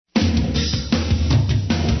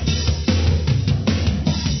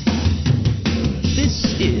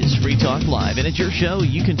Talk Live. And it's your show.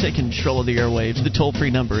 You can take control of the airwaves. The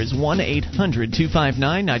toll-free number is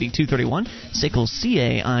 1-800-259-9231. SACL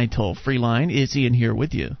CAI toll-free line. Is Ian here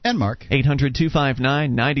with you? And Mark.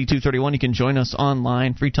 800-259-9231. You can join us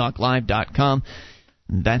online, freetalklive.com.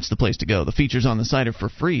 That's the place to go. The features on the site are for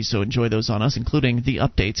free, so enjoy those on us, including the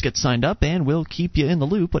updates. Get signed up, and we'll keep you in the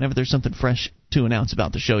loop whenever there's something fresh to announce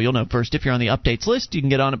about the show. You'll know first if you're on the updates list. You can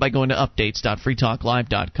get on it by going to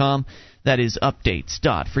updates.freetalklive.com. That is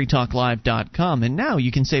updates.freetalklive.com. And now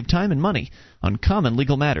you can save time and money on common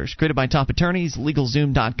legal matters. Created by top attorneys,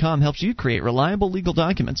 LegalZoom.com helps you create reliable legal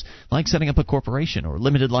documents like setting up a corporation or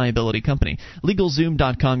limited liability company.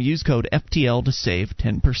 LegalZoom.com. Use code FTL to save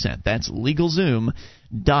 10%. That's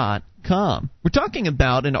LegalZoom.com. We're talking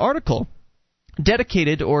about an article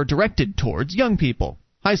dedicated or directed towards young people,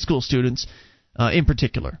 high school students in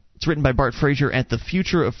particular. It's written by Bart Frazier at the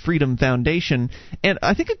Future of Freedom Foundation, and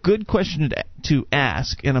I think a good question to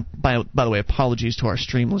ask, and by the way, apologies to our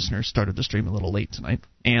stream listeners, started the stream a little late tonight,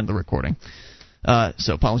 and the recording,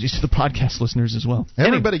 so apologies to the podcast listeners as well.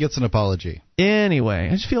 Everybody gets an apology. Anyway,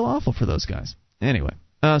 I just feel awful for those guys. Anyway,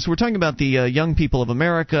 so we're talking about the young people of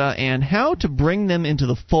America and how to bring them into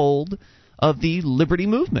the fold of the liberty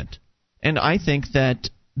movement. And I think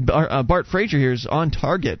that Bart Frazier here is on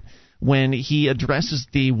target when he addresses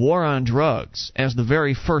the war on drugs as the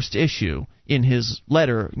very first issue in his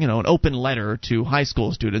letter, an open letter to high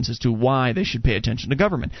school students as to why they should pay attention to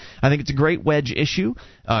government. I think it's a great wedge issue.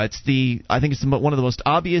 I think it's one of the most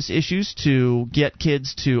obvious issues to get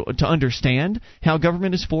kids to understand how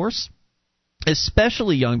government is forced,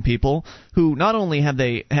 especially young people who not only have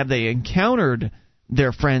they encountered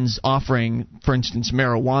their friends offering, for instance,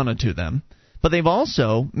 marijuana to them, but they've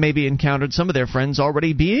also maybe encountered some of their friends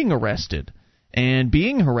already being arrested and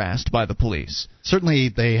being harassed by the police. Certainly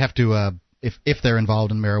they have to, if they're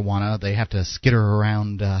involved in marijuana, they have to skitter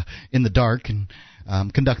around in the dark and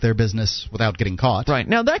conduct their business without getting caught. Right.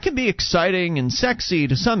 Now, that can be exciting and sexy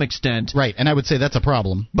to some extent. Right, and I would say that's a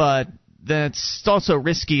problem. But that's also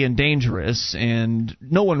risky and dangerous, and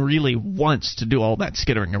no one really wants to do all that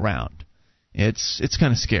skittering around. It's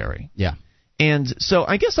kind of scary. Yeah. And so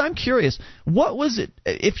I guess I'm curious, what was it,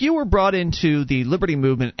 if you were brought into the liberty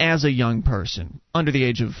movement as a young person, under the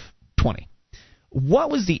age of 20,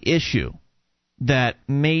 what was the issue that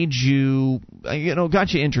made you,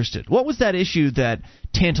 got you interested? What was that issue that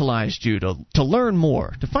tantalized you to learn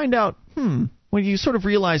more, to find out, when you sort of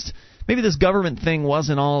realized maybe this government thing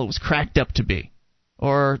wasn't all it was cracked up to be,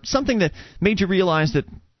 or something that made you realize that,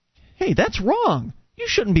 hey, that's wrong. You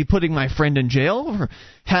shouldn't be putting my friend in jail for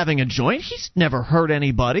having a joint. He's never hurt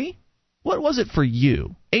anybody. What was it for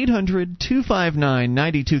you?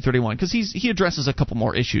 800-259-9231, because he addresses a couple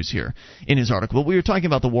more issues here in his article. But we were talking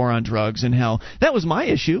about the war on drugs and how that was my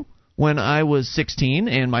issue when I was 16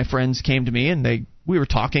 and my friends came to me and we were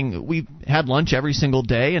talking. We had lunch every single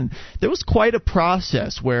day, and there was quite a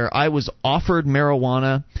process where I was offered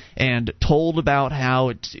marijuana and told about how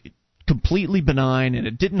it's completely benign and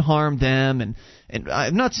it didn't harm them, and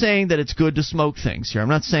I'm not saying that it's good to smoke things here. I'm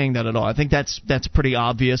not saying that at all. I think that's pretty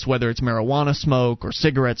obvious, whether it's marijuana smoke or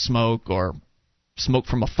cigarette smoke or smoke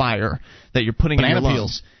from a fire that you're putting in your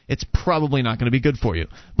lungs. It's probably not going to be good for you.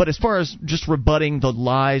 But as far as just rebutting the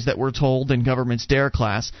lies that we're told in government's DARE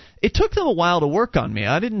class, it took them a while to work on me.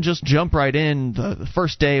 I didn't just jump right in the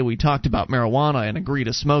first day we talked about marijuana and agree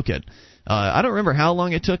to smoke it. I don't remember how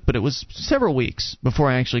long it took, but it was several weeks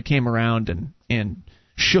before I actually came around and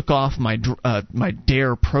shook off my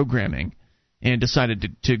DARE programming and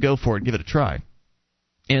decided to go for it and give it a try.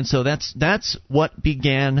 And so that's what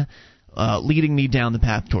began leading me down the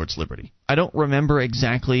path towards liberty. I don't remember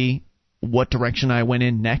exactly what direction I went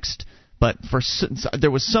in next, but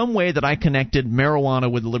there was some way that I connected marijuana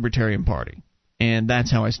with the Libertarian Party, and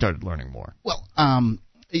that's how I started learning more. Well,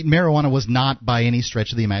 marijuana was not by any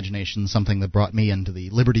stretch of the imagination something that brought me into the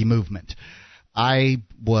liberty movement. I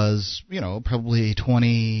was, probably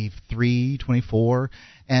 23, 24,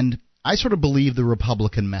 and I sort of believed the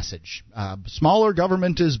Republican message. Smaller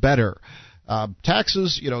government is better.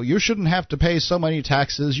 Taxes, you shouldn't have to pay so many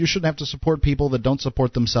taxes. You shouldn't have to support people that don't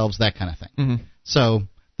support themselves, that kind of thing. Mm-hmm. So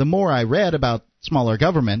the more I read about smaller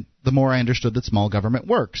government, the more I understood that small government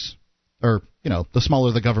works. Or, the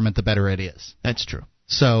smaller the government, the better it is. That's true.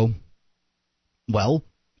 So,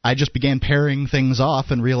 I just began pairing things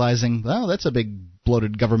off and realizing, that's a big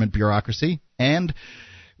bloated government bureaucracy. And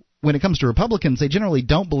when it comes to Republicans, they generally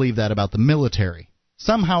don't believe that about the military.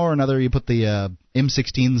 Somehow or another, you put the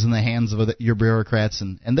M16s in the hands of your bureaucrats,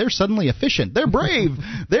 and they're suddenly efficient. They're brave.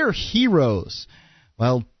 They're heroes.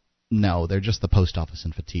 Well, no, they're just the post office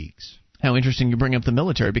in fatigues. How interesting you bring up the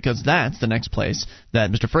military, because that's the next place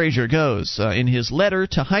that Mr. Frazier goes. In his letter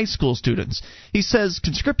to high school students, he says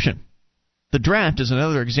conscription. The draft is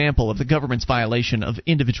another example of the government's violation of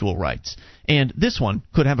individual rights, and this one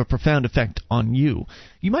could have a profound effect on you.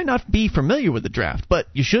 You might not be familiar with the draft, but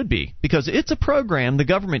you should be, because it's a program the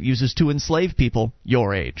government uses to enslave people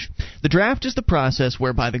your age. The draft is the process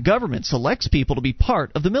whereby the government selects people to be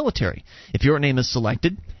part of the military. If your name is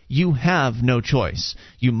selected, you have no choice.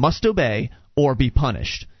 You must obey or be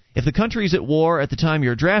punished. If the country is at war at the time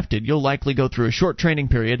you're drafted, you'll likely go through a short training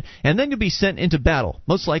period, and then you'll be sent into battle,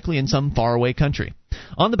 most likely in some faraway country.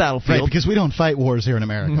 On the battlefield... Right, because we don't fight wars here in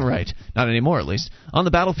America. Right, not anymore at least. On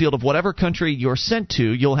the battlefield of whatever country you're sent to,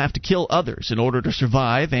 you'll have to kill others in order to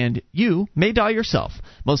survive, and you may die yourself,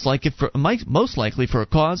 most likely for a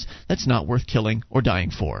cause that's not worth killing or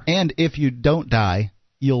dying for. And if you don't die,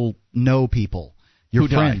 you'll know people. Your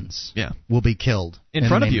friends will be killed. In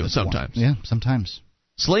front of you sometimes. Yeah, sometimes.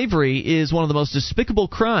 Slavery is one of the most despicable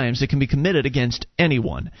crimes that can be committed against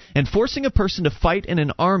anyone, and forcing a person to fight in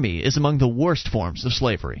an army is among the worst forms of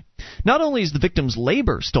slavery. Not only is the victim's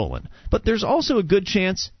labor stolen, but there's also a good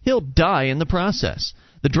chance he'll die in the process.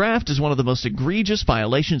 The draft is one of the most egregious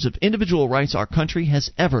violations of individual rights our country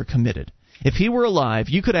has ever committed. If he were alive,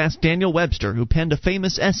 you could ask Daniel Webster, who penned a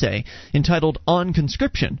famous essay entitled On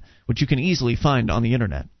Conscription, which you can easily find on the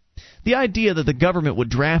Internet. The idea that the government would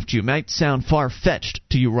draft you might sound far-fetched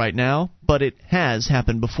to you right now, but it has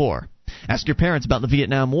happened before. Ask your parents about the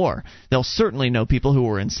Vietnam War. They'll certainly know people who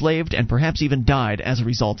were enslaved and perhaps even died as a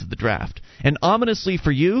result of the draft. And ominously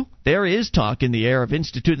for you, there is talk in the air of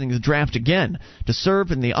instituting the draft again to serve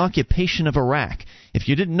in the occupation of Iraq. If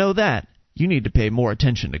you didn't know that, you need to pay more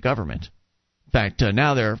attention to government. In fact,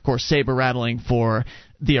 now they're, of course, saber-rattling for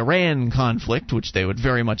the Iran conflict, which they would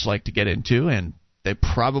very much like to get into, and they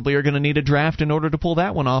probably are going to need a draft in order to pull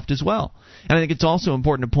that one off as well. And I think it's also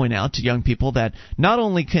important to point out to young people that not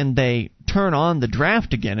only can they turn on the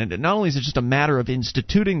draft again, and not only is it just a matter of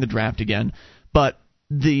instituting the draft again, but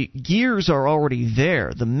the gears are already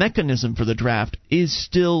there. The mechanism for the draft is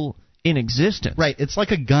still in existence. Right. It's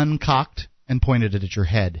like a gun cocked and pointed at your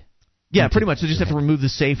head. Yeah, pretty much. They just have to remove the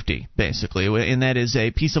safety, basically, and that is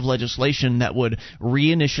a piece of legislation that would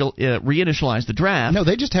reinitialize the draft. No,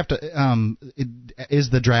 they just have to. Is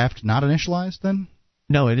the draft not initialized then?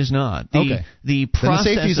 No, it is not. Okay. The process.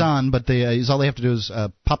 Then the safety's on, but all they have to do is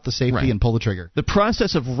pop the safety and pull the trigger. The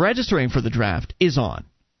process of registering for the draft is on.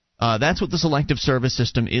 That's what the Selective Service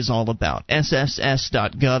System is all about.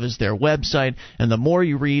 SSS.gov is their website, and the more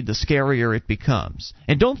you read, the scarier it becomes.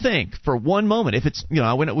 And don't think for one moment, if it's,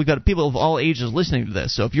 we've got people of all ages listening to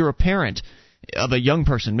this, so if you're a parent of a young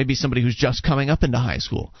person, maybe somebody who's just coming up into high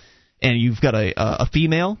school, and you've got a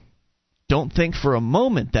female, don't think for a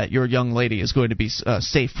moment that your young lady is going to be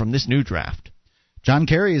safe from this new draft. John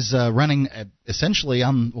Kerry is running essentially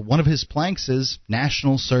on one of his planks is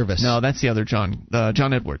national service. No, that's the other John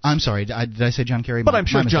Edwards. I'm sorry, did I say John Kerry? But I'm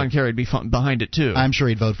sure John Kerry would be behind it too. I'm sure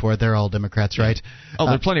he'd vote for it. They're all Democrats, right? Oh,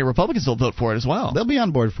 there are plenty of Republicans that'll vote for it as well. They'll be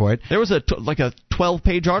on board for it. There was a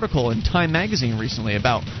 12-page article in Time magazine recently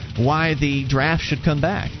about why the draft should come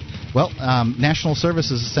back. Well, national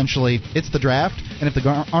service is essentially, it's the draft, and if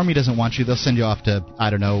the Army doesn't want you, they'll send you off to, I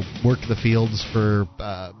don't know, work the fields for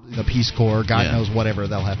the Peace Corps, God knows whatever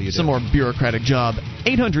they'll have you do. Some more bureaucratic job.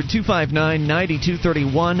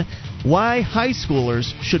 800-259-9231. Why high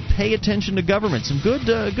schoolers should pay attention to government. Some good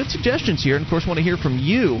suggestions here, and of course want to hear from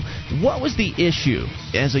you. What was the issue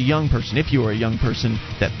as a young person, if you were a young person,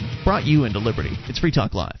 that brought you into liberty? It's Free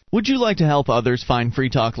Talk Live. Would you like to help others find Free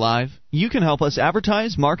Talk Live? You can help us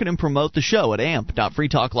advertise, market, and promote the show at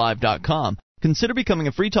amp.freetalklive.com. Consider becoming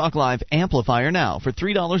a Free Talk Live amplifier now for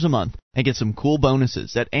 $3 a month and get some cool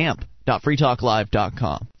bonuses at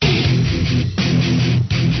amp.freetalklive.com.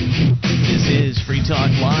 This is Free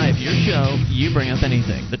Talk Live, your show. You bring up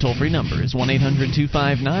anything. The toll-free number is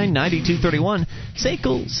 1-800-259-9231.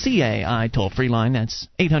 SACL CAI toll-free line. That's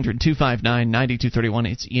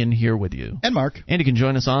 800-259-9231. It's Ian here with you. And Mark. And you can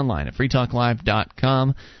join us online at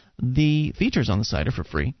freetalklive.com. The features on the site are for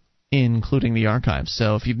free, including the archives.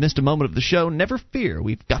 So if you've missed a moment of the show, never fear.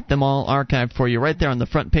 We've got them all archived for you right there on the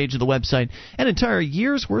front page of the website. An entire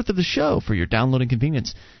year's worth of the show for your downloading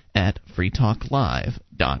convenience at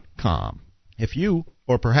freetalklive.com. If you,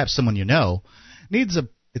 or perhaps someone you know, needs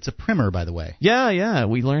it's a primer, by the way. Yeah,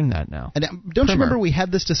 we learned that now. And don't you remember we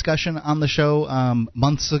had this discussion on the show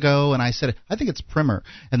months ago, and I said, I think it's primer.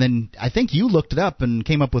 And then I think you looked it up and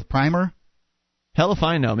came up with primer. Hell if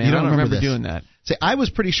I know, man. You don't I don't remember this. doing that. See, I was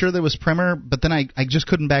pretty sure there was primer, but then I just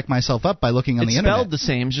couldn't back myself up by looking on the internet. It's spelled the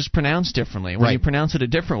same, it's just pronounced differently. When you pronounce it a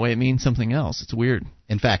different way, it means something else. It's weird.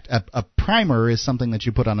 In fact, a primer is something that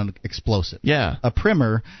you put on an explosive. Yeah. A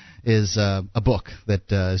primer is a book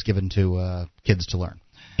that is given to kids to learn.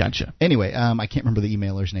 Gotcha. Anyway, I can't remember the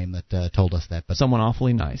emailer's name that told us that. But someone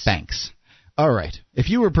awfully nice. Thanks. All right. If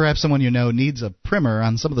you or perhaps someone you know needs a primer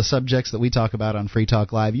on some of the subjects that we talk about on Free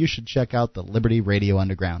Talk Live, you should check out the Liberty Radio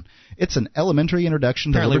Underground. It's an elementary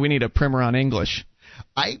introduction to Apparently we need a primer on English.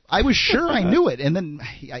 I was sure I knew it, and then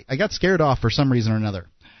I got scared off for some reason or another.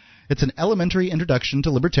 It's an elementary introduction to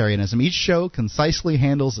libertarianism. Each show concisely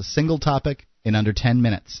handles a single topic in under 10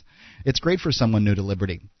 minutes. It's great for someone new to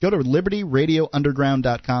Liberty. Go to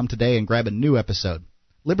libertyradiounderground.com today and grab a new episode.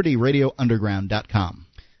 libertyradiounderground.com.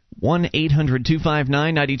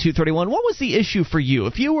 1-800-259-9231. What was the issue for you?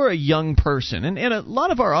 If you were a young person, and a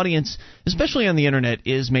lot of our audience, especially on the internet,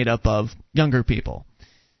 is made up of younger people.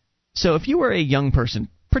 So if you were a young person,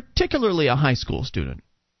 particularly a high school student,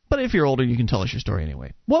 but if you're older, you can tell us your story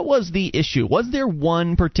anyway. What was the issue? Was there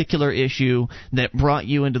one particular issue that brought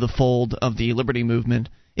you into the fold of the liberty movement?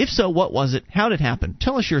 If so, what was it? How did it happen?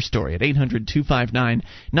 Tell us your story at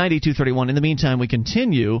 800-259-9231. In the meantime, we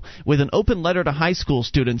continue with an open letter to high school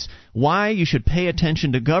students, Why You Should Pay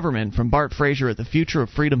Attention to Government, from Bart Frazier at the Future of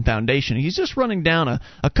Freedom Foundation. He's just running down a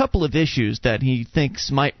couple of issues that he thinks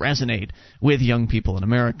might resonate with young people in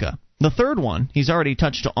America. The third one, he's already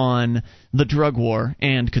touched on the drug war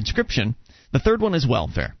and conscription. The third one is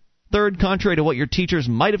welfare. Third, contrary to what your teachers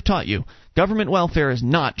might have taught you, government welfare is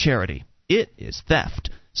not charity. It is theft.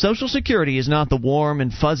 Social Security is not the warm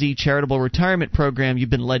and fuzzy charitable retirement program you've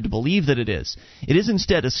been led to believe that it is. It is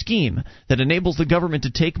instead a scheme that enables the government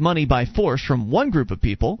to take money by force from one group of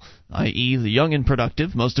people, i.e. the young and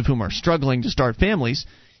productive, most of whom are struggling to start families,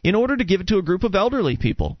 in order to give it to a group of elderly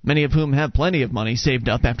people, many of whom have plenty of money saved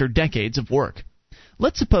up after decades of work.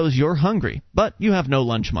 Let's suppose you're hungry, but you have no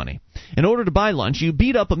lunch money. In order to buy lunch, you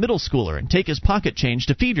beat up a middle schooler and take his pocket change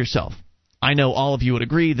to feed yourself. I know all of you would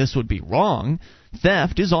agree this would be wrong.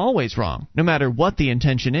 Theft is always wrong, no matter what the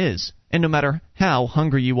intention is, and no matter how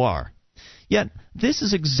hungry you are. Yet, this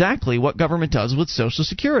is exactly what government does with Social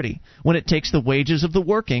Security, when it takes the wages of the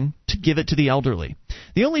working to give it to the elderly.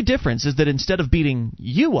 The only difference is that instead of beating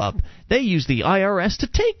you up, they use the IRS to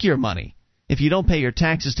take your money. If you don't pay your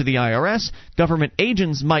taxes to the IRS, government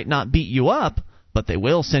agents might not beat you up, but they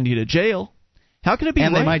will send you to jail. How can it be right?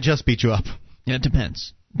 And they might just beat you up. Yeah, it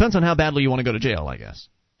depends. Depends on how badly you want to go to jail, I guess.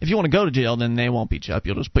 If you want to go to jail, then they won't beat you up.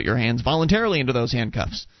 You'll just put your hands voluntarily into those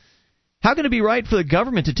handcuffs. How can it be right for the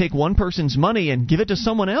government to take one person's money and give it to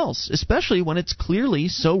someone else, especially when it's clearly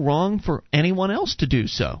so wrong for anyone else to do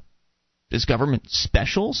so? Is government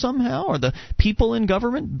special somehow? Are the people in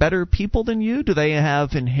government better people than you? Do they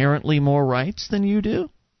have inherently more rights than you do?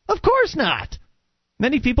 Of course not.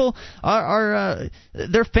 Many people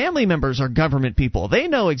their family members are government people. They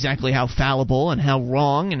know exactly how fallible and how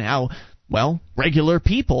wrong and how, well, regular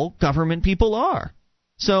people government people are.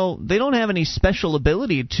 So they don't have any special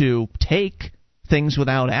ability to take things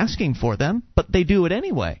without asking for them, but they do it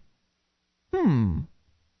anyway.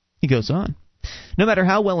 He goes on. No matter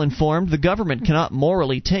how well informed, the government cannot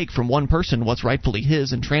morally take from one person what's rightfully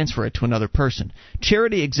his and transfer it to another person.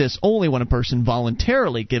 Charity exists only when a person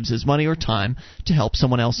voluntarily gives his money or time to help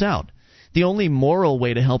someone else out. The only moral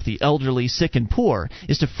way to help the elderly, sick, and poor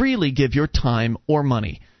is to freely give your time or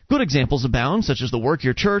money. Good examples abound, such as the work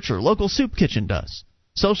your church or local soup kitchen does.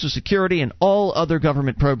 Social Security and all other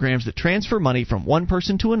government programs that transfer money from one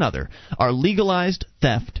person to another are legalized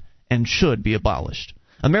theft and should be abolished.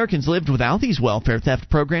 Americans lived without these welfare theft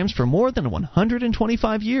programs for more than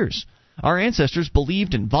 125 years. Our ancestors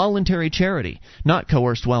believed in voluntary charity, not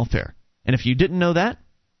coerced welfare. And if you didn't know that,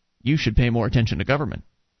 you should pay more attention to government.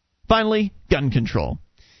 Finally, gun control.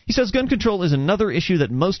 He says gun control is another issue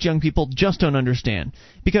that most young people just don't understand,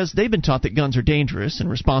 because they've been taught that guns are dangerous and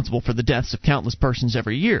responsible for the deaths of countless persons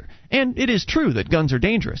every year. And it is true that guns are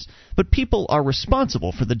dangerous, but people are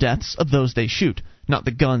responsible for the deaths of those they shoot, not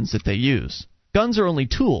the guns that they use. Guns are only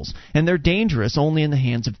tools, and they're dangerous only in the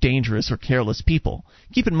hands of dangerous or careless people.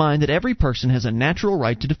 Keep in mind that every person has a natural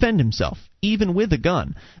right to defend himself, even with a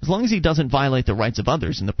gun, as long as he doesn't violate the rights of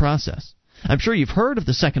others in the process. I'm sure you've heard of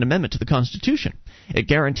the Second Amendment to the Constitution. It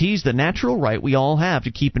guarantees the natural right we all have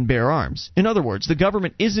to keep and bear arms. In other words, the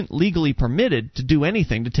government isn't legally permitted to do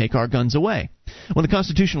anything to take our guns away. When the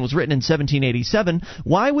Constitution was written in 1787,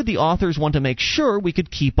 why would the authors want to make sure we could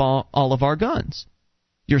keep all of our guns?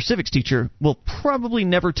 Your civics teacher will probably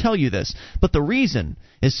never tell you this, but the reason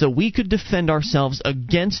is so we could defend ourselves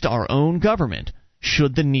against our own government,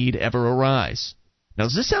 should the need ever arise. Now,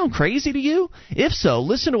 does this sound crazy to you? If so,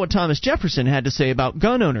 listen to what Thomas Jefferson had to say about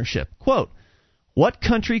gun ownership. Quote, "What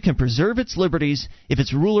country can preserve its liberties if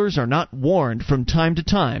its rulers are not warned from time to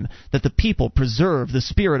time that the people preserve the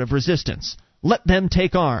spirit of resistance? Let them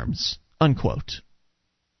take arms." Unquote.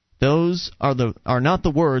 Those are not the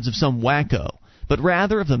words of some wacko, but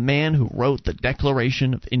rather of the man who wrote the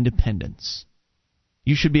Declaration of Independence.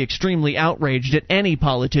 You should be extremely outraged at any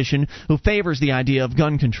politician who favors the idea of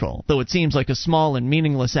gun control. Though it seems like a small and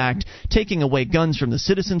meaningless act, taking away guns from the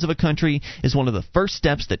citizens of a country is one of the first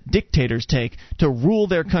steps that dictators take to rule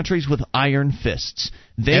their countries with iron fists.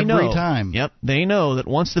 Every time. Yep, they know that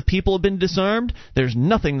once the people have been disarmed, there's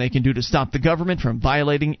nothing they can do to stop the government from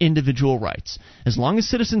violating individual rights. As long as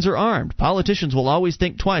citizens are armed, politicians will always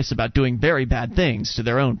think twice about doing very bad things to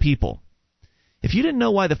their own people. If you didn't know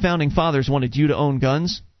why the Founding Fathers wanted you to own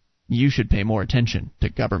guns, you should pay more attention to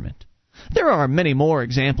government. There are many more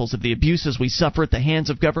examples of the abuses we suffer at the hands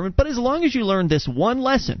of government, but as long as you learn this one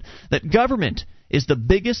lesson, that government is the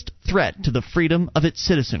biggest threat to the freedom of its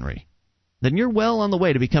citizenry, then you're well on the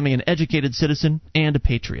way to becoming an educated citizen and a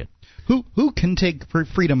patriot. Who can take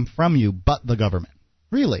freedom from you but the government?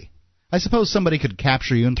 Really? I suppose somebody could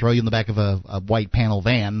capture you and throw you in the back of a white panel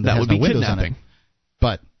van that has no windows on it.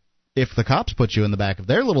 But if the cops put you in the back of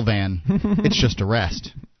their little van, it's just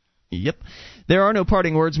arrest. Yep. There are no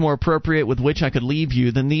parting words more appropriate with which I could leave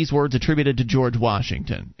you than these words attributed to George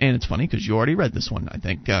Washington. And it's funny because you already read this one, I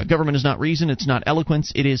think. Government is not reason, it's not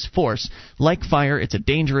eloquence, it is force. Like fire, it's a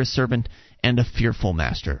dangerous servant and a fearful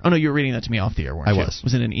master. Oh, no, you were reading that to me off the air, weren't you? I was. It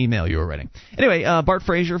was in an email you were writing. Anyway, Bart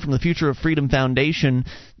Fraser from the Future of Freedom Foundation,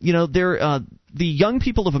 you know, the young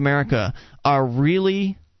people of America are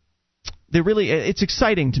really... it's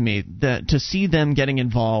exciting to me to see them getting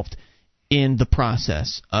involved in the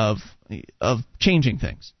process of changing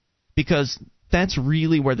things, because that's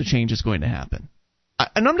really where the change is going to happen.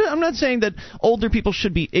 And I'm not saying that older people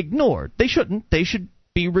should be ignored. They shouldn't. They should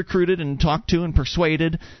be recruited and talked to and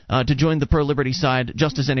persuaded to join the pro-liberty side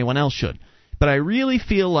just as anyone else should. But I really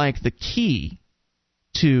feel like the key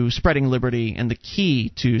to spreading liberty and the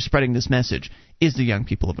key to spreading this message is the young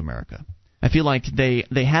people of America. I feel like they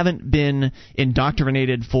haven't been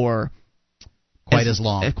indoctrinated for quite as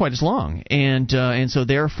long, and so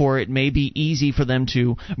therefore it may be easy for them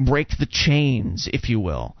to break the chains, if you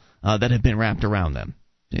will, that have been wrapped around them.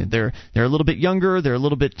 They're a little bit younger. They're a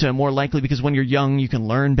little bit more likely, because when you're young you can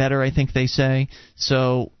learn better, I think they say.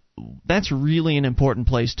 So that's really an important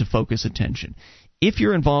place to focus attention. If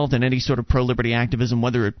you're involved in any sort of pro-liberty activism,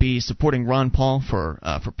 whether it be supporting Ron Paul for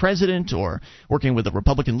president, or working with the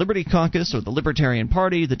Republican Liberty Caucus or the Libertarian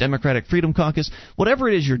Party, the Democratic Freedom Caucus, whatever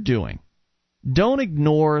it is you're doing, don't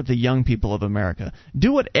ignore the young people of America.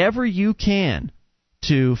 Do whatever you can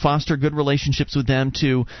to foster good relationships with them.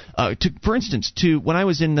 For instance, when I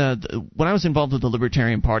was involved with the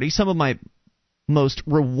Libertarian Party, some of my most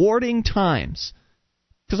rewarding times,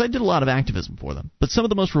 because I did a lot of activism for them, but some of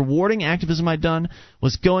the most rewarding activism I'd done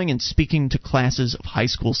was going and speaking to classes of high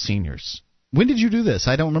school seniors. When did you do this?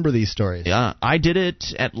 I don't remember these stories. Yeah, I did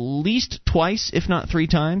it at least twice, if not three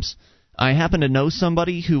times. I happen to know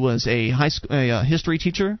somebody who was a history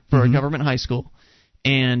teacher for a government high school,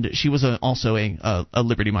 and she was also a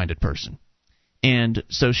liberty-minded person. And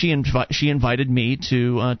so she invited me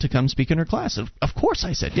to come speak in her class. Of course,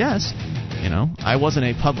 I said yes. You know, I wasn't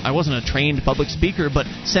a trained public speaker, but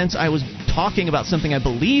since I was talking about something I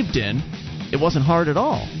believed in, it wasn't hard at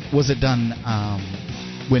all. Was it done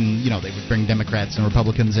when they would bring Democrats and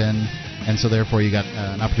Republicans in, and so therefore you got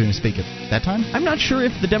an opportunity to speak at that time? I'm not sure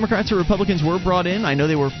if the Democrats or Republicans were brought in. I know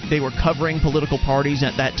they were covering political parties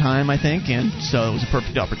at that time, I think, and so it was a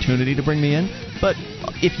perfect opportunity to bring me in. But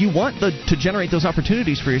if you want to generate those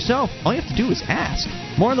opportunities for yourself, all you have to do is ask.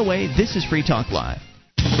 More on the way. This is Free Talk Live.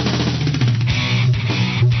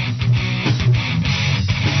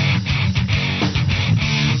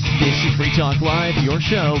 This is Free Talk Live, your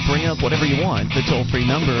show. Bring up whatever you want. The toll-free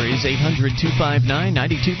number is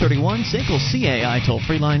 800-259-9231. SACL CAI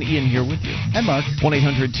toll-free line. Ian here with you. And Mark.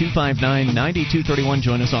 1-800-259-9231.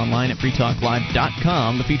 Join us online at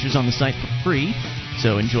freetalklive.com. The feature's on the site for free,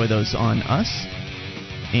 so enjoy those on us.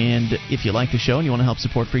 And if you like the show and you want to help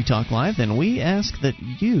support Free Talk Live, then we ask that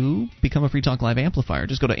you become a Free Talk Live amplifier.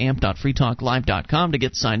 Just go to amp.freetalklive.com to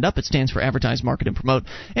get signed up. It stands for Advertise, Market, and Promote.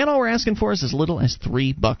 And all we're asking for is as little as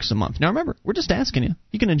 $3 a month. Now remember, we're just asking you.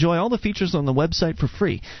 You can enjoy all the features on the website for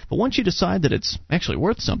free. But once you decide that it's actually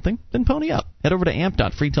worth something, then pony up. Head over to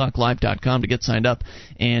amp.freetalklive.com to get signed up,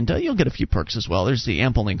 and you'll get a few perks as well. There's the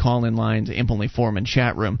AMP-only call-in lines, AMP-only forum and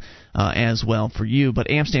chat room as well for you. But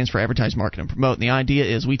AMP stands for Advertise, Market, and Promote. And the idea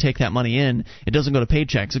is is we take that money in. It doesn't go to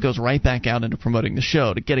paychecks. It goes right back out into promoting the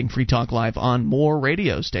show, to getting Free Talk Live on more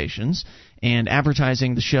radio stations and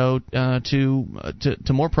advertising the show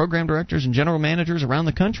to more program directors and general managers around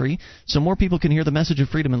the country, so more people can hear the message of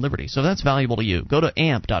freedom and liberty. So that's valuable to you. Go to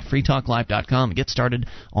amp.freetalklive.com and get started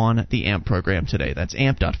on the AMP program today. That's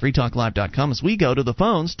amp.freetalklive.com as we go to the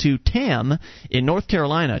phones to Tam in North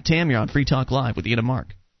Carolina. Tam, you're on Free Talk Live with Ian and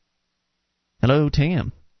Mark. Hello,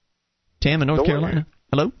 Tam. Tam in North Carolina.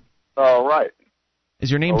 Hello? All right. Is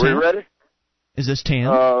your name Are Tam? we ready? Is this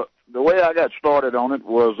Tam? The way I got started on it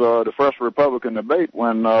was the first Republican debate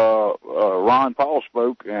when Ron Paul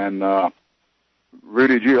spoke and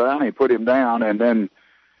Rudy Giuliani put him down, and then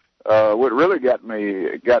what really got me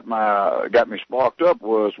sparked up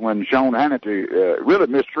was when Sean Hannity really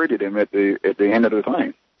mistreated him at the end of the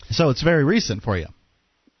thing. So it's very recent for you.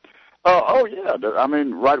 Oh yeah, I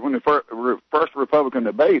mean, right when the first Republican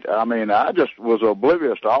debate, I mean, I just was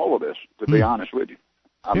oblivious to all of this, to be honest with you.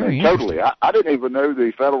 I mean, totally. I didn't even know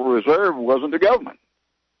the Federal Reserve wasn't the government.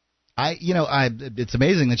 It's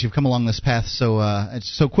amazing that you've come along this path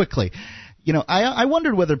so quickly. I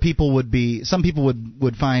wondered whether some people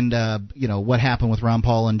would find, what happened with Ron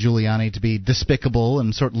Paul and Giuliani to be despicable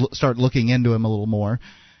and start looking into him a little more.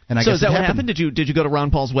 And I guess is that what happened? Did you go to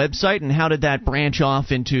Ron Paul's website, and how did that branch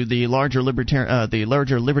off into the larger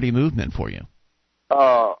liberty movement for you?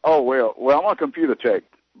 Well, I'm a computer tech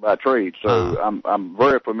by trade, so I'm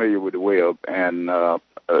very familiar with the web, and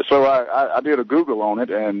so I did a Google on it,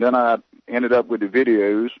 and then I ended up with the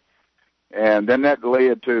videos, and then that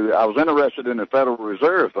led to I was interested in the Federal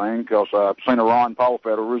Reserve thing because I've seen a Ron Paul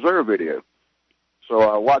Federal Reserve video, so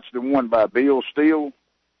I watched the one by Bill Steele,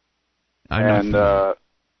 and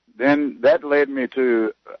then that led me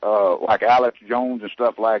to like Alex Jones and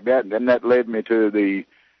stuff like that, and then that led me to the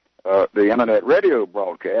internet radio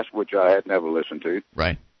broadcast, which I had never listened to.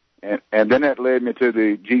 Right. And then that led me to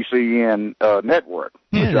the GCN network.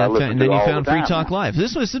 And then you found Free Talk Live.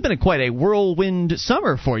 This has been quite a whirlwind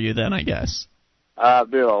summer for you, then, I guess. I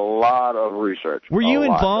did a lot of research. Were you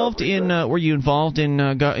involved in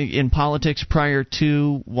politics prior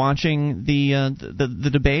to watching the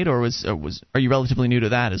debate, or are you relatively new to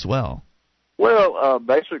that as well? Well,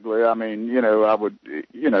 basically, I mean, I would,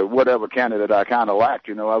 whatever candidate I kind of liked,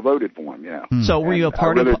 I voted for him. Yeah. So were you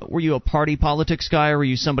a party politics guy, or were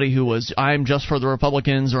you somebody who was I'm just for the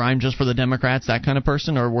Republicans or I'm just for the Democrats, that kind of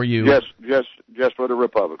person, or were you just for the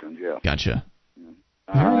Republicans? Yeah. Gotcha.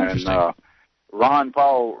 Very interesting. And Ron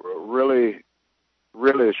Paul really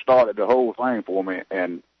started the whole thing for me,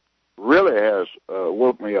 and really has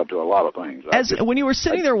woke me up to a lot of things. When you were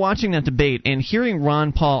sitting there watching that debate and hearing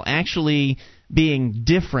Ron Paul actually being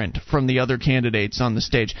different from the other candidates on the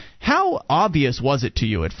stage, how obvious was it to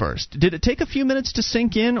you at first? Did it take a few minutes to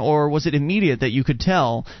sink in, or was it immediate that you could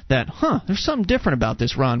tell that, there's something different about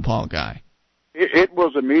this Ron Paul guy? It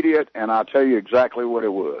was immediate, and I'll tell you exactly what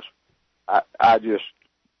it was. I just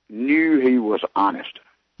knew he was honest.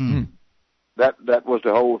 Mm-hmm. That was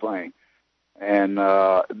the whole thing. And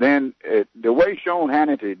then the way Sean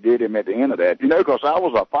Hannity did him at the end of that, because I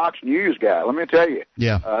was a Fox News guy, let me tell you.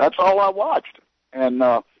 Yeah. That's all I watched. And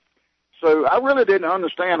so I really didn't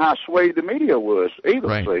understand how swayed the media was either,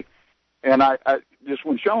 right. See. And I just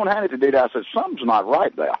when Sean Hannity did it, I said, something's not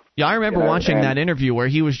right there. Yeah, I remember watching that interview where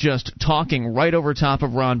he was just talking right over top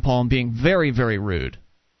of Ron Paul and being very, very rude.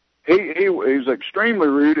 He was extremely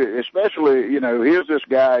rude, especially, here's this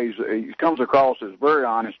guy, he comes across as very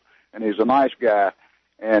honest, and he's a nice guy,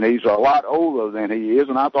 and he's a lot older than he is,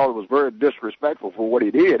 and I thought it was very disrespectful for what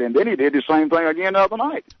he did. And then he did the same thing again the other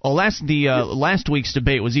night. Well, last week's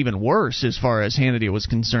debate was even worse as far as Hannity was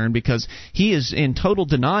concerned, because he is in total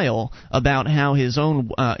denial about how his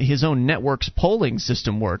own network's polling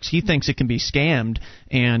system works. He thinks it can be scammed,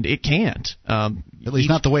 and it can't. At least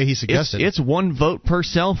not the way he suggested. It's one vote per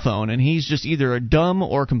cell phone, and he's just either a dumb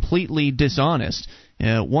or completely dishonest.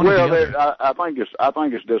 One or the other. I think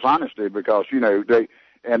it's dishonesty because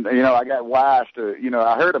I got wise to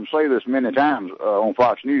I heard them say this many times on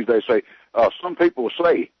Fox News. They say some people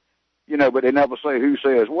say, but they never say who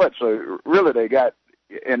says what. So really, they got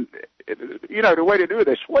the way they do it,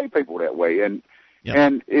 they sway people that way. And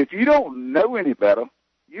if you don't know any better,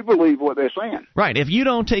 you believe what they're saying. Right. If you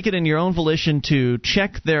don't take it in your own volition to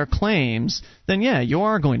check their claims, then yeah, you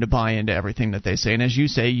are going to buy into everything that they say. And as you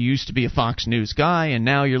say, you used to be a Fox News guy, and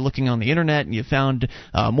now you're looking on the internet and you found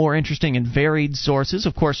more interesting and varied sources.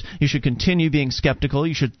 Of course, you should continue being skeptical.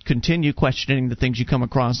 You should continue questioning the things you come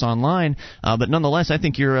across online. But nonetheless, I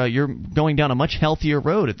think you're going down a much healthier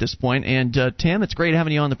road at this point. And Tim, it's great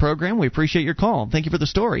having you on the program. We appreciate your call. Thank you for the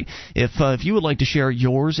story. If you would like to share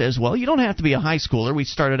yours as well, you don't have to be a high schooler. We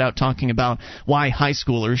started out talking about why high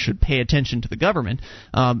schoolers should pay attention to the government.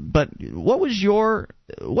 But what's your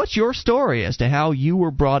story as to how you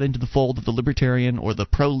were brought into the fold of the libertarian or the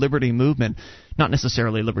pro-liberty movement? Not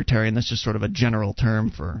necessarily libertarian. That's just sort of a general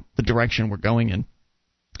term for the direction we're going in.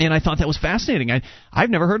 And I thought that was fascinating. I've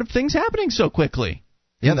never heard of things happening so quickly.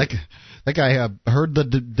 Yeah, that guy heard the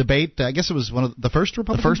debate. I guess it was one of the first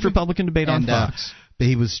Republican. The first Republican debate on Fox.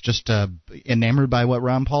 He was just enamored by what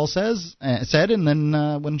Ron Paul said, and then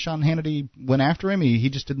when Sean Hannity went after him, he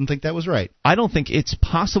just didn't think that was right. I don't think it's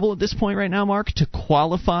possible at this point right now, Mark, to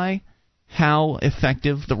qualify how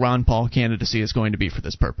effective the Ron Paul candidacy is going to be for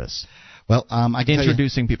this purpose. Well, I can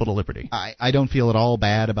introducing people to liberty. I don't feel at all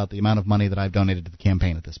bad about the amount of money that I've donated to the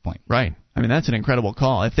campaign at this point. Right. I mean, that's an incredible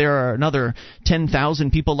call. If there are another 10,000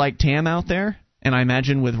 people like Tam out there, and I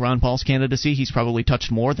imagine with Ron Paul's candidacy, he's probably touched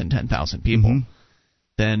more than 10,000 people,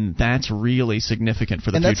 then that's really significant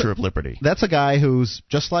for the future of liberty. That's a guy who's,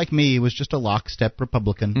 just like me, was just a lockstep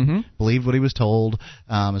Republican, believed what he was told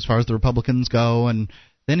as far as the Republicans go, and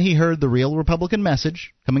then he heard the real Republican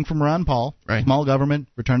message coming from Ron Paul, small government,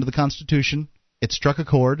 return to the Constitution. It struck a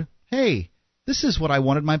chord. Hey, this is what I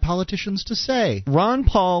wanted my politicians to say. Ron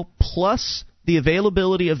Paul plus the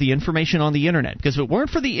availability of the information on the Internet, because if it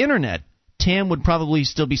weren't for the Internet, Tam would probably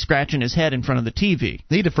still be scratching his head in front of the TV.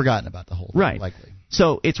 He'd have forgotten about the whole thing, likely.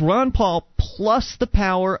 So it's Ron Paul plus the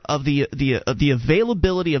power of the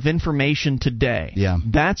availability of information today. Yeah.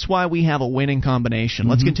 That's why we have a winning combination.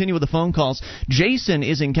 Let's continue with the phone calls. Jason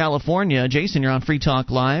is in California. Jason, you're on Free Talk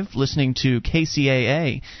Live, listening to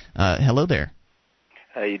KCAA. Hello there.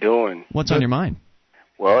 How you doing? What's on your mind?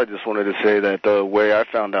 Well, I just wanted to say that the way I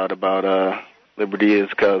found out about liberty is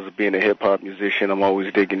because of being a hip-hop musician. I'm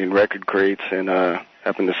always digging in record crates and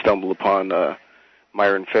happened to stumble upon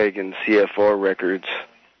Myron Fagan's CFR records.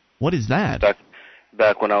 What is that?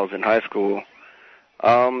 Back when I was in high school.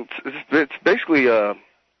 It's basically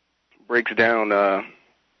breaks down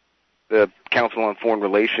the Council on Foreign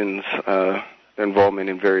Relations, their involvement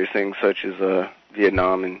in various things such as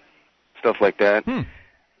Vietnam and stuff like that.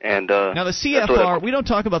 And now the CFR, we don't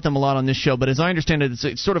talk about them a lot on this show, but as I understand it,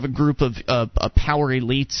 it's sort of a group of power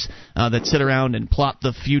elites that sit around and plot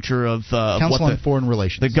the future of Council on Foreign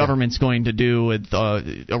Relations. The government's going to do with,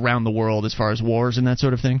 around the world as far as wars and that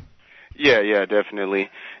sort of thing. Yeah, definitely.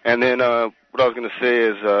 And then what I was going to say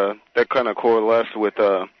is that kind of correlates with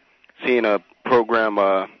seeing a program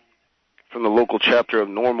from the local chapter of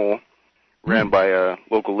Normal ran by a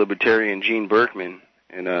local libertarian, Gene Berkman,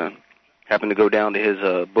 and happened to go down to his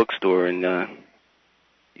bookstore, and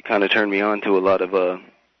he kind of turned me on to a lot of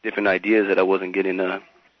different ideas that I wasn't getting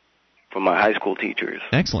from my high school teachers.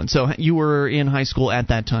 Excellent. So you were in high school at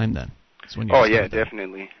that time then?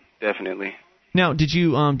 Definitely. Now, did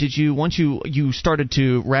you once you started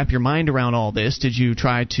to wrap your mind around all this, did you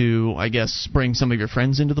try to, I guess, bring some of your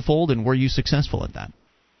friends into the fold, and were you successful at that?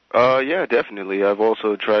 Yeah, definitely. I've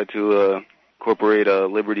also tried to incorporate a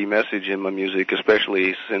liberty message in my music,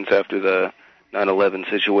 especially since after the 9/11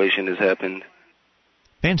 situation has happened.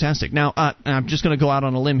 Fantastic. Now, I'm just going to go out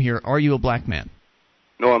on a limb here. Are you a black man?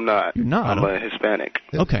 No, I'm not. You're not? I'm a Hispanic.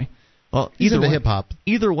 Okay. Well, either way, hip-hop.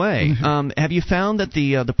 Either way, have you found that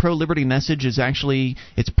the pro-liberty message is actually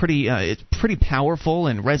it's pretty powerful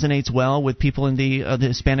and resonates well with people in the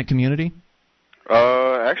Hispanic community?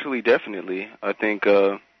 Actually, definitely. I think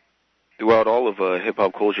throughout all of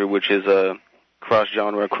hip-hop culture, which is a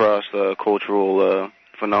cross-genre, cross-cultural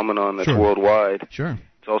phenomenon that's worldwide. Sure.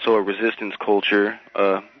 It's also a resistance culture,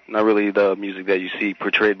 not really the music that you see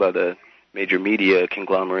portrayed by the major media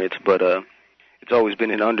conglomerates, but it's always been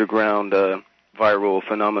an underground, viral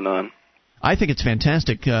phenomenon. I think it's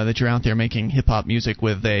fantastic that you're out there making hip-hop music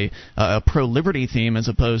with a pro-liberty theme as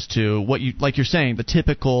opposed to what like you're saying, the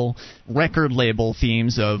typical record label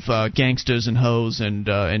themes of gangsters and hoes and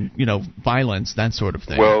violence, that sort of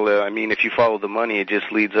thing. Well, I mean, if you follow the money, it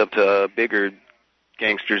just leads up to bigger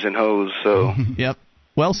gangsters and hoes, so... Yep.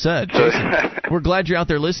 Well said, Jason. We're glad you're out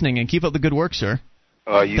there listening, and keep up the good work, sir.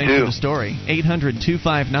 You Thanks do. for the story.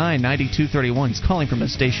 800-259-9231. He's calling from a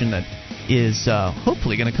station that is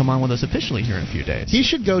hopefully going to come on with us officially here in a few days. He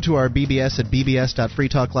should go to our BBS at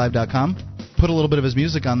bbs.freetalklive.com. put a little bit of his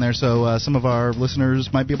music on there so some of our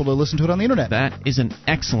listeners might be able to listen to it on the internet. That is an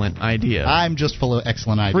excellent idea. I'm just full of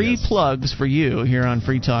excellent ideas. Free plugs for you here on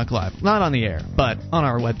Free Talk Live. Not on the air, but on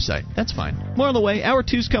our website. That's fine. More on the way. Hour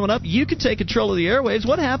 2's coming up. You can take control of the airwaves.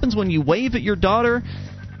 What happens when you wave at your daughter?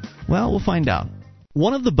 Well, we'll find out.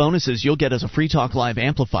 One of the bonuses you'll get as a Free Talk Live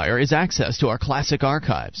amplifier is access to our classic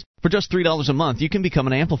archives. For just $3 a month, you can become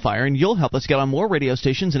an amplifier, and you'll help us get on more radio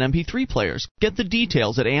stations and MP3 players. Get the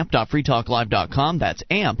details at amp.freetalklive.com. That's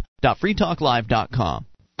amp.freetalklive.com.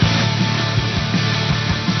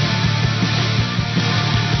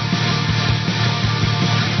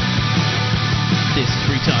 This is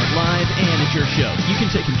Free Talk Live, and it's your show. You can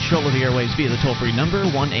take control of the airwaves via the toll-free number,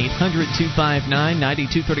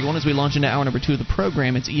 1-800-259-9231. As we launch into hour number 2 of the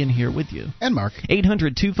program, it's Ian here with you. And Mark.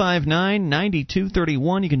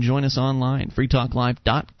 800-259-9231. You can join us online.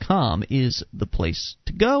 freetalklive.com is the place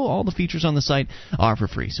to go. All the features on the site are for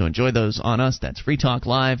free, so enjoy those on us. That's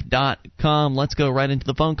freetalklive.com. Let's go right into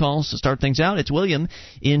the phone calls to start things out. It's William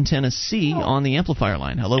in Tennessee on the amplifier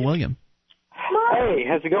line. Hello, William. Hey,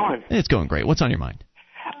 how's it going? It's going great. What's on your mind?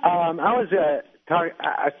 I was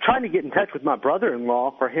trying to get in touch with my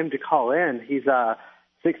brother-in-law for him to call in. He's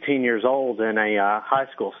 16 years old and a high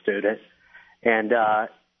school student. And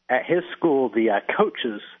at his school, the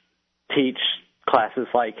coaches teach classes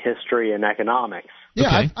like history and economics.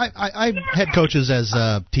 Yeah, Okay. I had coaches as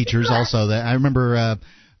teachers also. I remember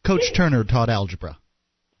Coach Turner taught algebra.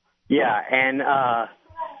 Yeah, and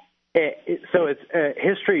so it's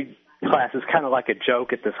history class is kind of like a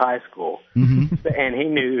joke at this high school. Mm-hmm. And he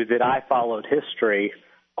knew that I followed history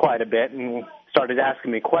quite a bit and started asking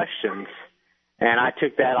me questions. And I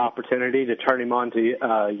took that opportunity to turn him on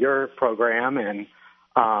to your program and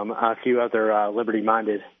a few other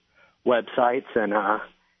liberty-minded websites. And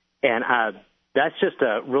that's just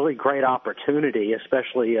a really great opportunity,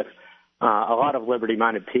 especially if a lot of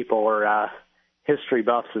liberty-minded people are history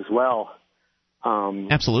buffs as well.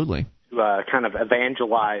 Absolutely. To kind of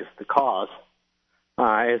evangelize the cause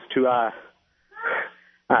is to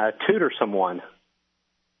tutor someone.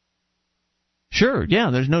 Sure, yeah,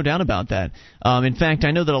 there's no doubt about that. In fact,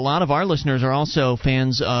 I know that a lot of our listeners are also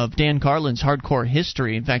fans of Dan Carlin's Hardcore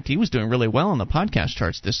History. In fact, he was doing really well on the podcast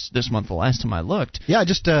charts this month, the last time I looked. Yeah, I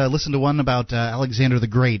just listened to one about Alexander the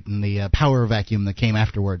Great and the power vacuum that came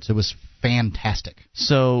afterwards. It was fantastic.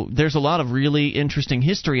 So there's a lot of really interesting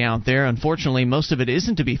history out there. Unfortunately, most of it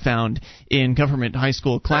isn't to be found in government high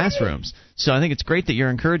school classrooms. So I think it's great that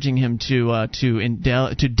you're encouraging him to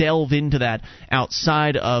delve into that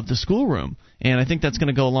outside of the schoolroom. And I think that's going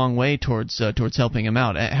to go a long way towards helping him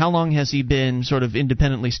out. How long has he been sort of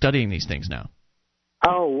independently studying these things now?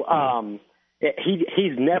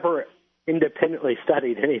 He's never independently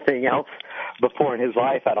studied anything else before in his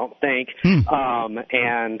life, I don't think.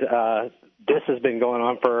 And this has been going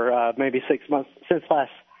on for maybe 6 months, since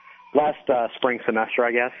last spring semester,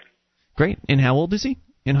 I guess. Great. And how old is he?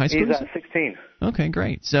 In high school? He's 16. Okay,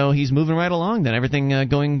 great. So he's moving right along then. Everything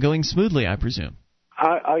going smoothly, I presume.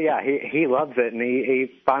 Oh yeah, he loves it, and he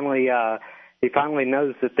finally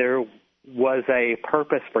knows that there was a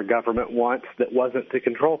purpose for government once that wasn't to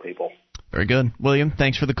control people. Very good. William,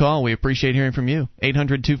 thanks for the call. We appreciate hearing from you.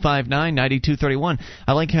 800-259-9231.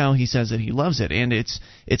 I like how he says that he loves it, and it's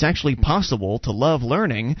actually possible to love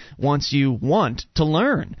learning once you want to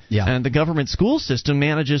learn. Yeah. And the government school system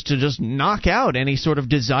manages to just knock out any sort of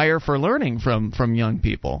desire for learning from young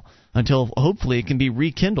people until hopefully it can be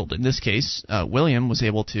rekindled. In this case, William was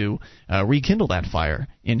able to rekindle that fire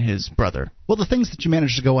in his brother. Well, the things that you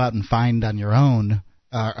manage to go out and find on your own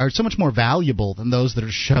are so much more valuable than those that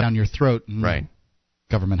are shoved down your throat in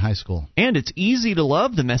government high school. And it's easy to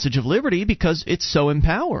love the message of liberty because it's so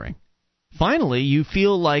empowering. Finally, you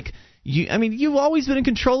feel like you've always been in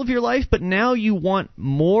control of your life, but now you want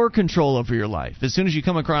more control over your life. As soon as you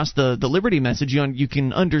come across the liberty message, you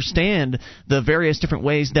can understand the various different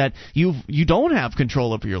ways that you don't have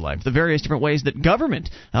control over your life, the various different ways that government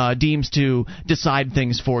deems to decide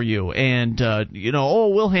things for you. And,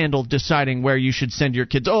 we'll handle deciding where you should send your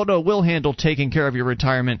kids. Oh, no, we'll handle taking care of your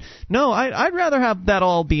retirement. No, I'd rather have that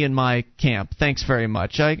all be in my camp. Thanks very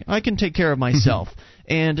much. I can take care of myself.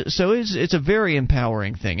 And so it's a very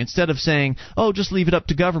empowering thing. Instead of saying, oh, just leave it up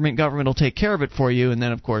to government will take care of it for you, and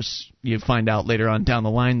then, of course, you find out later on down the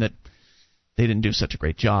line that they didn't do such a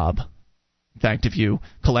great job. In fact, if you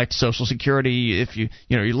collect Social Security, if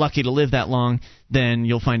you're lucky to live that long, then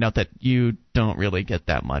you'll find out that you don't really get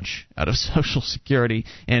that much out of Social Security.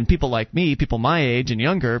 And people like me, people my age and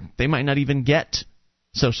younger, they might not even get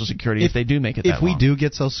Social Security if they do make it that long. If we do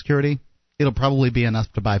get Social Security, it'll probably be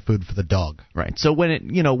enough to buy food for the dog. Right. So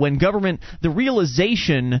when government, the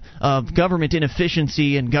realization of government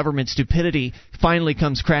inefficiency and government stupidity finally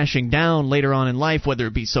comes crashing down later on in life, whether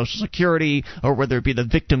it be Social Security or whether it be the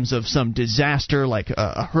victims of some disaster like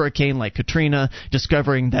a hurricane like Katrina,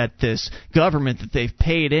 discovering that this government that they've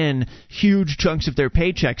paid in huge chunks of their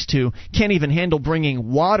paychecks to can't even handle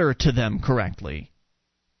bringing water to them correctly.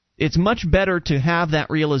 It's much better to have that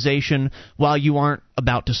realization while you aren't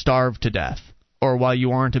about to starve to death or while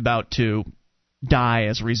you aren't about to die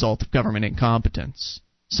as a result of government incompetence.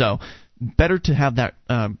 So, better to have that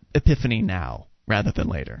epiphany now rather than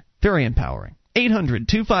later. Very empowering.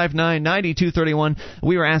 800-259-9231.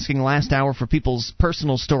 We were asking last hour for people's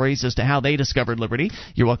personal stories as to how they discovered liberty.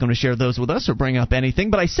 You're welcome to share those with us or bring up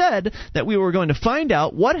anything. But I said that we were going to find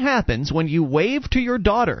out what happens when you wave to your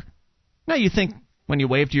daughter. Now you think, when you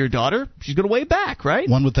wave to your daughter, she's going to wave back, right?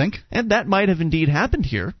 One would think. And that might have indeed happened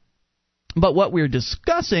here. But what we're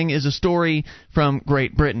discussing is a story from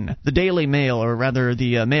Great Britain. The Daily Mail, or rather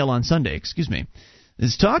the Mail on Sunday,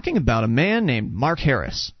 is talking about a man named Mark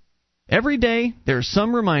Harris. Every day, there's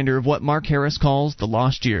some reminder of what Mark Harris calls the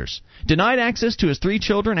lost years. Denied access to his 3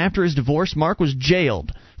 children after his divorce, Mark was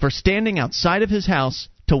jailed for standing outside of his house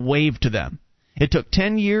to wave to them. It took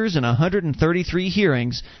 10 years and 133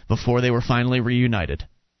 hearings before they were finally reunited.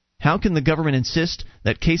 How can the government insist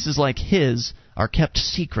that cases like his are kept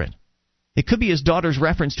secret? It could be his daughter's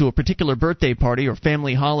reference to a particular birthday party or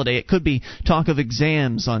family holiday. It could be talk of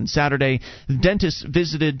exams on Saturday, dentist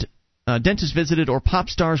visited or pop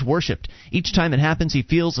stars worshipped. Each time it happens, he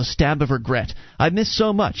feels a stab of regret. I miss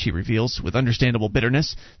so much, he reveals, with understandable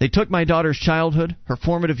bitterness. They took my daughter's childhood, her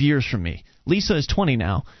formative years from me. Lisa is 20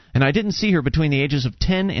 now, and I didn't see her between the ages of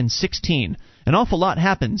 10 and 16. An awful lot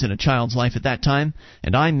happens in a child's life at that time,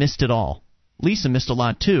 and I missed it all. Lisa missed a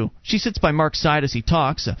lot, too. She sits by Mark's side as he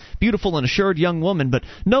talks, a beautiful and assured young woman, but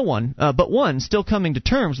one still coming to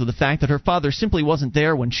terms with the fact that her father simply wasn't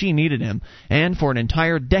there when she needed him, and for an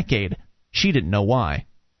entire decade, she didn't know why.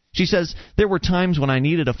 She says, there were times when I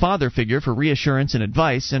needed a father figure for reassurance and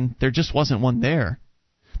advice, and there just wasn't one there.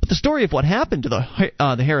 But the story of what happened to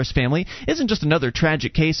the Harris family isn't just another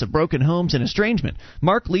tragic case of broken homes and estrangement.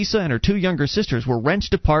 Mark, Lisa, and her 2 younger sisters were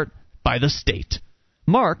wrenched apart by the state.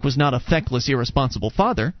 Mark was not a feckless, irresponsible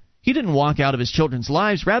father. He didn't walk out of his children's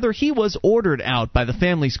lives. Rather, he was ordered out by the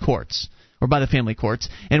family courts,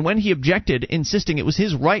 and when he objected, insisting it was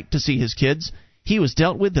his right to see his kids, he was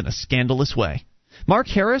dealt with in a scandalous way. Mark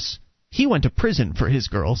Harris, he went to prison for his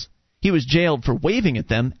girls. He was jailed for waving at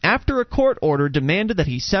them after a court order demanded that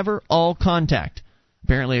he sever all contact.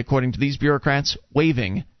 Apparently, according to these bureaucrats,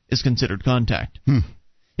 waving is considered contact.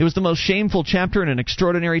 It was the most shameful chapter in an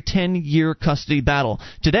extraordinary 10-year custody battle.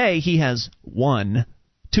 Today, he has won.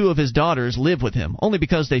 2 of his daughters live with him, only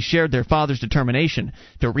because they shared their father's determination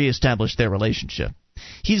to reestablish their relationship.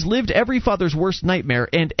 He's lived every father's worst nightmare,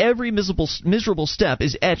 and every miserable step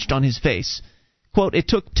is etched on his face. Quote, it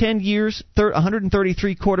took 10 years,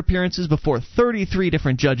 133 court appearances before 33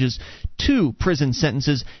 different judges, 2 prison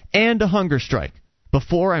sentences, and a hunger strike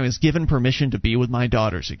before I was given permission to be with my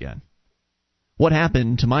daughters again. What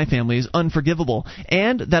happened to my family is unforgivable,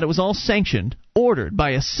 and that it was all sanctioned, ordered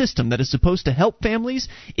by a system that is supposed to help families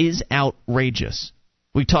is outrageous.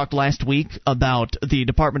 We talked last week about the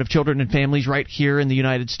Department of Children and Families right here in the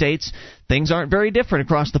United States. Things aren't very different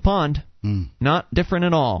across the pond. Not different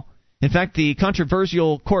at all. In fact, the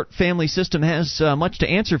controversial court family system has much to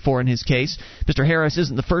answer for in his case. Mr. Harris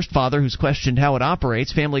isn't the first father who's questioned how it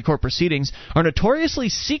operates. Family court proceedings are notoriously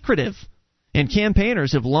secretive, and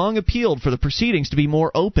campaigners have long appealed for the proceedings to be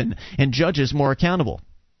more open and judges more accountable.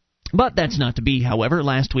 But that's not to be, however.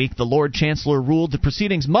 Last week, the Lord Chancellor ruled the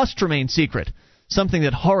proceedings must remain secret, something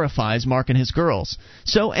that horrifies Mark and his girls.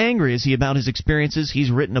 So angry is he about his experiences,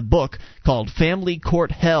 he's written a book called Family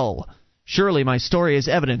Court Hell. Surely my story is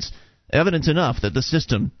evidence enough that the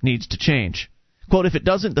system needs to change. Quote, if it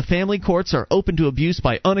doesn't, the family courts are open to abuse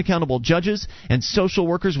by unaccountable judges and social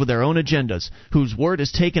workers with their own agendas, whose word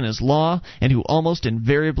is taken as law and who almost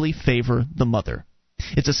invariably favor the mother.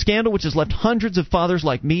 It's a scandal which has left hundreds of fathers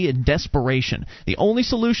like me in desperation. The only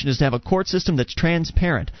solution is to have a court system that's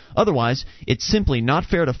transparent. Otherwise, it's simply not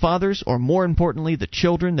fair to fathers, or more importantly, the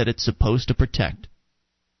children that it's supposed to protect.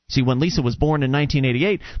 See, when Lisa was born in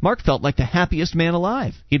 1988, Mark felt like the happiest man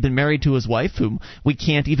alive. He'd been married to his wife, whom we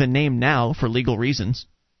can't even name now for legal reasons,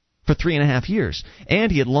 for 3.5 years,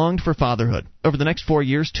 and he had longed for fatherhood. Over the next 4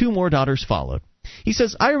 years, 2 more daughters followed. He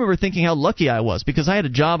says, I remember thinking how lucky I was because I had a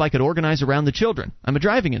job I could organize around the children. I'm a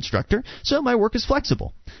driving instructor, so my work is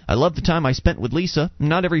flexible. I loved the time I spent with Lisa.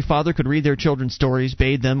 Not every father could read their children stories,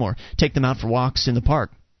 bathe them, or take them out for walks in the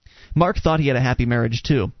park. Mark thought he had a happy marriage,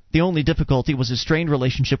 too. The only difficulty was his strained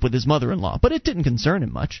relationship with his mother-in-law, but it didn't concern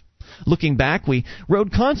him much. Looking back, we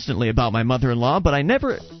wrote constantly about my mother-in-law, but I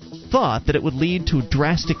never thought that it would lead to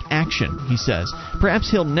drastic action, he says.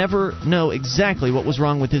 Perhaps he'll never know exactly what was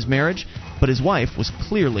wrong with his marriage, but his wife was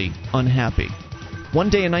clearly unhappy. One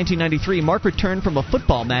day in 1993, Mark returned from a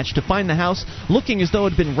football match to find the house looking as though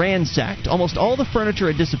it had been ransacked. Almost all the furniture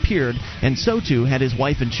had disappeared, and so too had his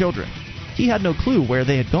wife and children. He had no clue where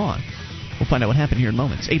they had gone. We'll find out what happened here in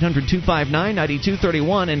moments.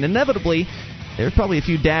 800-259-9231, and inevitably, there's probably a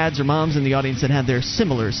few dads or moms in the audience that had their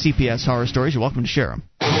similar CPS horror stories. You're welcome to share them.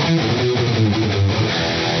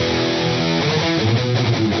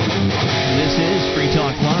 This is Free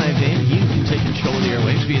Talk Live, and you can take control of the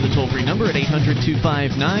airwaves via the toll-free number at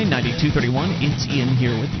 800-259-9231. It's Ian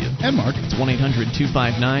here with you. And Mark. It's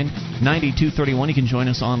 1-800-259-9231. You can join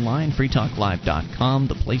us online, freetalklive.com,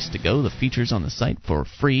 the place to go. The features on the site for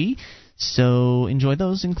free. So enjoy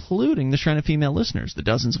those, including the Shrine of Female Listeners, the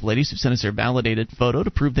dozens of ladies who sent us their validated photo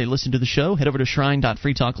to prove they listened to the show. Head over to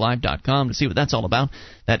shrine.freetalklive.com to see what that's all about.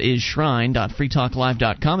 That is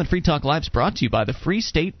shrine.freetalklive.com. And Free Talk Live is brought to you by the Free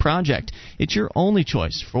State Project. It's your only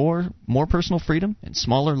choice for more personal freedom and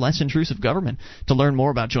smaller, less intrusive government. To learn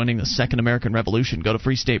more about joining the Second American Revolution, go to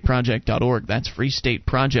freestateproject.org. That's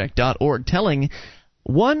freestateproject.org, telling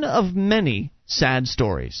one of many sad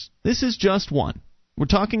stories. This is just one. We're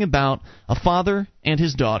talking about a father and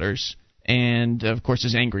his daughters and, of course,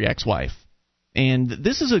 his angry ex-wife. And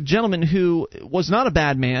this is a gentleman who was not a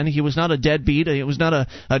bad man. He was not a deadbeat. He was not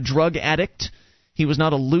a drug addict. He was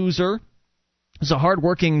not a loser. He was a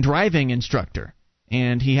hard-working driving instructor.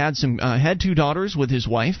 And he had had two daughters with his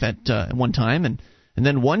wife at one time. And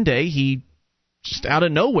then one day he just out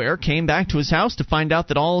of nowhere came back to his house to find out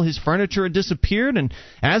that all his furniture had disappeared, and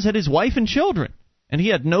as had his wife and children. And he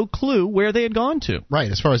had no clue where they had gone to. Right.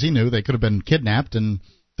 As far as he knew, they could have been kidnapped, and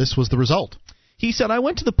this was the result. He said, I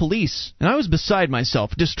went to the police, and I was beside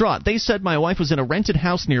myself, distraught. They said my wife was in a rented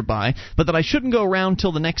house nearby, but that I shouldn't go around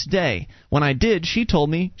till the next day. When I did, she told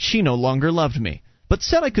me she no longer loved me, but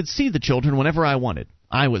said I could see the children whenever I wanted.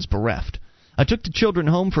 I was bereft. I took the children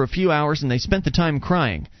home for a few hours, and they spent the time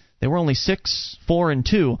crying. They were only 6, 4, and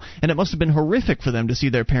 2, and it must have been horrific for them to see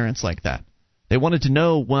their parents like that. They wanted to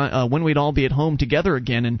know when we'd all be at home together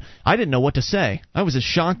again, and I didn't know what to say. I was as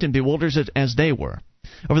shocked and bewildered as they were.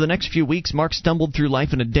 Over the next few weeks, Mark stumbled through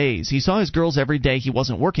life in a daze. He saw his girls every day he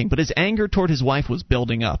wasn't working, but his anger toward his wife was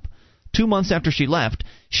building up. 2 months after she left,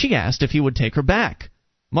 she asked if he would take her back.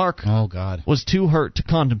 Mark was too hurt to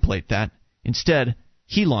contemplate that. Instead,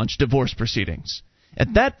 he launched divorce proceedings.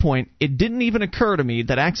 At that point, it didn't even occur to me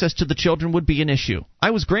that access to the children would be an issue.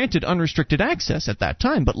 I was granted unrestricted access at that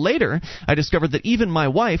time, but later I discovered that even my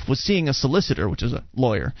wife was seeing a solicitor, which is a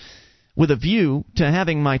lawyer, with a view to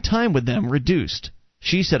having my time with them reduced.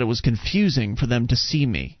 She said it was confusing for them to see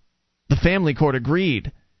me. The family court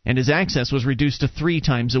agreed, and his access was reduced to 3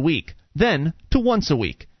 times a week, then to once a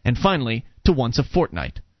week, and finally to once a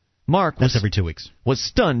fortnight. Mark That's every 2 weeks. Was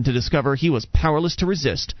stunned to discover he was powerless to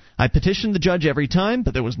resist. I petitioned the judge every time,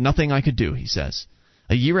 but there was nothing I could do, he says.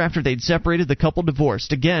 A year after they'd separated, the couple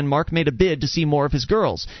divorced. Again, Mark made a bid to see more of his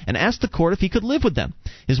girls and asked the court if he could live with them.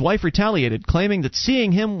 His wife retaliated, claiming that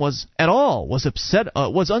seeing him was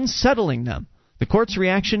unsettling them. The court's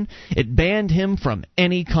reaction? It banned him from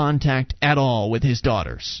any contact at all with his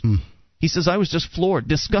daughters. He says, I was just floored,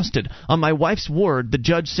 disgusted. On my wife's word, the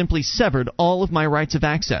judge simply severed all of my rights of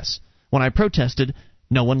access. When I protested,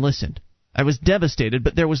 no one listened. I was devastated,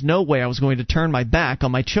 but there was no way I was going to turn my back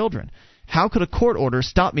on my children. How could a court order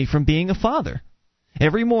stop me from being a father?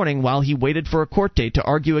 Every morning, while he waited for a court date to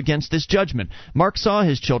argue against this judgment, Mark saw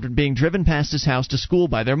his children being driven past his house to school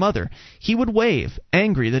by their mother. He would wave,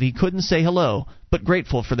 angry that he couldn't say hello, but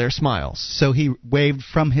grateful for their smiles. So he waved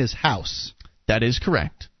from his house. That is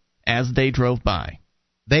correct. As they drove by.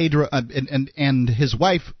 And his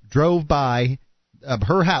wife drove by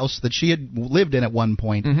her house that she had lived in at one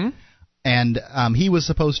point, and he was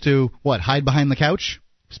supposed to, hide behind the couch?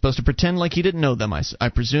 Supposed to pretend like he didn't know them, I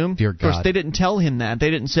presume. Dear God. Of course, they didn't tell him that.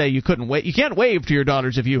 They didn't say you couldn't wave. You can't wave to your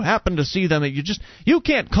daughters if you happen to see them. You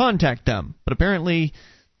can't contact them. But apparently,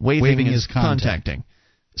 waving is contacting,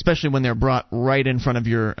 especially when they're brought right in front of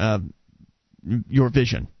your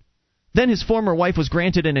vision. Then his former wife was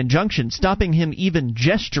granted an injunction stopping him even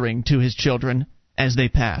gesturing to his children as they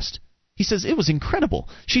passed. He says, it was incredible.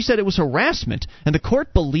 She said it was harassment, and the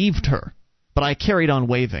court believed her. But I carried on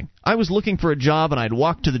waving. I was looking for a job, and I'd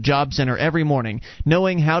walk to the job center every morning,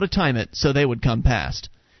 knowing how to time it so they would come past.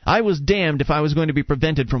 I was damned if I was going to be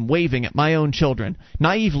prevented from waving at my own children.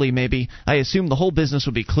 Naively, maybe, I assumed the whole business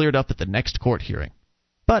would be cleared up at the next court hearing.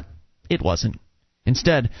 But It wasn't.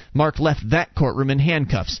 Instead, Mark left that courtroom in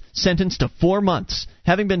handcuffs, sentenced to 4 months,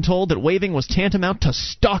 having been told that waving was tantamount to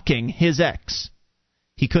stalking his ex.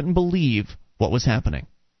 He couldn't believe what was happening.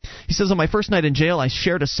 He says, on my first night in jail, I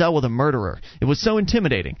shared a cell with a murderer. It was so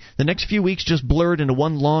intimidating. The next few weeks just blurred into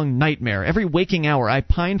one long nightmare. Every waking hour, I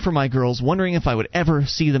pined for my girls, wondering if I would ever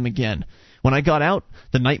see them again. When I got out,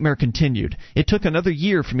 the nightmare continued. It took another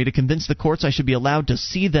year for me to convince the courts I should be allowed to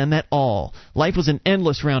see them at all. Life was an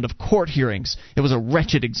endless round of court hearings. It was a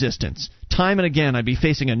wretched existence. Time and again, I'd be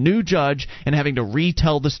facing a new judge and having to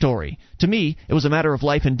retell the story. To me, it was a matter of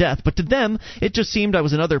life and death, but to them, it just seemed I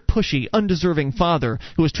was another pushy, undeserving father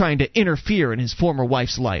who was trying to interfere in his former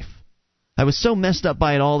wife's life. I was so messed up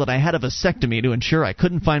by it all that I had a vasectomy to ensure I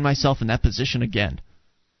couldn't find myself in that position again.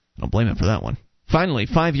 I don't blame him for that one. Finally,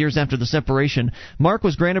 5 years after the separation, Mark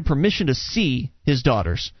was granted permission to see his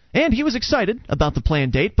daughters. And he was excited about the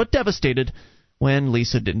planned date, but devastated when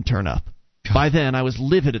Lisa didn't turn up. By then, I was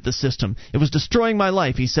livid at the system. It was destroying my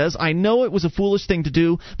life, he says. I know it was a foolish thing to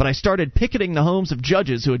do, but I started picketing the homes of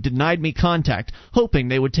judges who had denied me contact, hoping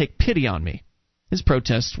they would take pity on me. His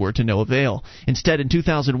protests were to no avail. Instead, in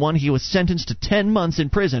 2001, he was sentenced to 10 months in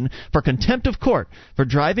prison for contempt of court for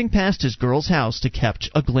driving past his girl's house to catch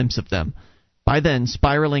a glimpse of them. By then,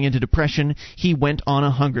 spiraling into depression, he went on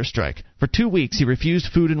a hunger strike. For 2 weeks, he refused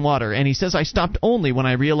food and water, and he says, I stopped only when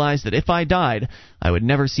I realized that if I died, I would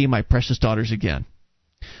never see my precious daughters again.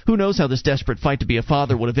 Who knows how this desperate fight to be a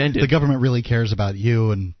father would have ended? The government really cares about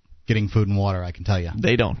you and getting food and water, I can tell you.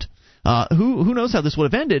 They don't. Who knows how this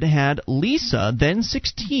would have ended had Lisa, then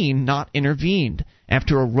 16, not intervened.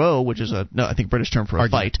 After a row, which is I think British term for a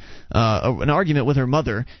fight, an argument with her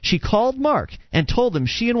mother, she called Mark and told him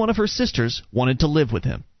she and one of her sisters wanted to live with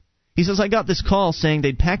him. He says, I got this call saying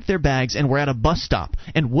they'd packed their bags and were at a bus stop,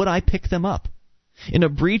 and would I pick them up? In a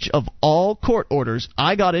breach of all court orders,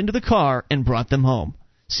 I got into the car and brought them home.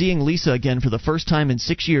 Seeing Lisa again for the first time in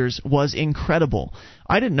 6 years was incredible.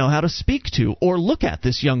 I didn't know how to speak to or look at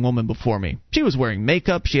this young woman before me. She was wearing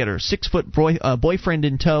makeup. She had her 6-foot boyfriend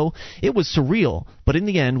in tow. It was surreal, but in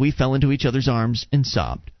the end we fell into each other's arms and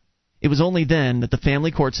sobbed. It was only then that the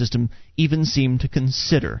family court system even seemed to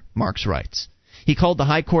consider Mark's rights. He called the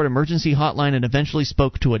High Court emergency hotline and eventually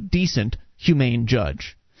spoke to a decent, humane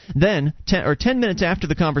judge. Then, 10 minutes after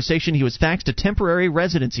the conversation, he was faxed a temporary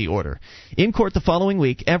residency order. In court the following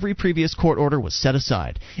week, every previous court order was set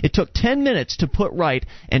aside. It took 10 minutes to put right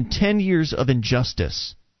and 10 years of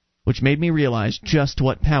injustice, which made me realize just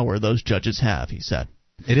what power those judges have, he said.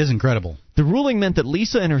 It is incredible. The ruling meant that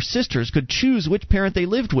Lisa and her sisters could choose which parent they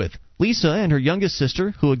lived with. Lisa and her youngest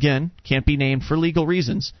sister, who again can't be named for legal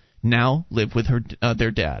reasons, now live with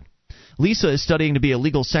their dad. Lisa is studying to be a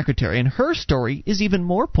legal secretary, and her story is even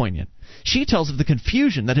more poignant. She tells of the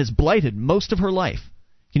confusion that has blighted most of her life.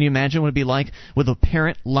 Can you imagine what it would be like with a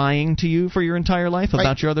parent lying to you for your entire life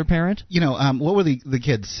about your other parent? You know, what were the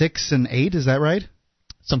kids, 6 and 8, is that right?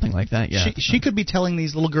 Something like that, yeah. She could be telling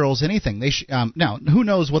these little girls anything. Now, who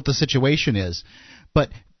knows what the situation is, but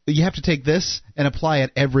you have to take this and apply it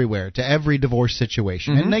everywhere, to every divorce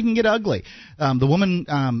situation, and they can get ugly. The woman,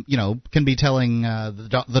 can be telling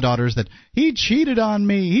the daughters that he cheated on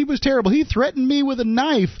me, he was terrible, he threatened me with a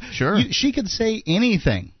knife. Sure. She could say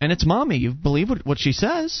anything. And it's mommy. You believe what she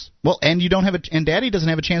says. Well, and you don't have and Daddy doesn't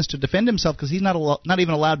have a chance to defend himself because he's not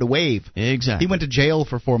even allowed to wave. Exactly. He went to jail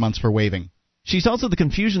for 4 months for waving. She's also the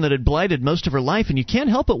confusion that had blighted most of her life, and you can't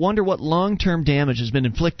help but wonder what long-term damage has been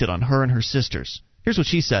inflicted on her and her sisters. Here's what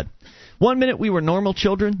she said. 1 minute we were normal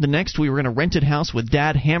children, the next we were in a rented house with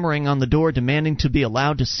Dad hammering on the door demanding to be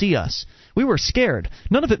allowed to see us. We were scared.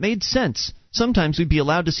 None of it made sense. Sometimes we'd be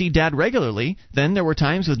allowed to see Dad regularly, then there were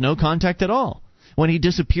times with no contact at all. When he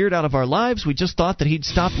disappeared out of our lives, we just thought that he'd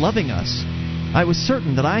stopped loving us. I was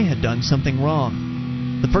certain that I had done something wrong.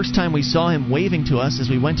 The first time we saw him waving to us as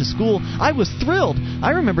we went to school, I was thrilled.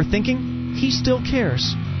 I remember thinking, he still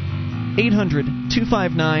cares.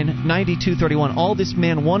 800-259-9231. All this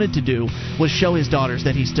man wanted to do was show his daughters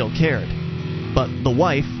that he still cared. But the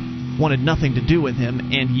wife wanted nothing to do with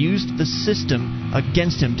him and used the system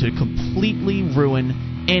against him to completely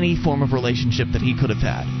ruin any form of relationship that he could have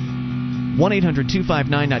had.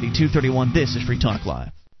 1-800-259-9231. This is Free Talk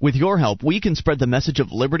Live. With your help, we can spread the message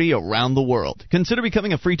of liberty around the world. Consider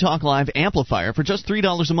becoming a Free Talk Live amplifier for just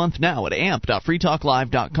 $3 a month now at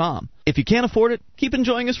amp.freetalklive.com. If you can't afford it, keep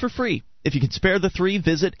enjoying us for free. If you can spare the $3,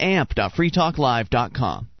 visit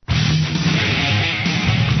amp.freetalklive.com.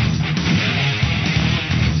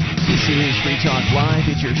 This is Free Talk Live.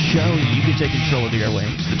 It's your show. You can take control of the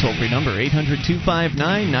airwaves. The toll-free number,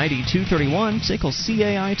 800-259-9231. SACL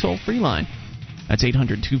CAI toll-free line. That's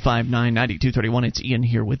 800-259-9231. It's Ian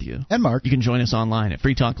here with you. And Mark. You can join us online at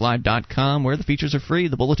freetalklive.com, where the features are free.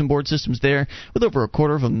 The bulletin board system's there with over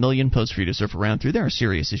 250,000 posts for you to surf around through. There are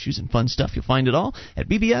serious issues and fun stuff. You'll find it all at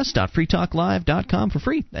bbs.freetalklive.com for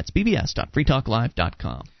free. That's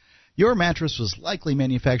bbs.freetalklive.com. Your mattress was likely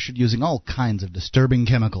manufactured using all kinds of disturbing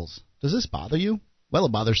chemicals. Does this bother you? Well,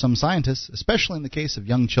 it bothers some scientists, especially in the case of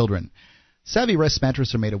young children. Savvy Rest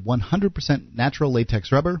mattresses are made of 100% natural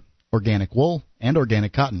latex rubber, organic wool, and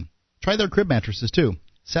organic cotton. Try their crib mattresses, too.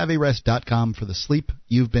 SavvyRest.com for the sleep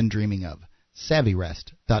you've been dreaming of.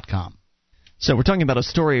 SavvyRest.com. So we're talking about a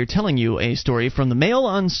story, or telling you a story from the Mail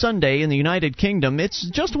on Sunday in the United Kingdom. It's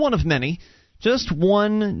just one of many. Just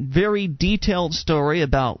one very detailed story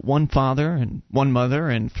about one father and one mother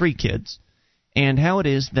and 3 kids, and how it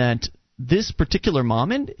is that this particular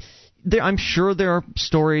mom, and I'm sure there are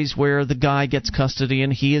stories where the guy gets custody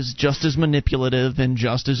and he is just as manipulative and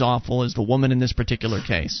just as awful as the woman in this particular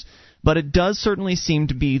case. But it does certainly seem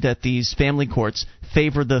to be that these family courts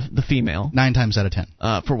favor the female. 9 times out of 10.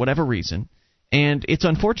 For whatever reason. And it's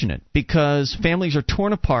unfortunate because families are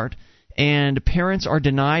torn apart and parents are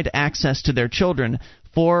denied access to their children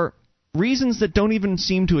for reasons that don't even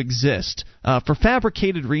seem to exist, for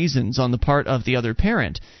fabricated reasons on the part of the other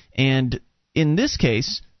parent. And in this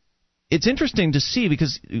case, it's interesting to see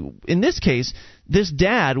because in this case, this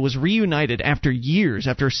dad was reunited after years,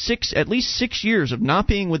 after at least 6 years of not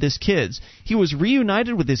being with his kids. He was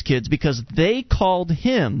reunited with his kids because they called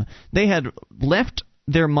him. They had left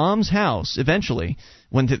their mom's house eventually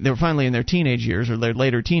when they were finally in their teenage years or their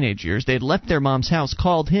later teenage years. They had left their mom's house,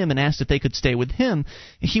 called him, and asked if they could stay with him.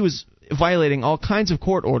 He was violating all kinds of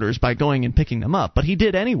court orders by going and picking them up, but he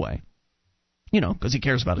did anyway, because he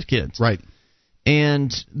cares about his kids. Right.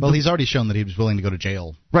 And he's already shown that he was willing to go to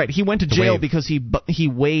jail. Right, he went to jail because he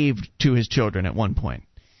waved to his children at one point.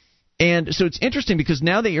 And so it's interesting because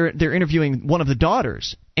now they're interviewing one of the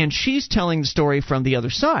daughters, and she's telling the story from the other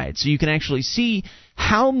side. So you can actually see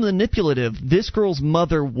how manipulative this girl's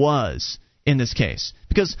mother was in this case.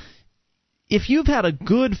 Because if you've had a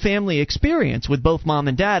good family experience with both mom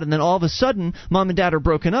and dad, and then all of a sudden mom and dad are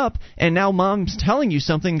broken up, and now mom's telling you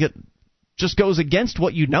something that just goes against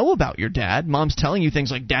what you know about your dad. Mom's telling you things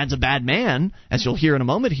like dad's a bad man, as you'll hear in a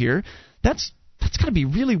moment here. That's got to be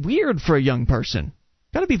really weird for a young person.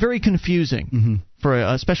 Got to be very confusing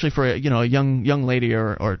especially for a young lady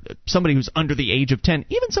or somebody who's under the age of 10,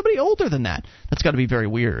 even somebody older than that. That's got to be very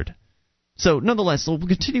weird. So nonetheless, we'll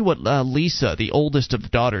continue what Lisa, the oldest of the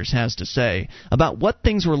daughters, has to say about what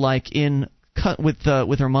things were like with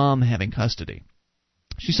her mom having custody.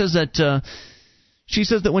 She says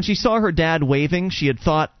that when she saw her dad waving, she had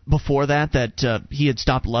thought before that he had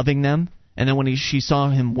stopped loving them, and then when she saw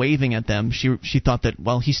him waving at them, she thought that,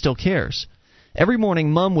 well, he still cares. Every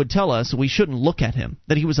morning, Mom would tell us we shouldn't look at him,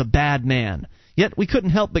 that he was a bad man. Yet we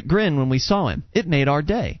couldn't help but grin when we saw him. It made our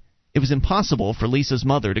day. It was impossible for Lisa's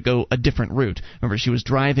mother to go a different route. Remember, she was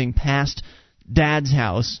driving past Dad's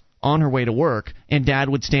house on her way to work, and Dad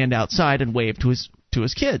would stand outside and wave to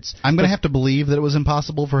his kids. I'm going to have to believe that it was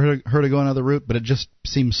impossible for her to go another route, but it just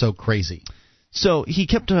seems so crazy. So he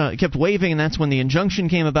kept waving, and that's when the injunction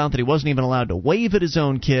came about that he wasn't even allowed to wave at his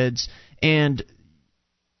own kids. And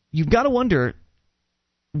you've got to wonder,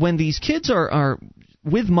 when these kids are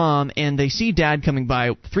with Mom and they see Dad coming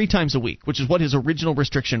by 3 times a week, which is what his original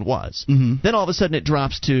restriction was, then all of a sudden it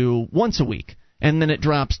drops to once a week, and then it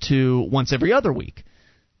drops to once every other week.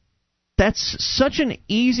 That's such an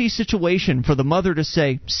easy situation for the mother to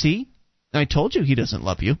say, see, I told you he doesn't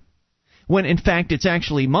love you. When, in fact, it's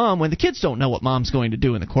actually Mom, when the kids don't know what Mom's going to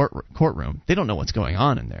do in the courtroom. They don't know what's going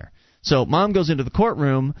on in there. So Mom goes into the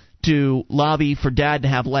courtroom to lobby for Dad to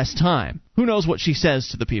have less time. Who knows what she says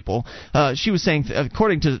to the people? She was saying,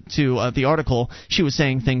 according to the article, she was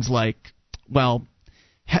saying things like, well,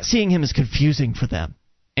 seeing him is confusing for them.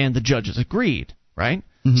 And the judges agreed, right?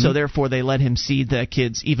 So therefore they let him see the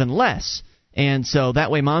kids even less. And so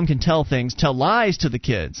that way Mom can tell lies to the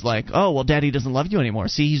kids, like, oh, well, Daddy doesn't love you anymore.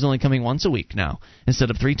 See, he's only coming once a week now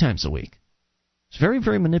instead of 3 times a week. It's very,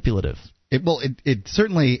 very manipulative. It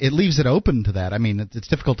certainly leaves it open to that. I mean, it's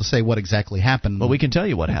difficult to say what exactly happened. Well, we can tell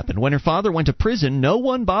you what happened. When her father went to prison, no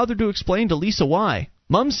one bothered to explain to Lisa why.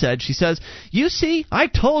 Mom says, you see, I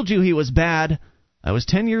told you he was bad. I was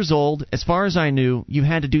 10 years old. As far as I knew, you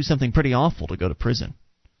had to do something pretty awful to go to prison.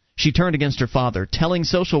 She turned against her father, telling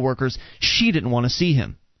social workers she didn't want to see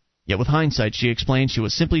him. Yet with hindsight, she explained she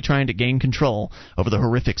was simply trying to gain control over the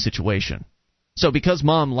horrific situation. So because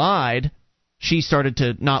Mom lied, she started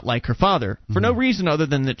to not like her father for no reason other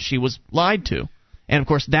than that she was lied to. And, of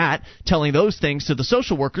course, telling those things to the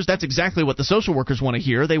social workers, that's exactly what the social workers want to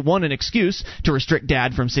hear. They want an excuse to restrict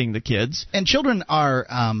Dad from seeing the kids. And children are,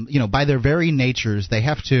 by their very natures, they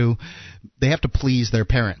have to please their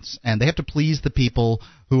parents, and they have to please the people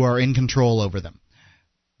who are in control over them.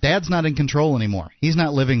 Dad's not in control anymore. He's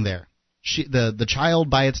not living there. The child,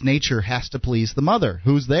 by its nature, has to please the mother,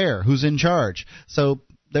 who's there, who's in charge. So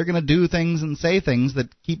they're going to do things and say things that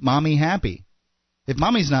keep Mommy happy. If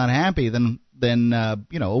Mommy's not happy, then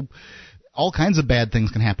all kinds of bad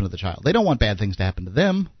things can happen to the child. They don't want bad things to happen to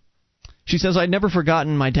them. She says, I'd never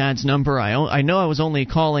forgotten my dad's number. I know I was only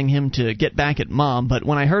calling him to get back at Mom, but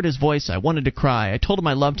when I heard his voice, I wanted to cry. I told him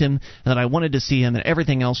I loved him and that I wanted to see him, and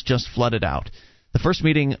everything else just flooded out. The first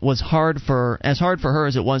meeting was as hard for her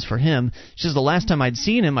as it was for him. She says the last time I'd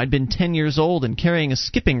seen him, I'd been 10 years old and carrying a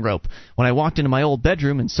skipping rope. When I walked into my old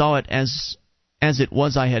bedroom and saw it as it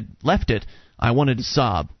was I had left it, I wanted to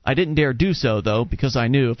sob. I didn't dare do so, though, because I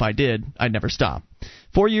knew if I did, I'd never stop.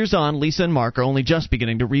 4 years on, Lisa and Mark are only just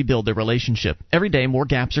beginning to rebuild their relationship. Every day, more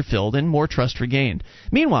gaps are filled and more trust regained.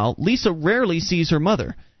 Meanwhile, Lisa rarely sees her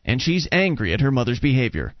mother, and she's angry at her mother's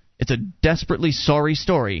behavior. It's a desperately sorry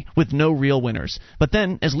story with no real winners. But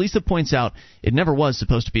then, as Lisa points out, it never was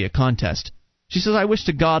supposed to be a contest. She says, I wish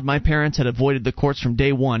to God my parents had avoided the courts from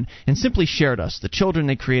day one and simply shared us, the children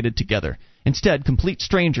they created together. Instead, complete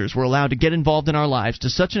strangers were allowed to get involved in our lives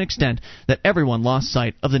to such an extent that everyone lost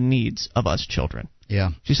sight of the needs of us children.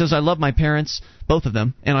 Yeah. She says, I love my parents, both of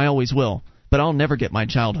them, and I always will, but I'll never get my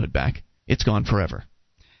childhood back. It's gone forever.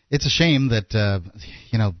 It's a shame that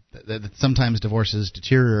that sometimes divorces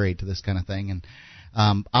deteriorate to this kind of thing, and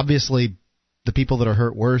obviously the people that are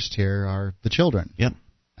hurt worst here are the children. Yep.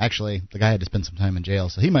 Actually, the guy had to spend some time in jail,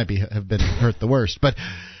 so he might have been hurt the worst. But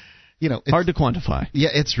it's hard to quantify. Yeah,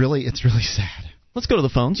 it's really sad. Let's go to the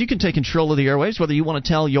phones. You can take control of the airwaves, whether you want to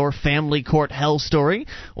tell your family court hell story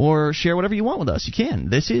or share whatever you want with us. You can.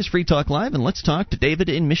 This is Free Talk Live, and let's talk to David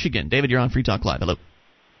in Michigan. David, you're on Free Talk Live. Hello.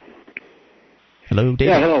 Hello,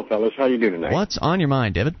 David. Yeah, hello, fellas. How you doing tonight? What's on your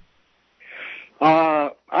mind, David?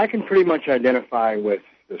 I can pretty much identify with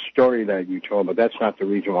the story that you told, but that's not the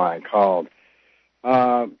reason why I called.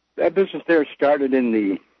 That business there started in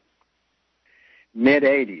the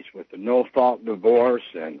mid-'80s with the no-fault divorce,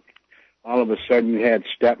 and all of a sudden you had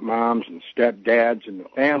stepmoms and stepdads, and the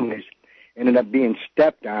families ended up being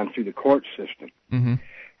stepped on through the court system. Mm-hmm.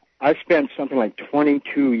 I spent something like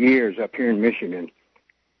 22 years up here in Michigan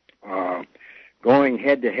going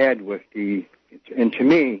head-to-head with and to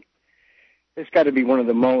me, it's got to be one of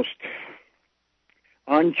the most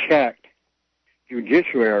unchecked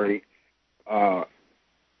judiciary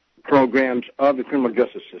programs of the criminal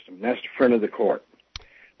justice system. And that's the front of the court.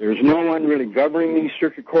 There's no one really governing these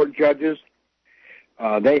circuit court judges.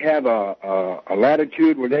 They have a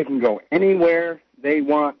latitude where they can go anywhere they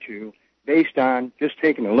want to based on just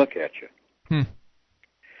taking a look at you.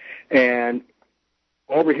 And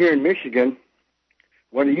over here in Michigan,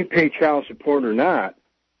 whether you pay child support or not,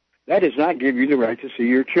 that does not give you the right to see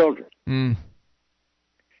your children.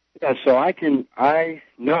 Yeah, so I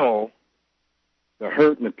know the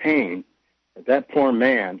hurt and the pain that poor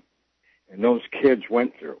man and those kids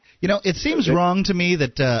went through. It seems wrong to me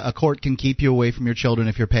that a court can keep you away from your children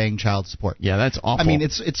if you're paying child support. Yeah, that's awful. I mean,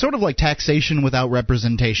 it's sort of like taxation without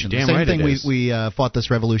representation. Damn the same right thing it is. we fought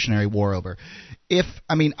this Revolutionary War over.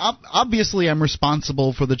 Obviously I'm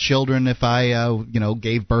responsible for the children if I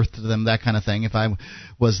gave birth to them, that kind of thing, if I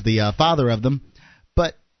was the father of them.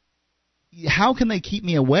 But how can they keep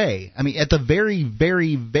me away? I mean, at the very,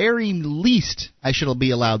 very, very least, I should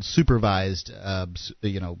be allowed supervised,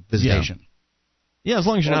 visitation. Yeah, as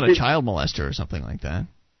long as you're not a child molester or something like that.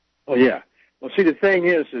 Oh, yeah. Well, see, the thing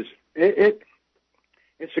is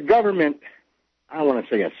it's a government, I don't want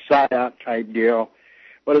to say a psyop type deal,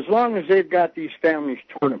 but as long as they've got these families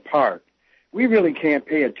torn apart, we really can't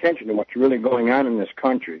pay attention to what's really going on in this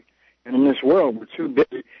country. And in this world, we're too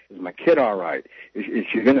busy. Is my kid all right? Is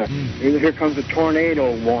she gonna? Here comes a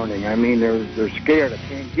tornado warning. I mean, they're scared. I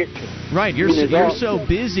can't get to them. Right. You're so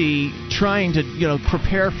busy trying to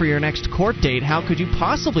prepare for your next court date. How could you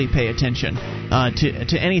possibly pay attention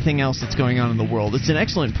to anything else that's going on in the world? It's an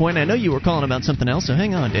excellent point. I know you were calling about something else, so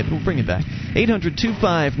hang on, David. We'll bring it back.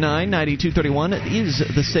 800-259-9231 is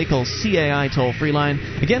the SACL CAI toll-free line.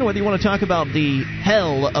 Again, whether you want to talk about the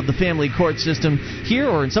hell of the family court system here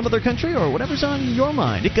or in some other country or whatever's on your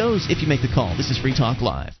mind, it goes if you make the call. This is Free Talk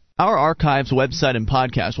Live. Our archives, website, and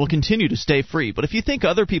podcast will continue to stay free, but if you think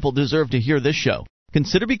other people deserve to hear this show,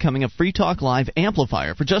 consider becoming a Free Talk Live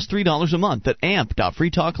amplifier for just $3 a month at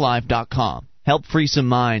amp.freetalklive.com. Help free some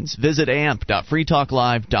minds. Visit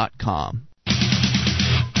amp.freetalklive.com.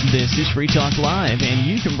 This is Free Talk Live, and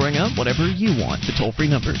you can bring up whatever you want. The toll-free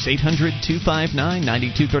number is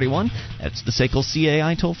 800-259-9231. That's the SACL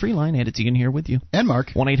CAI toll-free line, and it's Ian here with you. And Mark.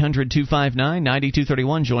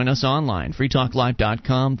 1-800-259-9231. Join us online,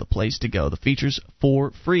 freetalklive.com, the place to go. The features for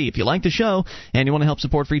free. If you like the show and you want to help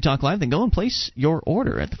support Free Talk Live, then go and place your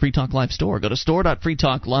order at the Free Talk Live store. Go to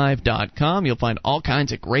store.freetalklive.com. You'll find all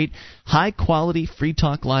kinds of great, high-quality Free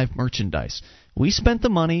Talk Live merchandise. We spent the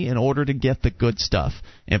money in order to get the good stuff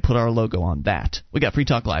and put our logo on that. We got Free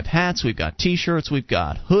Talk Live hats, we've got T-shirts, we've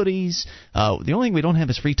got hoodies. The only thing we don't have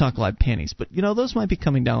is Free Talk Live panties, but those might be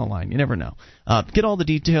coming down the line. You never know. Get all the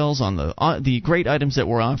details on the great items that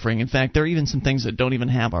we're offering. In fact, there are even some things that don't even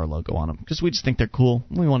have our logo on them because we just think they're cool.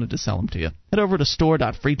 We wanted to sell them to you. Head over to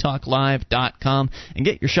store.freetalklive.com and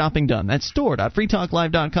get your shopping done. That's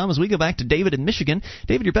store.freetalklive.com. As we go back to David in Michigan.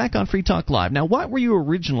 David, you're back on Free Talk Live. Now, what were you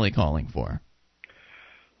originally calling for?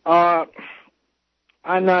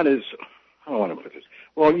 I'm not as, how do I want to put this?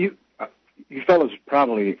 Well, you fellas are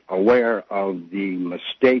probably aware of the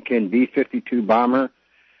mistaken B-52 bomber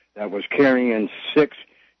that was carrying 6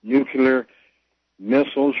 nuclear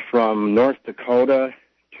missiles from North Dakota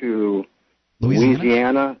to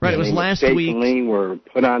Louisiana. Right, it was last week. Mistakenly were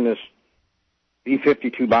put on this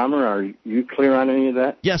B-52 bomber. Are you clear on any of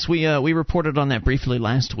that? Yes, we reported on that briefly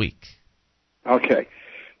last week. Okay.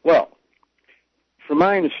 Well, from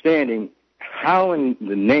my understanding, how in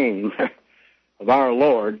the name of our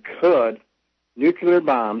Lord could nuclear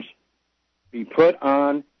bombs be put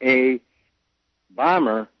on a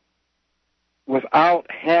bomber without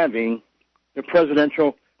having the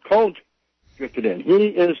presidential code drifted in? He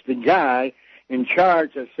is the guy in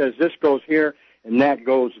charge that says this goes here and that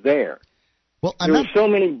goes there. Well, there are so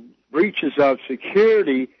many breaches of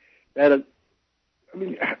security that,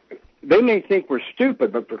 they may think we're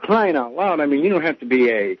stupid, but for crying out loud, you don't have to be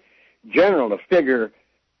a general to figure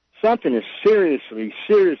something is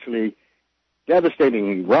seriously,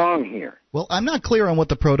 devastatingly wrong here. Well, I'm not clear on what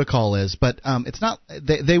the protocol is, but it's not.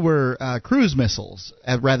 They were cruise missiles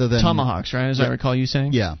rather than Tomahawks, right? As I recall you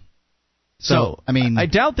saying. Yeah. So I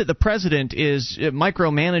doubt that the president is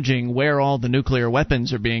micromanaging where all the nuclear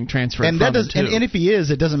weapons are being transferred and from. And if he is,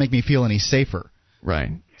 it doesn't make me feel any safer.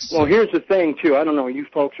 Right. Well, here's the thing, too. I don't know. You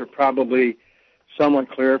folks are probably somewhat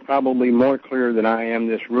clear, probably more clear than I am,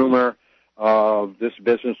 this rumor of this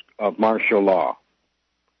business of martial law,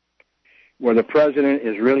 where the president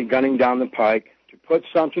is really gunning down the pike to put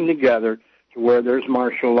something together to where there's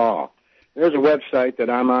martial law. There's a website that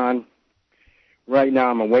I'm on right now.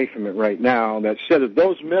 I'm away from it right now, that said if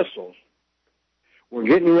those missiles were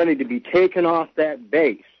getting ready to be taken off that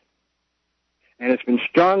base, and it's been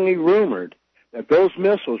strongly rumored that those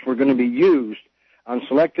missiles were going to be used on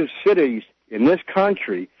selective cities in this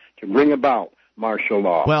country to bring about martial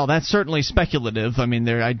law. Well, that's certainly speculative.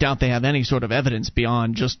 I doubt they have any sort of evidence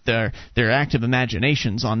beyond just their active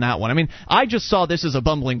imaginations on that one. I just saw this as a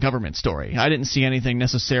bumbling government story. I didn't see anything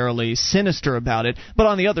necessarily sinister about it. But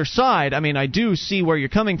on the other side, I do see where you're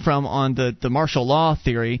coming from on the martial law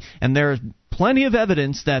theory, and there's plenty of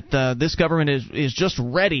evidence that this government is just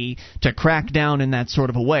ready to crack down in that sort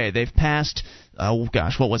of a way. They've passed,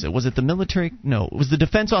 what was it? Was it the military? No, it was the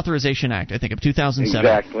Defense Authorization Act, I think, of 2007.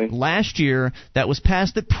 Exactly. Last year, that was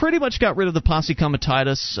passed that pretty much got rid of the posse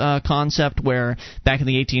comitatus concept, where back in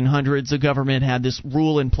the 1800s, the government had this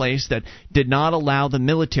rule in place that did not allow the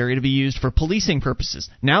military to be used for policing purposes.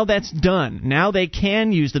 Now that's done. Now they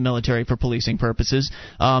can use the military for policing purposes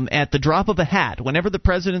at the drop of a hat. Whenever the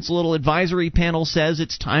president's little advisory panel says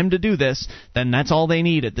it's time to do this, then that's all they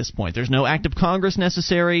need at this point. There's no act of Congress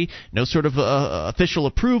necessary, no sort of official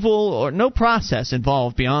approval, or no process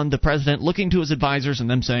involved beyond the president looking to his advisors and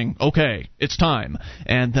them saying, okay, it's time.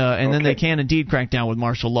 And then they can indeed crack down with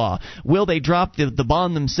martial law. Will they drop the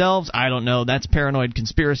bomb themselves? I don't know. That's paranoid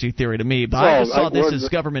conspiracy theory to me. But I just saw this as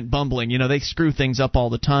government bumbling. They screw things up all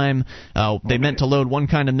the time. They meant to load one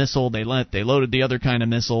kind of missile. They loaded the other kind of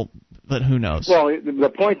missile. But who knows? Well, the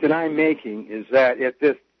point that I'm making is that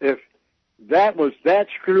if that was that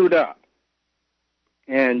screwed up,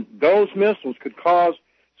 and those missiles could cause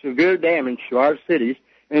severe damage to our cities,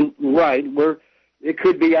 and where it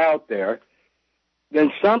could be out there,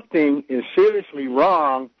 then something is seriously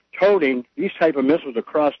wrong toting these type of missiles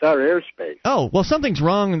across our airspace. Oh, well, something's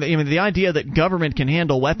wrong. The idea that government can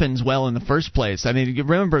handle weapons well in the first place.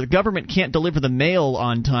 Remember, the government can't deliver the mail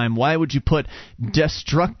on time. Why would you put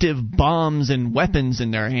destructive bombs and weapons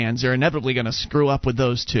in their hands? They're inevitably going to screw up with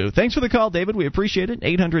those two. Thanks for the call, David. We appreciate it.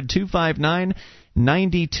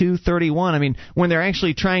 800-259-9231. When they're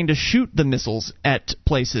actually trying to shoot the missiles at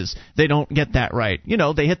places, they don't get that right.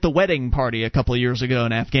 They hit the wedding party a couple of years ago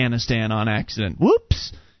in Afghanistan on accident.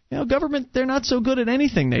 Whoops! government, they're not so good at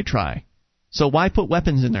anything they try. So why put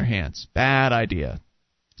weapons in their hands? Bad idea.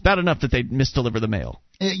 It's bad enough that they misdeliver the mail.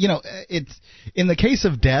 It's in the case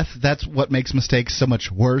of death, that's what makes mistakes so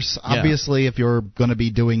much worse. Yeah. Obviously, if you're going to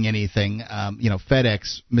be doing anything,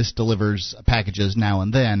 FedEx misdelivers packages now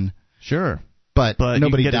and then. Sure. But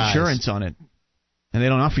nobody you get dies. Insurance on it. And they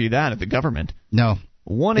don't offer you that at the government. No.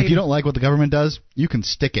 If you don't like what the government does, you can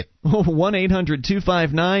stick it.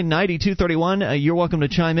 1-800-259-9231. You're welcome to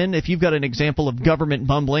chime in if you've got an example of government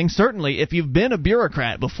bumbling. Certainly, if you've been a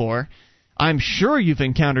bureaucrat before, I'm sure you've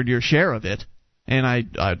encountered your share of it. And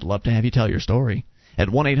I'd love to have you tell your story. At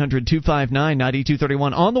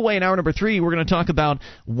 1-800-259-9231. On the way in hour number 3, we're going to talk about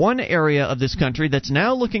one area of this country that's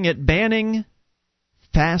now looking at banning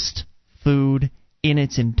fast food in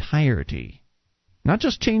its entirety. Not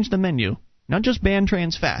just change the menu. Not just ban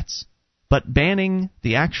trans fats, but banning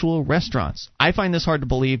the actual restaurants. I find this hard to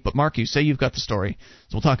believe, but Mark, you say you've got the story,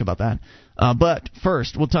 so we'll talk about that. But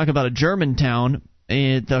first, we'll talk about a German town.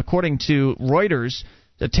 According to Reuters,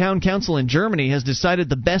 the town council in Germany has decided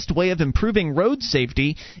the best way of improving road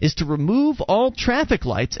safety is to remove all traffic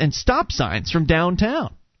lights and stop signs from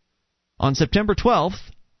downtown. On September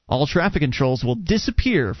 12th, all traffic controls will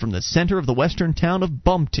disappear from the center of the western town of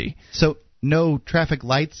Bumti. So no traffic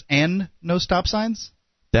lights and no stop signs?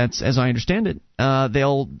 That's as I understand it.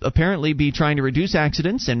 They'll apparently be trying to reduce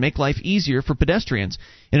accidents and make life easier for pedestrians.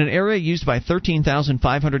 In an area used by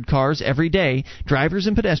 13,500 cars every day, drivers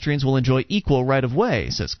and pedestrians will enjoy equal right-of-way,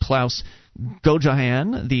 says Klaus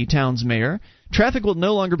Gojahan, the town's mayor. Traffic will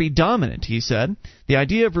no longer be dominant, he said. The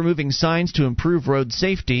idea of removing signs to improve road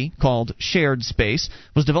safety, called shared space,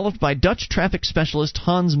 was developed by Dutch traffic specialist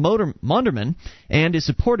Hans Monderman and is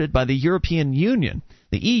supported by the European Union.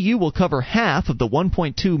 The EU will cover half of the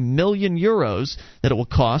 1.2 million euros that it will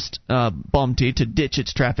cost Bumti to ditch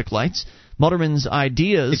its traffic lights. Monderman's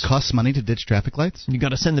ideas... It costs money to ditch traffic lights? You got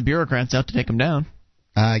to send the bureaucrats out to take them down.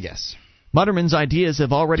 Yes. Monderman's ideas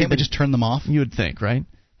have already Can't we just turn them off? You would think, right?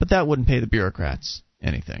 But that wouldn't pay the bureaucrats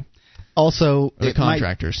anything. Also, the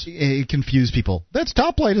contractors. It confuse people. That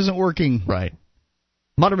stoplight isn't working. Right.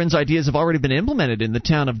 Monderman's ideas have already been implemented in the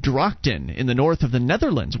town of Drachten in the north of the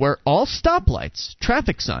Netherlands, where all stoplights,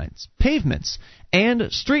 traffic signs, pavements,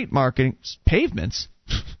 and street markings... Pavements?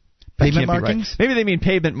 Pavement markings? Right. Maybe they mean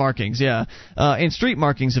pavement markings, yeah. And street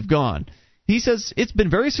markings have gone. He says it's been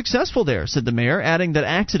very successful there, said the mayor, adding that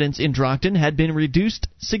accidents in Drachten had been reduced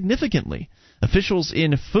significantly. Officials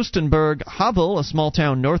in Fürstenberg-Havel, a small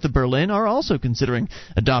town north of Berlin, are also considering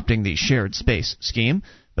adopting the shared space scheme.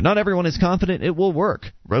 But not everyone is confident it will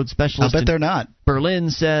work. Road specialist they're not.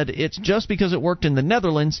 Berlin said it's just because it worked in the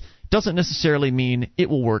Netherlands doesn't necessarily mean it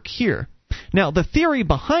will work here. Now, the theory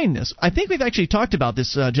behind this, I think we've actually talked about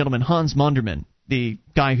this gentleman, Hans Monderman, the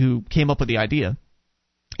guy who came up with the idea.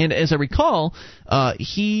 And as I recall,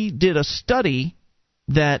 he did a study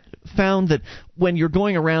that found that when you're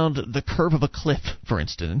going around the curve of a cliff, for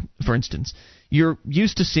instance, you're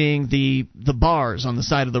used to seeing the bars on the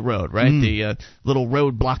side of the road, right? The little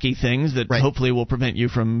road blocky things that hopefully will prevent you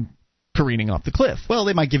from careening off the cliff. Well,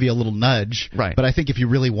 they might give you a little nudge, right? But I think if you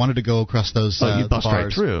really wanted to go across those you bust bars,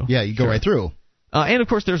 right through. Yeah, you go right through. And, of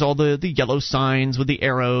course, there's all the yellow signs with the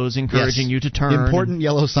arrows encouraging you to turn. Important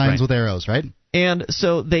yellow signs with arrows, right? And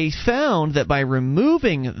so they found that by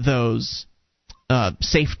removing those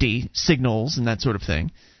safety signals and that sort of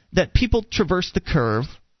thing, that people traverse the curve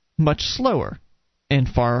much slower and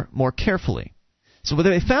far more carefully. So what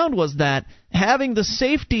they found was that having the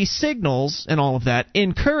safety signals and all of that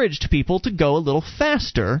encouraged people to go a little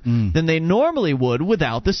faster than they normally would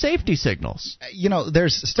without the safety signals.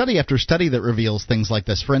 There's study after study that reveals things like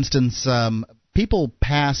this. For instance, people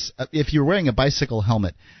pass, if you're wearing a bicycle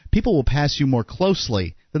helmet, people will pass you more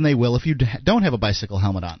closely than they will if you don't have a bicycle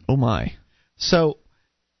helmet on. Oh, my. So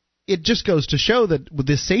it just goes to show that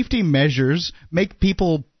the safety measures make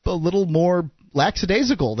people a little more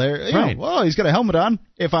lackadaisical. They're, he's got a helmet on.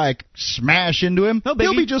 If I smash into him, he'll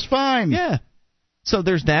be just fine. Yeah. So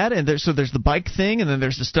there's that, and there's the bike thing, and then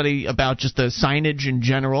there's the study about just the signage in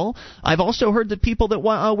general. I've also heard that people that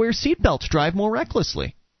wear seatbelts drive more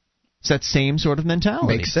recklessly. It's that same sort of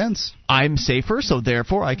mentality. Makes sense. I'm safer, so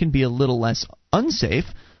therefore I can be a little less unsafe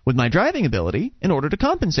with my driving ability in order to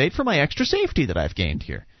compensate for my extra safety that I've gained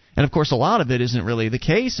here. And, of course, a lot of it isn't really the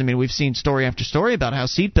case. I mean, we've seen story after story about how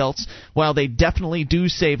seatbelts, while they definitely do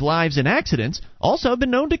save lives in accidents, also have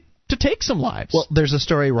been known to take some lives. Well, there's a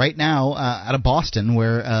story right now out of Boston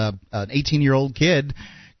where an 18-year-old kid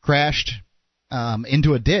crashed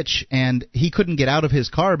into a ditch, and he couldn't get out of his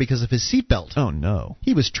car because of his seatbelt. Oh, no.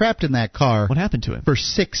 He was trapped in that car. What happened to him? For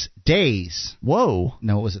 6 days. Whoa.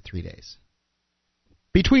 No, it was 3 days.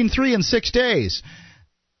 Between 3 and 6 days.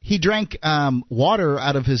 He drank water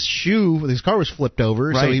out of his shoe. His car was flipped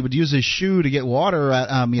over, so he would use his shoe to get water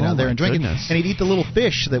there and drink it. And he'd eat the little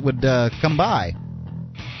fish that would come by.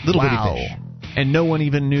 Little bitty fish. And no one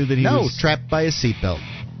even knew that he was... No, trapped by his seatbelt.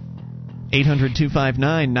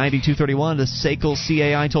 800-259-9231, the SACL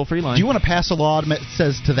CAI toll-free line. Do you want to pass a law that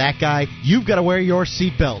says to that guy, you've got to wear your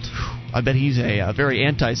seatbelt? I bet he's a very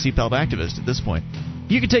anti-seatbelt activist at this point.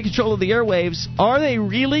 You can take control of the airwaves. Are they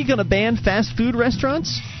really going to ban fast food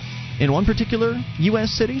restaurants in one particular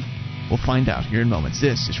U.S. city? We'll find out here in moments.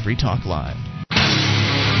 This is Free Talk Live.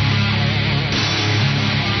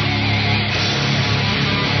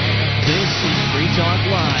 This is Free Talk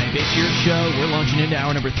Live. It's your show. We're launching into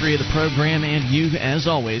hour number 3 of the program, and you, as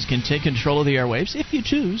always, can take control of the airwaves if you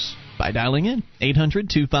choose by dialing in.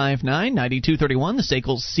 800-259-9231, the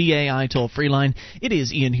SACL CAI toll-free line. It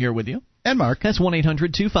is Ian here with you. And Mark. That's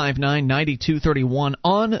 1-800-259-9231.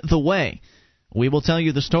 On the way, we will tell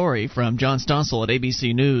you the story from John Stossel at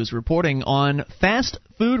ABC News reporting on fast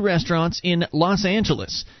food restaurants in Los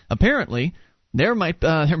Angeles. Apparently, there might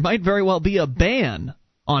very well be a ban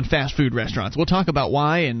on fast food restaurants. We'll talk about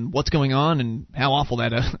why and what's going on and how awful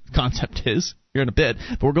that concept is here in a bit.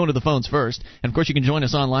 But we're going to the phones first. And, of course, you can join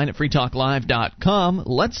us online at freetalklive.com.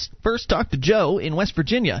 Let's first talk to Joe in West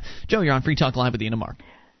Virginia. Joe, you're on Free Talk Live with Ian and Mark.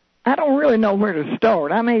 I don't really know where to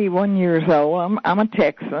start. I'm 81 years old. I'm a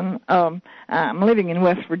Texan. I'm living in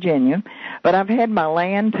West Virginia, but I've had my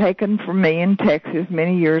land taken from me in Texas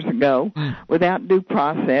many years ago without due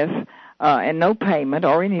process and no payment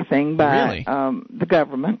or anything by the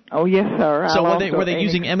government. Oh, yes, sir. So were they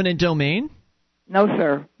using eminent domain? No,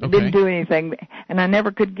 sir. Okay. Didn't do anything, and I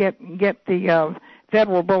never could get the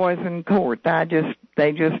federal boys in court. They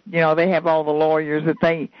just they have all the lawyers that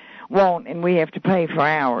they want, and we have to pay for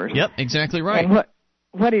ours. Yep, exactly right. And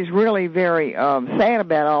what is really very sad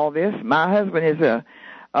about all this, my husband is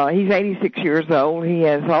he's 86 years old. He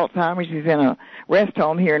has Alzheimer's. He's in a rest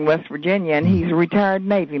home here in West Virginia, and he's a retired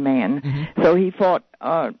Navy man. Mm-hmm. So he fought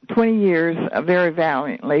 20 years very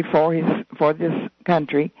valiantly for this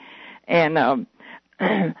country, and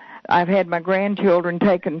I've had my grandchildren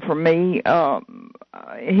taken from me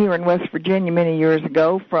here in West Virginia many years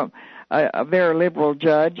ago from a very liberal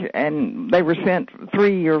judge, and they were sent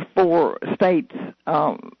 3 or 4 states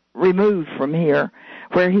removed from here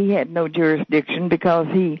where he had no jurisdiction because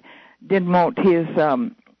he didn't want his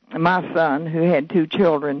my son, who had 2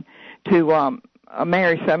 children, to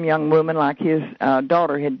marry some young woman like his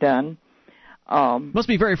daughter had done. Must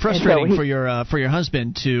be very frustrating for your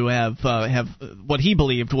husband to have what he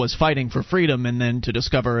believed was fighting for freedom, and then to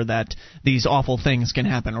discover that these awful things can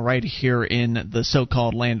happen right here in the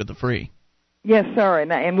so-called land of the free. Yes, sir,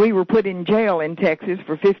 and we were put in jail in Texas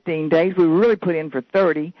for 15 days. We were really put in for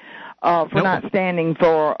 30 for not standing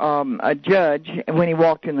for a judge when he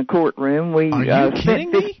walked in the courtroom. Are you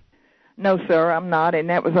kidding me? No, sir, I'm not, and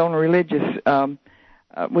that was on religious.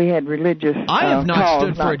 We had religious. I have not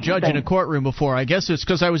stood for a judge in a courtroom before. I guess it's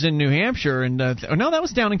because I was in New Hampshire, and no, that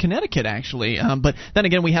was down in Connecticut actually. But then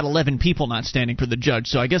again, we had 11 people not standing for the judge,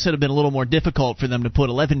 so I guess it'd have been a little more difficult for them to put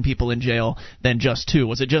 11 people in jail than just 2.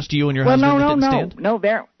 Was it just you and your husband that didn't stand? No,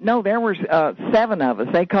 there were 7 of us.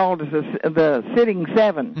 They called us the sitting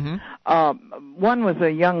 7. Mm-hmm. One was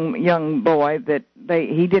a young boy that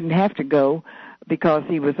he didn't have to go because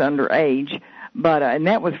he was underage. But and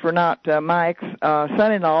that was for not my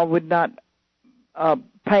ex-son-in-law would not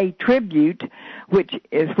pay tribute, which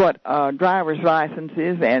is what driver's license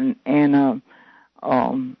is and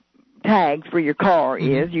tags for your car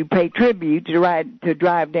is. You pay tribute to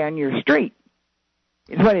drive down your street.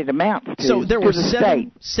 Is what it amounts to. So there were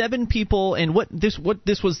seven people, and was this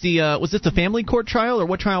the family court trial, or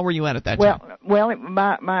what trial were you at that time? Well,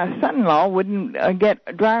 my son-in-law wouldn't get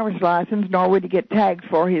a driver's license, nor would he get tags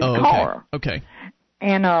for his car. Okay.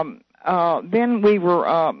 And then we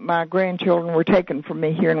were my grandchildren were taken from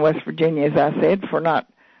me here in West Virginia, as I said, for not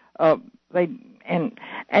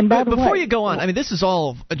And by the way, before you go on, I mean, this is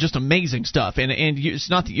all just amazing stuff, and it's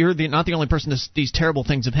not that you're not the only person these terrible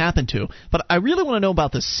things have happened to. But I really want to know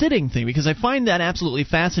about the sitting thing, because I find that absolutely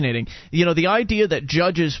fascinating. You know, the idea that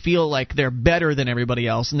judges feel like they're better than everybody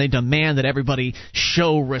else, and they demand that everybody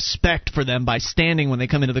show respect for them by standing when they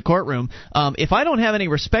come into the courtroom. If I don't have any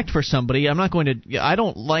respect for somebody, I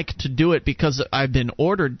don't like to do it because I've been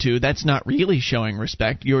ordered to. That's not really showing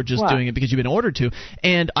respect. You're just doing it because you've been ordered to.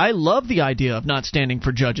 And I love the idea of not standing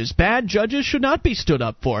for judges. Bad judges should not be stood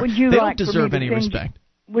up for. They don't deserve any respect.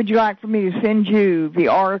 would you like for me to send you the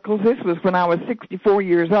articles? This was when I was 64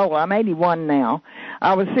 years old. I'm 81 now.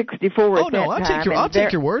 I was 64 at that time. I'll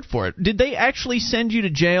take your word for it. Did they actually send you to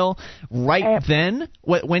jail right then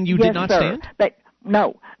when you did not stand?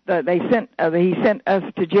 No. He sent us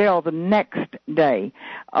to jail the next day.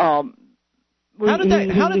 How did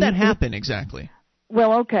that happen exactly?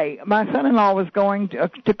 Well, okay. My son-in-law was going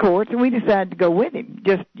to court, and we decided to go with him,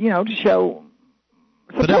 just to show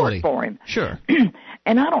support for him. Sure.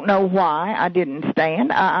 And I don't know why I didn't stand.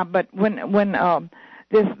 But when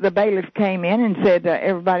the bailiff came in and said,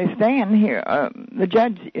 "Everybody stand here. The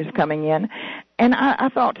judge is coming in," and I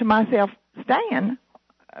thought to myself, "Stand?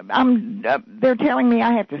 They're telling me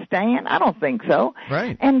I have to stand? I don't think so."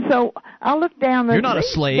 Right. And so I looked down the. You're not a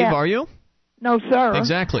slave, are you? No, sir.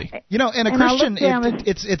 Exactly. And a Christian,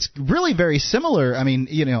 it's really very similar. I mean,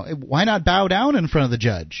 why not bow down in front of the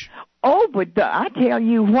judge? Oh, but I tell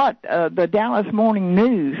you what, the Dallas Morning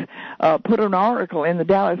News put an article in the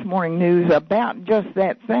Dallas Morning News about just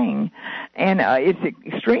that thing, and it's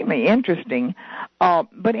extremely interesting.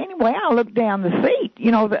 But anyway, I looked down the seat,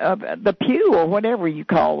 the pew or whatever you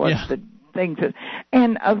call it, the things,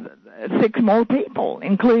 and 6 more people,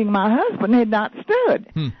 including my husband, had not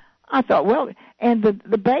stood. I thought, well, and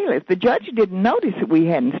the bailiff, the judge didn't notice that we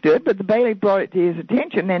hadn't stood, but the bailiff brought it to his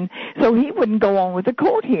attention, and so he wouldn't go on with the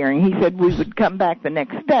court hearing. He said we would come back the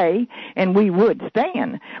next day, and we would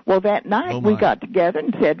stand. Well, that night we got together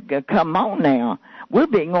and said, come on now. We're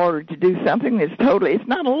being ordered to do something that's it's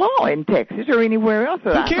not a law in Texas or anywhere else.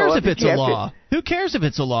 Who cares if it's a law? Who cares if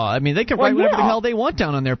it's a law? I mean, they can write whatever the hell they want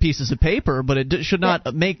down on their pieces of paper, but it should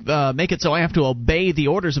not make it so I have to obey the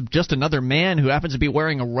orders of just another man who happens to be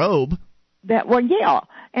wearing a robe.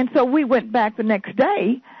 And so we went back the next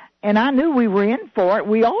day, and I knew we were in for it.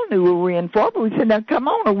 We all knew we were in for it, but we said, now, come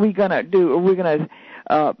on, are we going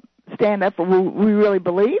to stand up for what we really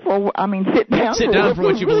believe, or sit down for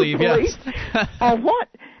what you believe, yes. Or what?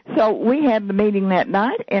 So we had the meeting that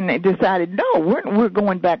night, and it decided, no, we're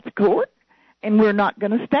going back to court, and we're not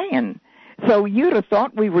going to stand. So you'd have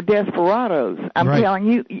thought we were desperados. I'm telling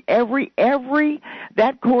you,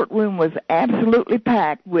 that courtroom was absolutely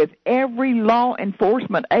packed with every law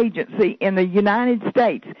enforcement agency in the United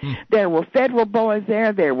States. There were federal boys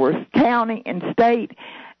there were county and state,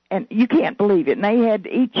 and you can't believe it. And they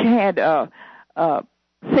each had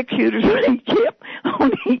 6 shooters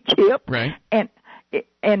on each hip. Right.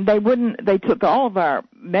 And they took all of our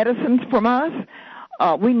medicines from us.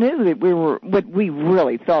 We knew that but we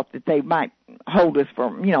really thought that they might hold us for,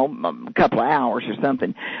 a couple of hours or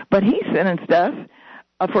something. But he sentenced us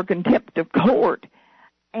for contempt of court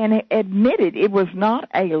and admitted it was not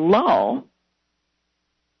a law.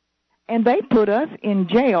 And they put us in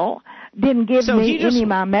jail, didn't give me any of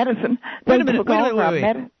my medicine. Wait a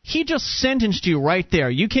minute. He just sentenced you right there.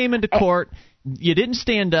 You came into court. You didn't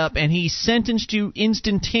stand up, and he sentenced you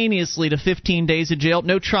instantaneously to 15 days of jail.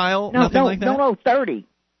 No trial, nothing like that? No, 30.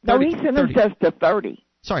 No, he sentenced us to 30.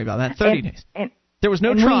 Sorry about that, 30 days. There was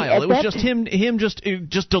no trial. It was just him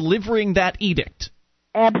just delivering that edict.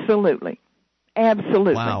 Absolutely.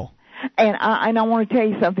 Wow. And I want to tell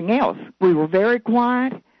you something else. We were very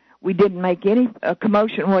quiet. We didn't make any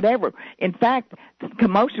commotion, whatever. In fact,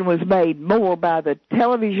 commotion was made more by the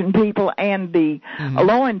television people and the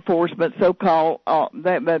law enforcement, so-called.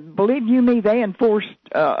 Believe you me, they enforced.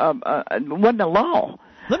 Wasn't a law.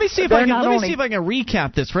 Let me see if I can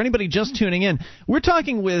recap this for anybody just tuning in. We're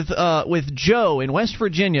talking with Joe in West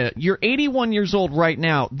Virginia. You're 81 years old right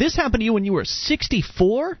now. This happened to you when you were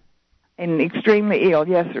 64? And extremely ill,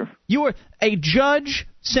 yes, sir. You were a judge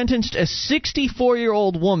sentenced a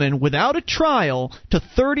 64-year-old woman without a trial to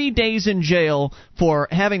 30 days in jail for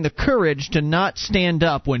having the courage to not stand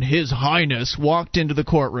up when His Highness walked into the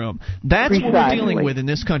courtroom. That's what we're dealing with in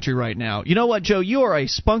this country right now. You know what, Joe? You are a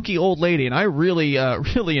spunky old lady, and I really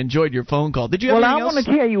enjoyed your phone call. Did you have anything else? Well, I want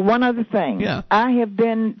to tell you one other thing. Yeah. I have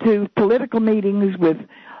been to political meetings with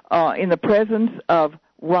in the presence of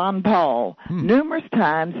Ron Paul numerous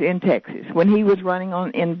times in Texas when he was running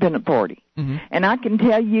on independent party. And I can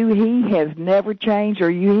tell you he has never changed. Are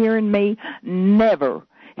you hearing me? Never.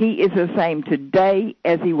 He is the same today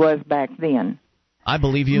as he was back then. I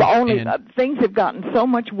believe you. Things have gotten so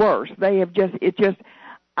much worse. They have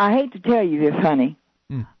I hate to tell you this, honey,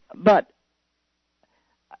 but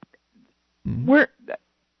we're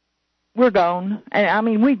gone. And I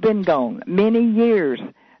mean, we've been gone many years.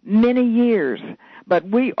 But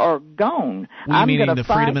we are gone. You meaning the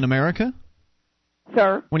freedom in America?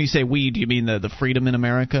 Sir? When you say we, do you mean the freedom in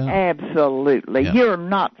America? Absolutely. Yeah. You're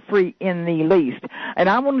not free in the least. And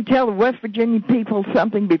I want to tell the West Virginia people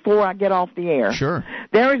something before I get off the air. Sure.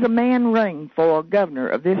 There is a man running for governor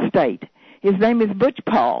of this state. His name is Butch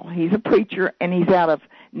Paul. He's a preacher, and he's out of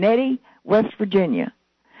Nettie, West Virginia.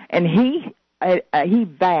 And he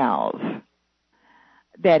vows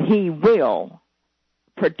that he will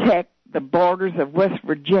protect the borders of West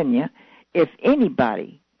Virginia if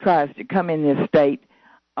anybody tries to come in this state,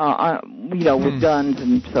 with guns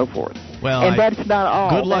and so forth. Well, and that's not all.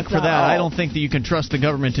 Good luck that's for that. All. I don't think that you can trust the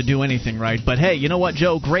government to do anything right. But hey, you know what,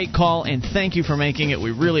 Joe? Great call, and thank you for making it. We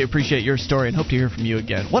really appreciate your story and hope to hear from you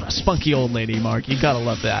again. What a spunky old lady, Mark. You gotta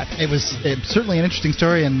love that. It was certainly an interesting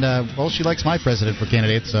story, and she likes my president for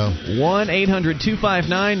candidate. So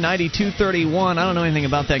 1-800-259-9231. I don't know anything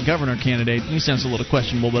about that governor candidate. He sounds a little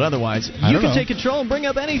questionable, but otherwise, you can take control and bring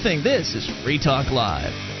up anything. This is Free Talk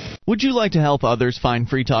Live. Would you like to help others find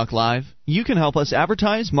Free Talk Live? You can help us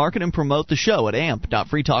advertise, market, and promote the show at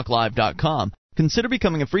amp.freetalklive.com. Consider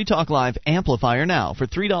becoming a Free Talk Live amplifier now for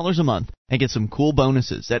 $3 a month and get some cool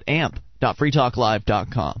bonuses at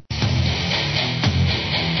amp.freetalklive.com.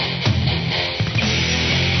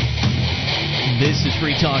 This is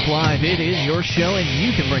Free Talk Live. It is your show, and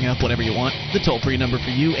you can bring up whatever you want. The toll-free number for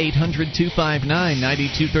you,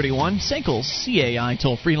 800-259-9231. SACL's CAI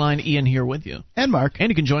toll-free line. Ian here with you. And Mark. And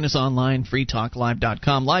you can join us online,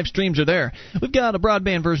 freetalklive.com. Live streams are there. We've got a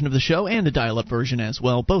broadband version of the show and a dial-up version as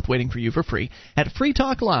well, both waiting for you for free at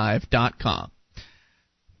freetalklive.com.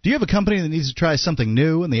 Do you have a company that needs to try something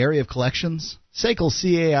new in the area of collections? SACL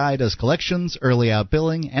CAI does collections, early out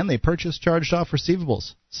billing, and they purchase charged-off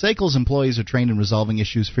receivables. SACL's employees are trained in resolving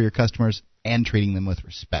issues for your customers and treating them with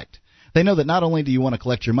respect. They know that not only do you want to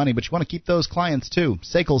collect your money, but you want to keep those clients too.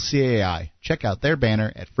 SACL CAI. Check out their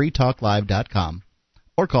banner at freetalklive.com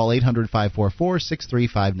or call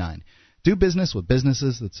 800-544-6359. Do business with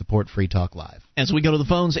businesses that support Free Talk Live. As we go to the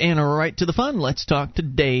phones and right to the fun, let's talk to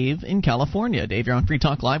Dave in California. Dave, you're on Free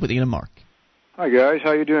Talk Live with Ian and Mark. Hi, guys.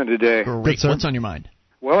 How you doing today? Great. What's on your mind?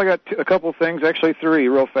 Well, I got a couple things, actually three,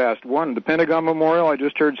 real fast. One, the Pentagon Memorial I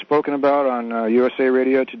just heard spoken about on USA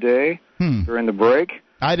Radio today during the break.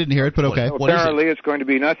 I didn't hear it, but okay. Apparently it's going to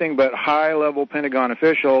be nothing but high-level Pentagon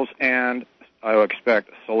officials and, I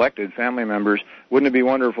expect, selected family members. Wouldn't it be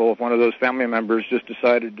wonderful if one of those family members just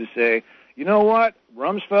decided to say, you know what,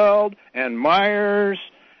 Rumsfeld and Myers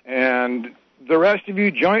and the rest of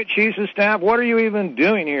you Joint Chiefs of Staff, what are you even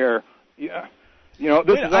doing here? Yeah. You know,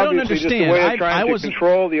 this is obviously just a way of trying to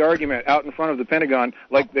control the argument out in front of the Pentagon,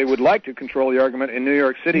 like they would like to control the argument in New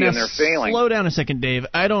York City, and they're failing. Slow down a second, Dave.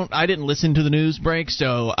 I didn't listen to the news break,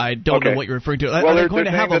 so I don't know what you're referring to. Well, are they going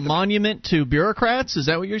to have a monument to bureaucrats? Is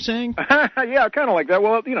that what you're saying? Yeah, kind of like that.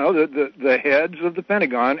 Well, you know, the heads of the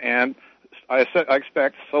Pentagon and I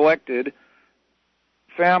expect selected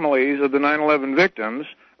families of the 9/11 victims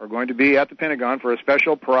are going to be at the Pentagon for a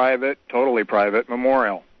special private, totally private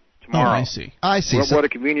memorial tomorrow. Oh, I see. What a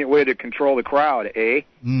convenient way to control the crowd, eh?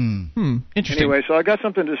 Interesting. Anyway, so I got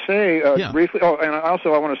something to say briefly. Oh, and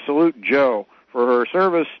also I want to salute Jo for her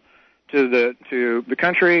service to the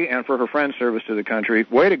country and for her friend's service to the country.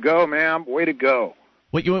 Way to go, ma'am. Way to go.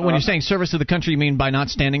 When you're saying service to the country, you mean by not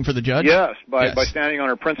standing for the judge? Yes, by standing on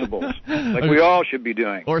her principles, like we all should be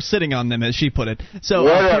doing. Or sitting on them, as she put it. So,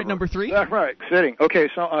 point number 3? That's right, sitting. Okay,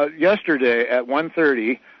 so yesterday at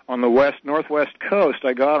 1:30 on the northwest coast,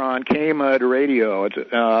 I got on KMUD radio.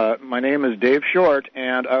 My name is Dave Short,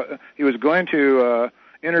 and he was going to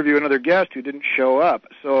interview another guest who didn't show up.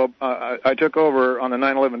 So I took over on the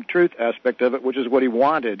 9/11 truth aspect of it, which is what he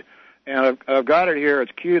wanted. And I've got it here.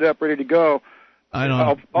 It's queued up, ready to go. I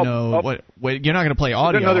don't know. Wait, you're not going to play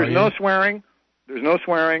audio, No, there's no swearing. There's no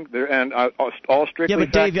swearing, and all strictly. Yeah,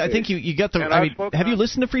 but Dave, I think you got the. Have you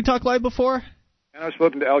listened to Free Talk Live before? And I've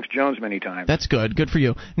spoken to Alex Jones many times. That's good. Good for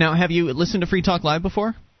you. Now, have you listened to Free Talk Live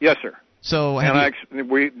before? Yes, sir. So,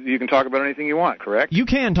 you can talk about anything you want, correct? You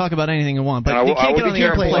can talk about anything you want, but you can't get on the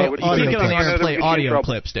air and play audio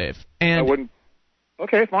clips, Dave. And I wouldn't.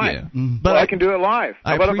 Okay, fine. Yeah. But I can do it live.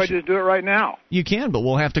 How about if I just do it right now? You can, but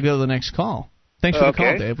we'll have to go to the next call. Thanks for the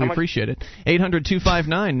call, Dave. We appreciate it.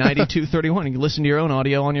 800-259-9231. You can listen to your own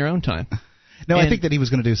audio on your own time. No, I think that he was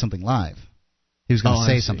going to do something live. He was going to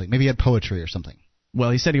say something. Maybe he had poetry or something. Well,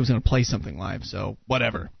 he said he was going to play something live, so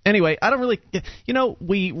whatever. Anyway, I don't really...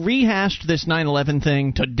 we rehashed this 9/11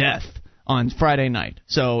 thing to death on Friday night.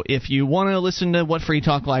 So if you want to listen to what Free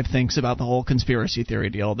Talk Live thinks about the whole conspiracy theory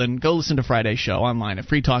deal, then go listen to Friday's show online at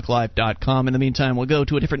freetalklive.com. In the meantime, we'll go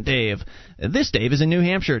to a different Dave. This Dave is in New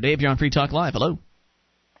Hampshire. Dave, you're on Free Talk Live. Hello.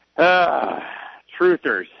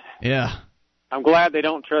 Truthers. Yeah. I'm glad they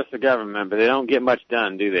don't trust the government, but they don't get much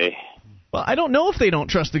done, do they? Well, I don't know if they don't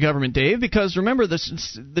trust the government, Dave, because remember, the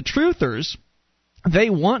truthers, they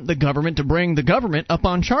want the government to bring the government up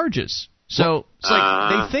on charges. So it's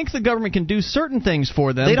like they think the government can do certain things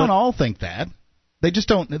for them. They don't all think that. They just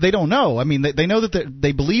don't. They don't know. I mean, they know that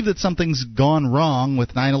they believe that something's gone wrong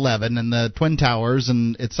with 9/11 and the Twin Towers,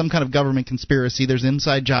 and it's some kind of government conspiracy. There's an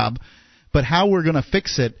inside job, but how we're going to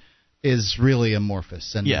fix it is really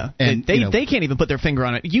amorphous. And they can't even put their finger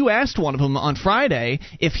on it. You asked one of them on Friday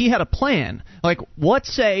if he had a plan. Like, what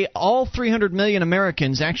say all 300 million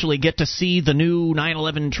Americans actually get to see the new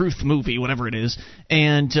 9/11 Truth movie, whatever it is,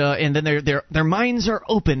 and then their minds are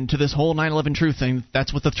open to this whole 9/11 Truth thing.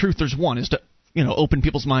 That's what the truthers want, is to open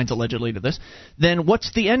people's minds allegedly to this. Then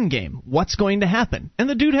what's the end game? What's going to happen? And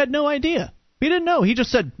the dude had no idea. He didn't know. He just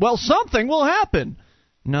said, well, something will happen.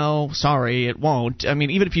 No, sorry, it won't. I mean,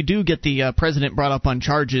 even if you do get the president brought up on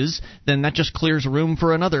charges, then that just clears room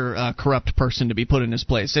for another corrupt person to be put in his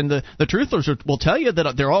place. And the truthers will tell you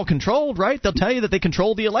that they're all controlled, right? They'll tell you that they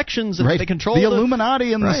control the elections and they control the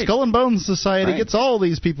Illuminati and the Skull and Bones Society gets all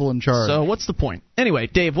these people in charge. So what's the point? Anyway,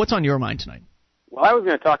 Dave, what's on your mind tonight? Well, I was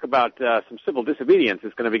going to talk about some civil disobedience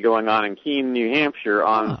that's going to be going on in Keene, New Hampshire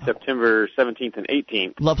on September 17th and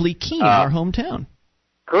 18th. Lovely Keene, our hometown.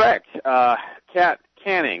 Correct. Kat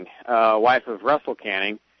Canning, wife of Russell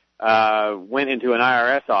Canning, went into an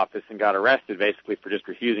IRS office and got arrested basically for just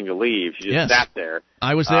refusing to leave. She just sat there.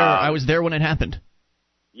 I was there. I was there when it happened.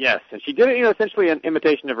 Yes, and she did it, essentially in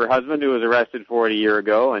imitation of her husband, who was arrested for it a year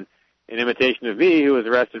ago, and in imitation of me, who was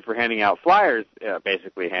arrested for handing out flyers,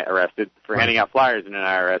 arrested for handing out flyers in an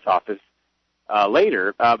IRS office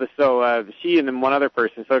later. So she and then one other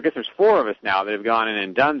person, so I guess there's four of us now that have gone in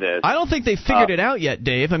and done this. I don't think they figured it out yet,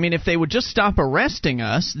 Dave. I mean, if they would just stop arresting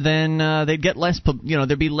us, then they'd get less,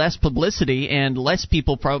 there'd be less publicity and less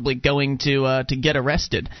people probably going to get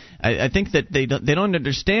arrested. I think that they don't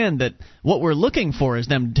understand that what we're looking for is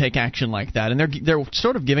them to take action like that, and they're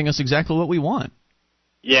sort of giving us exactly what we want.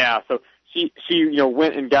 Yeah, so she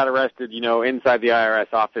went and got arrested, inside the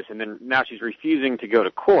IRS office, and then now she's refusing to go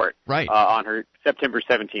to court on her September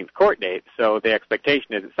 17th court date. So the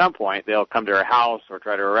expectation is at some point they'll come to her house or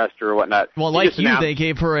try to arrest her or whatnot. Well, like you, they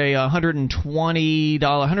gave her a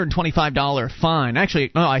 $125 fine.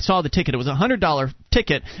 Actually, no, I saw the ticket. It was a $100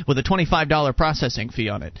 ticket with a $25 processing fee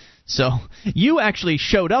on it. So you actually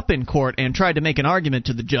showed up in court and tried to make an argument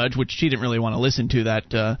to the judge, which she didn't really want to listen to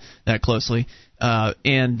that closely.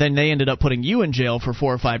 And then they ended up putting you in jail for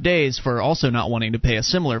 4 or 5 days for also not wanting to pay a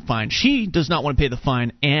similar fine. She does not want to pay the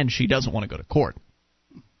fine, and she doesn't want to go to court.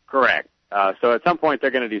 Correct. So at some point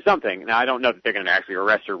they're going to do something. Now, I don't know that they're going to actually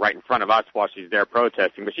arrest her right in front of us while she's there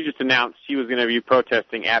protesting, but she just announced she was going to be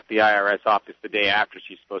protesting at the IRS office the day after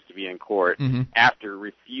she's supposed to be in court, after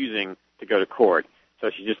refusing to go to court. So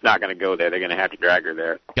she's just not going to go there. They're going to have to drag her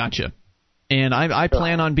there. Gotcha. And I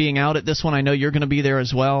plan on being out at this one. I know you're going to be there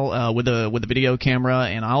as well with a video camera,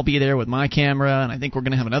 and I'll be there with my camera, and I think we're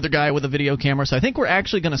going to have another guy with a video camera. So I think we're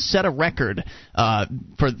actually going to set a record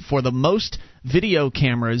for the most video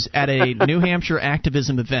cameras at a New Hampshire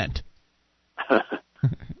activism event,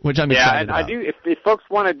 which I'm excited about. Yeah, if folks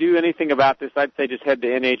want to do anything about this, I'd say just head to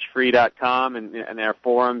nhfree.com and their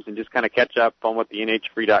forums and just kind of catch up on what the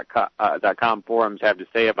nhfree.com forums have to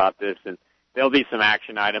say about this, and there'll be some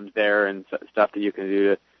action items there and stuff that you can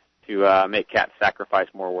do to make Kat's sacrifice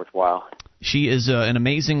more worthwhile. She is an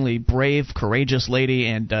amazingly brave, courageous lady,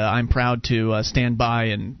 and I'm proud to stand by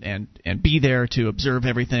and be there to observe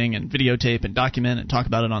everything and videotape and document and talk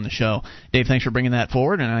about it on the show. Dave, thanks for bringing that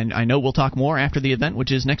forward, and I know we'll talk more after the event,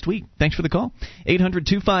 which is next week. Thanks for the call.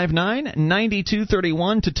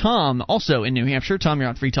 800-259-9231 to Tom, also in New Hampshire. Tom, you're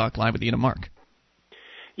on Free Talk Live with Ian and Mark.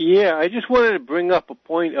 Yeah, I just wanted to bring up a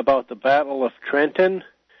point about the Battle of Trenton.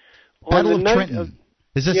 Battle of Trenton.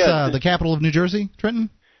 Is this the capital of New Jersey, Trenton?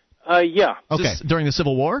 Yeah. Okay. Is this during the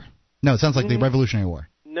Civil War? No, it sounds like the Revolutionary War.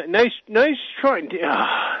 Nice try.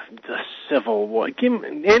 The Civil War.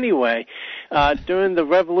 Anyway, during the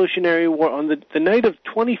Revolutionary War, on the night of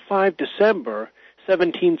 25 December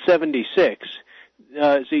 1776,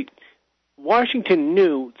 Washington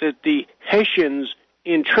knew that the Hessians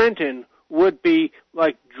in Trenton would be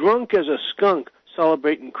like drunk as a skunk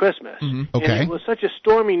celebrating Christmas. Okay. And it was such a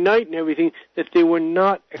stormy night and everything that they were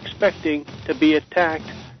not expecting to be attacked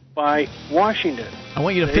by Washington. I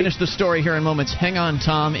want you to finish the story here in moments. Hang on,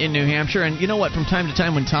 Tom, in New Hampshire. And you know what? From time to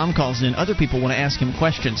time when Tom calls in, other people want to ask him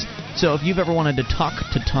questions. So if you've ever wanted to talk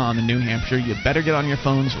to Tom in New Hampshire, you better get on your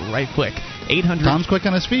phones right quick. 800. Tom's quick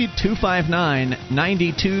on his feet.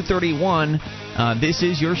 259-9231. This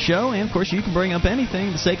is your show, and of course you can bring up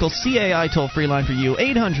anything. The SACL CAI toll-free line for you,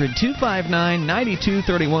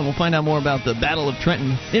 800-259-9231. We'll find out more about the Battle of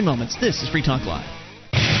Trenton in moments. This is Free Talk Live.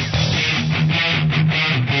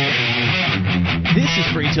 This is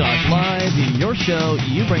Free Talk Live, your show.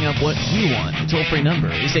 You bring up what you want. The toll-free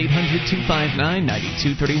number is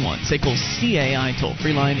 800-259-9231. SACL CAI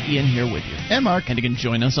toll-free line. Ian here with you. And Mark. And you can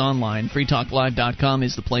join us online. freetalklive.com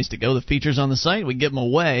is the place to go. The features on the site, we give them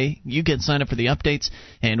away. You get signed up for the updates,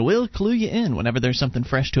 and we'll clue you in whenever there's something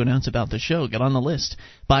fresh to announce about the show. Get on the list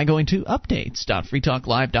by going to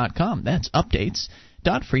updates.freetalklive.com. That's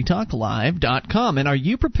updates.freetalklive.com. And are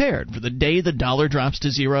you prepared for the day the dollar drops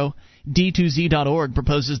to zero? D2Z.org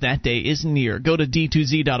proposes that day is near. Go to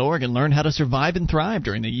D2Z.org and learn how to survive and thrive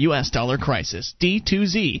during the U.S. dollar crisis.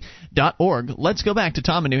 D2Z.org. Let's go back to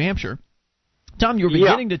Tom in New Hampshire. Tom, you were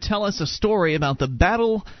beginning to tell us a story about the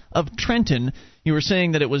Battle of Trenton. You were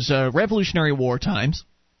saying that it was Revolutionary War times,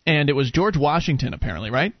 and it was George Washington, apparently,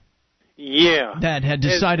 right? Yeah. That had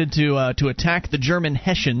decided to attack the German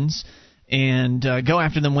Hessians and go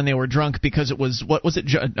after them when they were drunk because it was, what was it,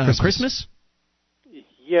 Christmas?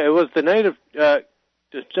 Yeah, it was the night of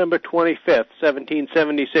December 25th,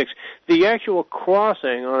 1776. The actual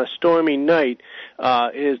crossing on a stormy night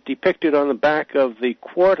is depicted on the back of the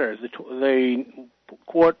quarter, the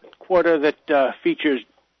quarter that features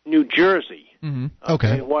New Jersey. Mm-hmm.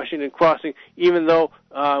 Okay. Washington crossing, even though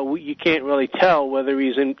you can't really tell whether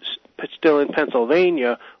he's still in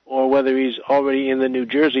Pennsylvania or whether he's already in the New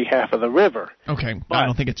Jersey half of the river. Okay, I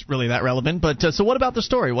don't think it's really that relevant. But so what about the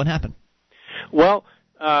story? What happened? Well,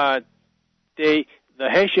 the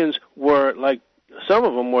Hessians were like, some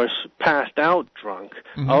of them were passed out drunk.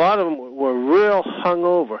 Mm-hmm. A lot of them were real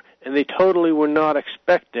hungover, and they totally were not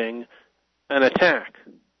expecting an attack.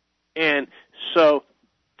 And so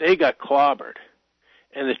they got clobbered.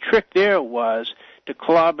 And the trick there was to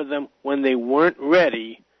clobber them when they weren't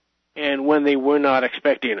ready and when they were not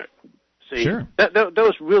expecting it. See, sure. That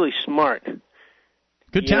was really smart.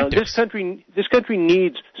 Good tactics. This country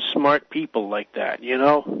needs smart people like that, you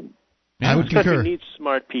know? I would concur. This country needs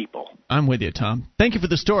smart people. I'm with you, Tom. Thank you for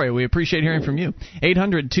the story. We appreciate hearing from you.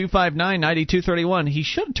 800-259-9231. He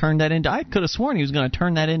should have turned that into, I could have sworn he was going to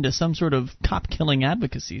turn that into some sort of cop-killing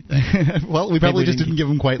advocacy thing. Well, we probably just didn't give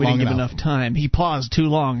him quite long enough. We didn't give enough time. He paused too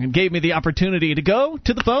long and gave me the opportunity to go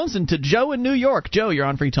to the phones and to Joe in New York. Joe, you're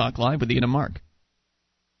on Free Talk Live with Ian and Mark.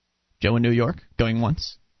 Joe in New York, going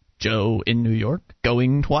once. Joe in New York,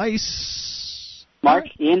 going twice. Mark,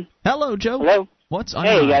 Ian. Hello, Joe. Hello. What's on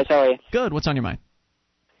your mind? Hey, guys, how are you? Good. What's on your mind?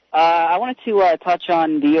 I wanted to touch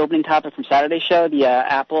on the opening topic from Saturday's show, the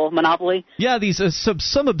Apple monopoly. Yeah, these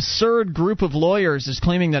some absurd group of lawyers is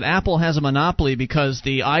claiming that Apple has a monopoly because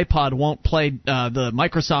the iPod won't play the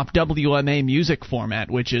Microsoft WMA music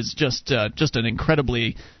format, which is just an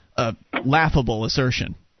incredibly laughable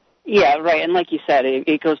assertion. Yeah, right. And like you said,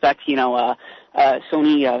 it goes back to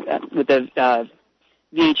Sony with the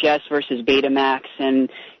VHS versus Betamax,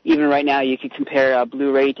 and even right now you could compare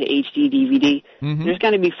Blu-ray to HD DVD. Mm-hmm. There's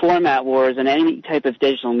going to be format wars in any type of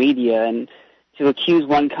digital media, and to accuse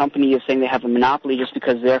one company of saying they have a monopoly just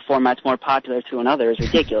because their format's more popular to another is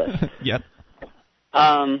ridiculous. Yep.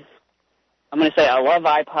 I'm going to say I love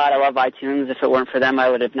iPod, I love iTunes. If it weren't for them, I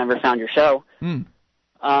would have never found your show. Mm.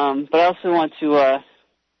 But I also want to,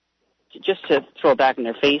 just to throw it back in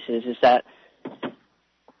their faces, is that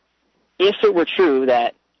if it were true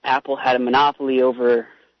that Apple had a monopoly over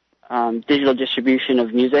digital distribution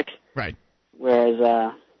of music, right?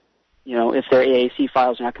 Whereas, if their AAC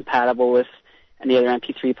files are not compatible with any other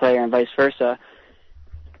MP3 player and vice versa,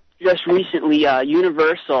 just recently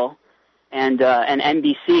Universal and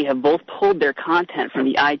NBC have both pulled their content from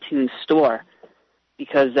the iTunes store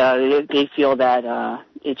because they feel that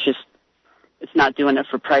it's not doing it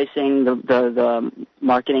for pricing. The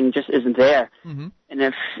marketing just isn't there. Mm-hmm. And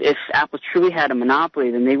if Apple truly had a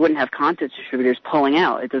monopoly, then they wouldn't have content distributors pulling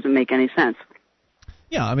out. It doesn't make any sense.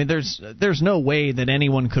 Yeah, I mean, there's no way that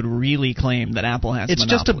anyone could really claim that Apple has a monopoly.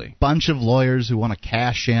 It's just a bunch of lawyers who want to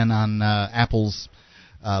cash in on Apple's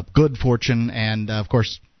good fortune, and, of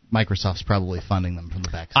course, Microsoft's probably funding them from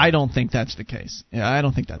the backside. I don't think that's the case. Yeah, I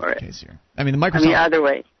don't think that's the case here. I mean, either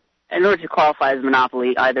way, in order to qualify as a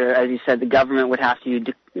monopoly, either, as you said, the government would have to,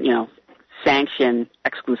 sanction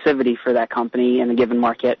exclusivity for that company in a given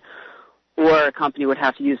market, or a company would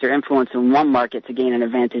have to use their influence in one market to gain an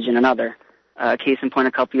advantage in another. Case in point,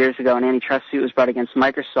 a couple years ago, an antitrust suit was brought against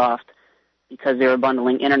Microsoft because they were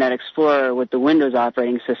bundling Internet Explorer with the Windows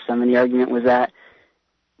operating system, and the argument was that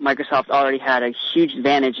Microsoft already had a huge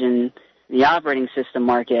advantage in the operating system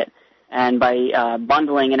market, and by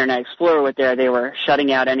bundling Internet Explorer with there, they were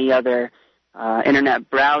shutting out any other Internet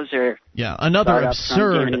browser. Yeah, another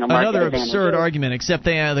absurd argument. Except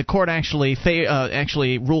the court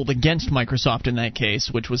actually ruled against Microsoft in that case,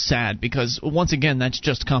 which was sad because once again, that's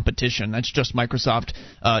just competition. That's just Microsoft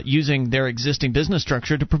using their existing business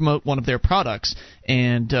structure to promote one of their products,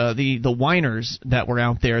 and the whiners that were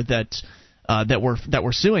out there that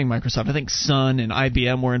were suing Microsoft. I think Sun and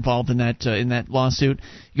IBM were involved in that lawsuit.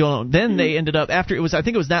 Then they ended up I think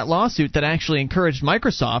it was that lawsuit that actually encouraged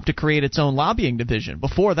Microsoft to create its own lobbying division.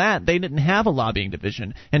 Before that, they didn't have a lobbying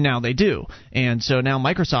division, and now they do. And so now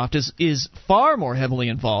Microsoft is far more heavily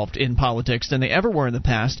involved in politics than they ever were in the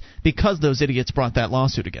past because those idiots brought that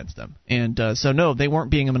lawsuit against them. And so no, they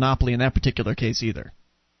weren't being a monopoly in that particular case either.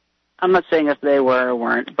 I'm not saying if they were or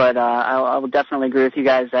weren't, but I will definitely agree with you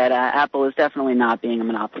guys that Apple is definitely not being a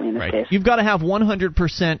monopoly in this case. You've got to have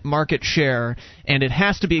 100% market share, and it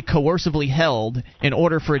has to be coercively held in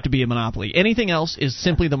order for it to be a monopoly. Anything else is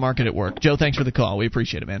simply the market at work. Joe, thanks for the call. We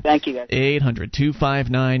appreciate it, man. Thank you, guys.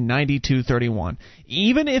 800-259-9231.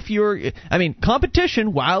 Even if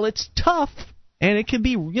competition, while it's tough, and it can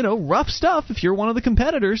be, rough stuff if you're one of the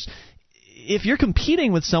competitors, if you're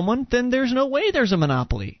competing with someone, then there's no way there's a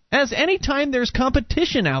monopoly. As any time there's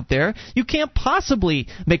competition out there, you can't possibly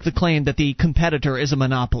make the claim that the competitor is a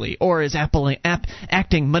monopoly or is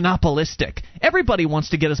acting monopolistic. Everybody wants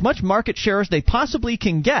to get as much market share as they possibly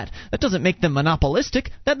can get. That doesn't make them monopolistic.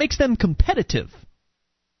 That makes them competitive.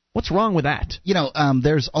 What's wrong with that?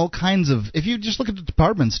 There's all kinds of. If you just look at the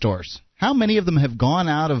department stores, how many of them have gone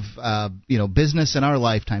out of business in our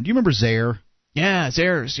lifetime? Do you remember Zayre? Yeah,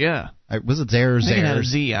 Zayre's, yeah. Was it Zayre or Zayre? It had a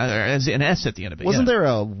Z, an S at the end of it. Wasn't there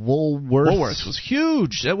a Woolworths? Woolworths was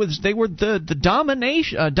huge. They were the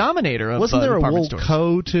dominator of Wasn't there a department stores.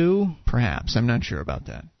 Woolco too? Perhaps. I'm not sure about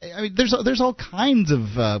that. I mean, there's all kinds of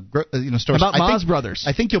stores. About Moz Brothers.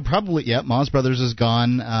 I think you'll probably Moz Brothers is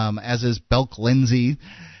gone, as is Belk Lindsay.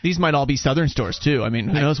 These might all be Southern stores too. I mean,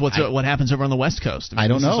 who knows what happens over on the West Coast? I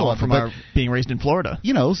don't know. All from our being raised in Florida.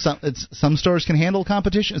 Some stores can handle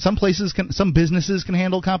competition. Some businesses can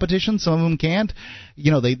handle competition. Some of them can't.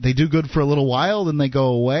 They do good for a little while, then they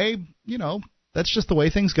go away. That's just the way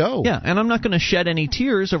things go. Yeah, and I'm not going to shed any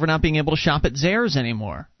tears over not being able to shop at Zayre's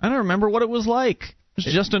anymore. I don't remember what it was like. It was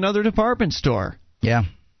just another department store. Yeah.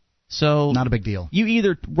 So not a big deal. You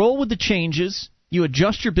either roll with the changes, you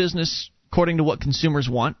adjust your business according to what consumers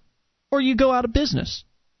want, or you go out of business.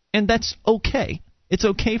 And that's okay. It's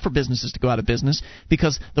okay for businesses to go out of business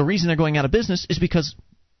because the reason they're going out of business is because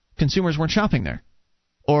consumers weren't shopping there.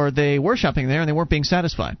 Or they were shopping there and they weren't being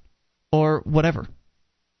satisfied. Or whatever.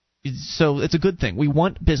 So it's a good thing. We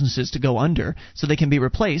want businesses to go under so they can be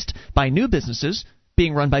replaced by new businesses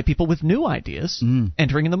being run by people with new ideas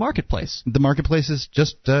entering in the marketplace. The marketplace is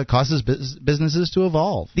just causes businesses to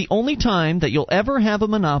evolve. The only time that you'll ever have a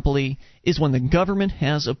monopoly is when the government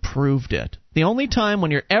has approved it. The only time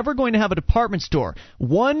when you're ever going to have a department store,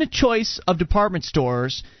 one choice of department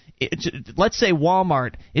stores, let's say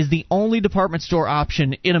Walmart is the only department store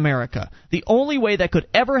option in America. The only way that could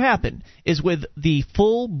ever happen is with the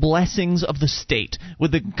full blessings of the state,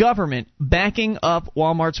 with the government backing up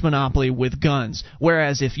Walmart's monopoly with guns.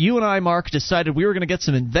 Whereas if you and I, Mark, decided we were going to get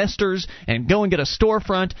some investors and go and get a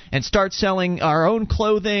storefront and start selling our own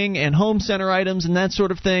clothing and home center items and that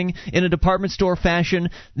sort of thing in a department store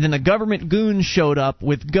fashion, then the government goons showed up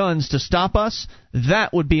with guns to stop us,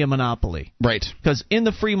 that would be a monopoly. Right. Because in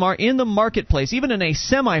the marketplace, even in a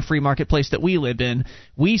semi-free marketplace that we live in,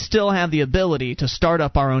 we still have the ability to start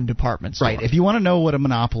up our own department store. Right. If you want to know what a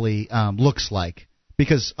monopoly looks like,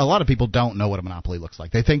 because a lot of people don't know what a monopoly looks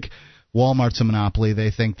like. They think Walmart's a monopoly.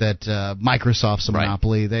 They think that Microsoft's a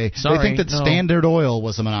monopoly. They think that Standard Oil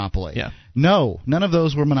was a monopoly. Yeah. No, none of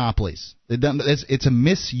those were monopolies. It's a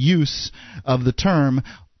misuse of the term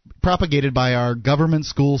propagated by our government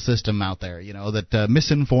school system out there, that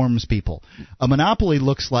misinforms people. A monopoly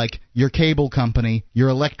looks like your cable company, your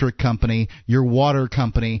electric company, your water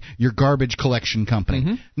company, your garbage collection company.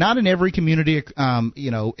 Mm-hmm. Not in every community,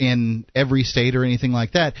 in every state or anything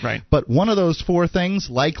like that. Right. But one of those four things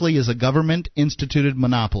likely is a government-instituted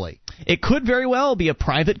monopoly. It could very well be a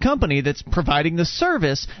private company that's providing the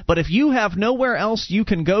service, but if you have nowhere else you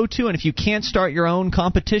can go to, and if you can't start your own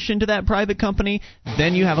competition to that private company,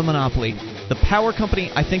 then you have a monopoly. The power company,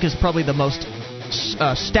 I think, is probably the most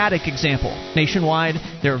static example. Nationwide,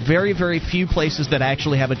 there are very, very few places that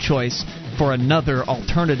actually have a choice for another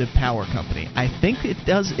alternative power company. I think it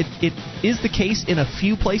does. It is the case in a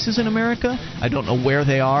few places in America. I don't know where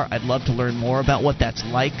they are. I'd love to learn more about what that's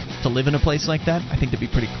like to live in a place like that. I think that'd be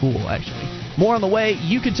pretty cool, actually. More on the way.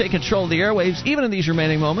 You can take control of the airwaves even in these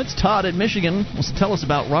remaining moments. Todd in Michigan will tell us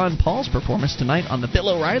about Ron Paul's performance tonight on the Bill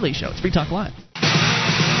O'Reilly Show. It's Free Talk Live.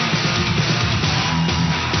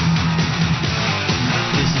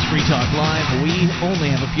 This is Free Talk Live. We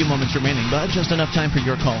only have a few moments remaining, but just enough time for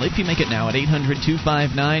your call. If you make it now at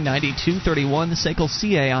 800-259-9231, the SACL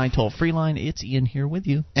CAI toll-free line. It's Ian here with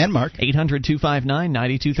you. And Mark.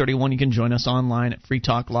 800-259-9231. You can join us online at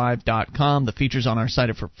freetalklive.com. The features on our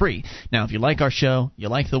site are for free. Now, if you like our show, you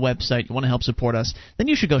like the website, you want to help support us, then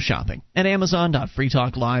you should go shopping at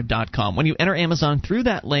amazon.freetalklive.com. When you enter Amazon through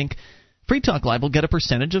that link, Free Talk Live will get a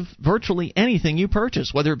percentage of virtually anything you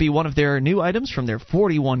purchase, whether it be one of their new items from their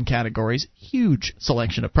 41 categories, huge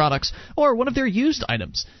selection of products, or one of their used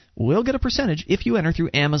items. We'll get a percentage if you enter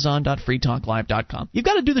through amazon.freetalklive.com. You've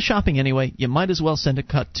got to do the shopping anyway. You might as well send a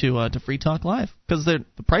cut to Free Talk Live, because the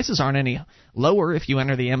prices aren't any lower if you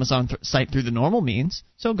enter the Amazon site through the normal means.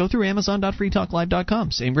 So go through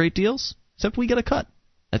amazon.freetalklive.com. Same great deals, except we get a cut.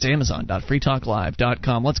 That's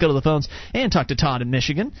amazon.freetalklive.com. Let's go to the phones and talk to Todd in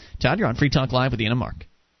Michigan. Todd, you're on Free Talk Live with Ian and Mark.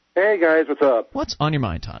 Hey, guys, what's up? What's on your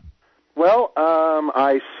mind, Todd? Well,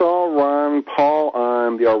 I saw Ron Paul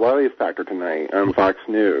on the O'Reilly Factor tonight on Fox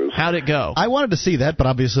News. How'd it go? I wanted to see that, but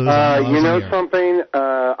obviously it was you know something?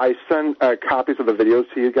 I sent copies of the videos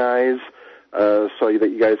to you guys so that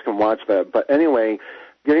you guys can watch that. But anyway,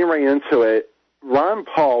 getting right into it, Ron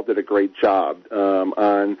Paul did a great job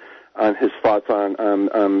on his thoughts on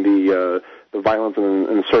the violence and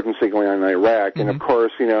insurgency going on in Iraq. And, of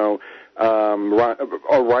course, you know,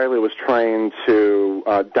 O'Reilly was trying to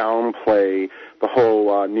downplay the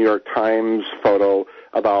whole New York Times photo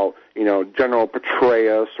about, you know, General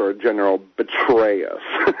Petraeus or General Betrayus,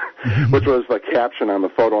 which was the caption on the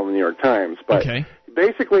photo in the New York Times. But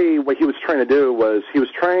basically what he was trying to do was he was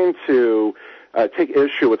trying to take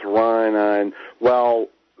issue with Ron on, well,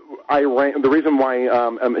 Iran. The reason why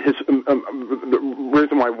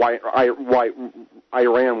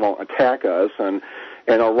Iran won't attack us, and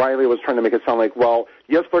O'Reilly was trying to make it sound like, well,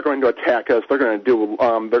 yes, they're going to attack us. They're going to do.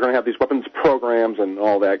 They're going to have these weapons programs and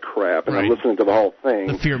all that crap. And I'm listening to the whole thing.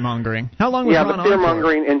 The fear mongering. How long was Ron the fear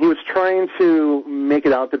mongering, and he was trying to make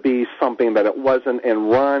it out to be something that it wasn't.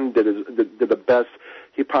 And Ron did the best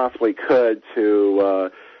he possibly could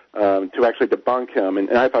to actually debunk him.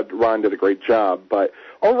 And I thought Ron did a great job, but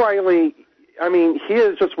O'Reilly, I mean, he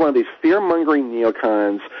is just one of these fear-mongering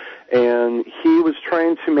neocons, and he was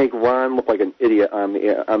trying to make Ron look like an idiot on the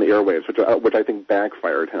airwaves, which I think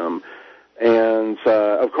backfired him. And,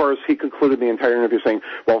 of course, he concluded the entire interview saying,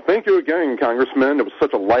 well, thank you again, Congressman. It was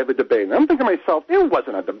such a lively debate. And I'm thinking to myself, it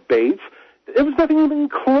wasn't a debate. It was nothing even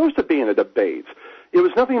close to being a debate. It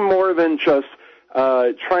was nothing more than just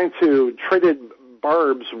trying to trade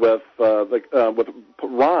barbs with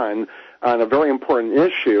Ron on a very important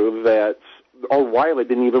issue that O'Reilly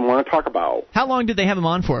didn't even want to talk about. How long did they have him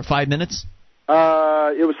on for? 5 minutes?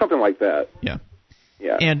 It was something like that. Yeah.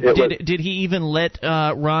 Yeah. And did he even let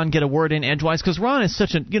Ron get a word in edgewise? Because Ron is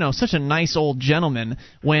such a nice old gentleman.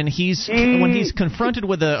 When he's confronted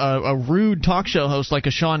with a rude talk show host like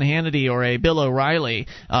a Sean Hannity or a Bill O'Reilly,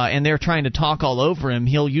 and they're trying to talk all over him,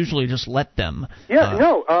 he'll usually just let them. Yeah,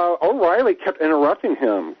 O'Reilly kept interrupting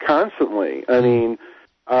him constantly. I mean,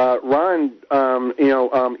 Ron,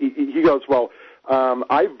 he goes, well,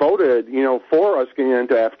 I voted, for us getting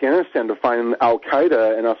into Afghanistan to find Al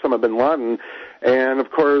Qaeda and Osama bin Laden. And, of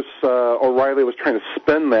course, O'Reilly was trying to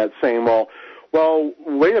spin that, saying, well,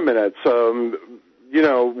 wait a minute.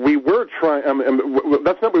 We were trying.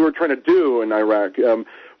 That's not what we were trying to do in Iraq.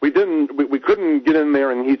 We couldn't get in there,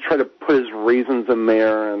 and he tried to put his reasons in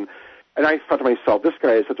there, and I thought to myself, this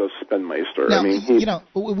guy is such a spinmeister. Now, I mean,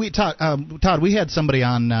 Todd, we had somebody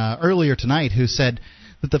on earlier tonight who said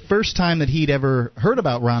that the first time that he'd ever heard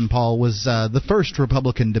about Ron Paul was the first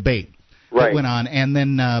Republican debate. That went on, and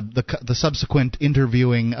then the subsequent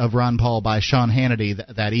interviewing of Ron Paul by Sean Hannity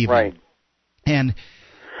that evening. Right. And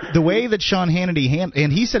the way that Sean Hannity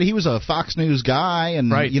and he said he was a Fox News guy,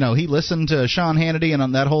 and he listened to Sean Hannity and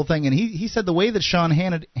on that whole thing, and he said the way that Sean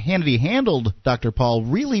Hannity handled Dr. Paul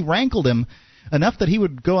really rankled him enough that he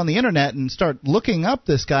would go on the internet and start looking up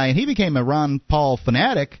this guy, and he became a Ron Paul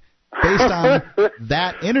fanatic based on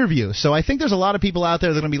that interview. So I think there's a lot of people out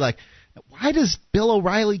there that are going to be like, why does Bill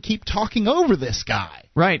O'Reilly keep talking over this guy?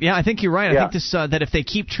 Right, yeah, I think you're right. I think this that if they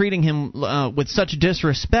keep treating him with such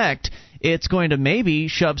disrespect, it's going to maybe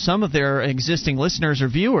shove some of their existing listeners or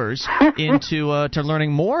viewers into to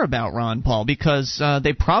learning more about Ron Paul, because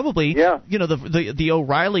they probably, the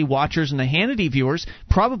O'Reilly watchers and the Hannity viewers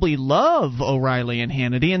probably love O'Reilly and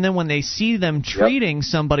Hannity, and then when they see them treating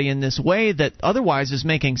somebody in this way that otherwise is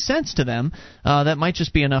making sense to them, that might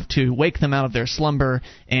just be enough to wake them out of their slumber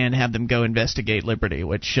and have them go investigate Liberty.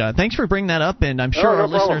 Which thanks for bringing that up, and I'm sure our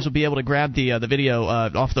listeners will be able to grab the video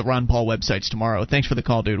off the Ron Paul websites tomorrow. Thanks for the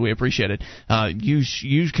call, dude. We appreciate it.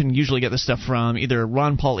 You can usually get this stuff from either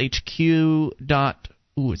ronpaulhq.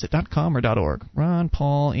 Is it .com or .org?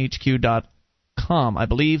 ronpaulhq.com, I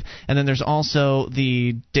believe. And then there's also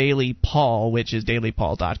the Daily Paul, which is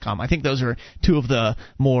dailypaul.com. I think those are two of the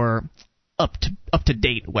more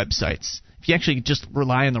up-to-date websites. If you actually just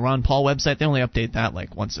rely on the Ron Paul website, they only update that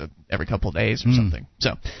like once every couple of days or something.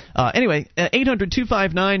 So anyway,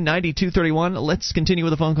 800-259-9231. Let's continue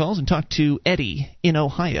with the phone calls and talk to Eddie in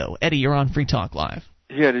Ohio. Eddie, you're on Free Talk Live.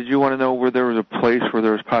 Yeah, did you want to know where there was a place where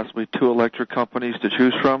there was possibly two electric companies to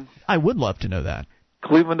choose from? I would love to know that.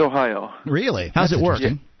 Cleveland, Ohio. Really? How's it work?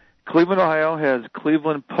 Yeah. Cleveland, Ohio has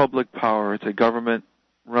Cleveland Public Power. It's a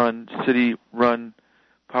government-run, city-run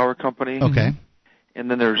power company. Okay. And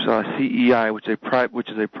then there's CEI, which is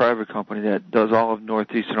a private company that does all of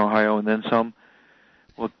northeastern Ohio and then some.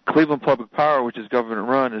 Well, Cleveland Public Power, which is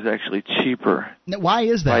government-run, is actually cheaper. Now, why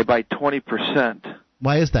is that? By 20%.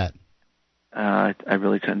 Why is that? I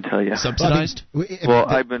really couldn't tell you. Subsidized? Well,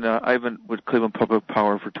 I've been with Cleveland Public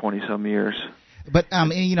Power for 20-some years. But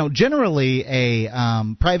generally, a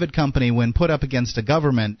private company, when put up against a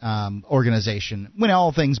government organization, when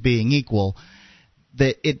all things being equal,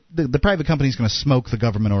 the private company is going to smoke the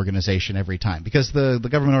government organization every time, because the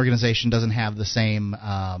government organization doesn't have the same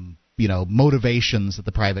motivations that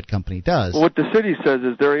the private company does. Well, what the city says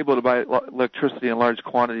is they're able to buy electricity in large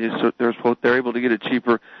quantities, so they're able to get it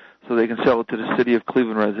cheaper, so they can sell it to the city of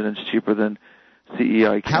Cleveland residents cheaper than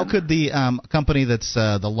CEI can. How could the company that's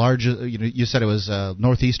the largest, you said it was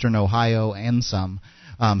northeastern Ohio and some,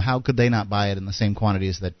 how could they not buy it in the same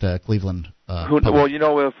quantities that Cleveland? Well,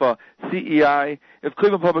 if CEI, if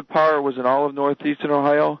Cleveland Public Power was in all of northeastern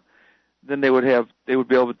Ohio, then they would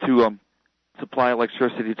be able to supply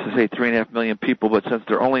electricity to say 3.5 million people. But since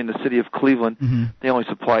they're only in the city of Cleveland, they only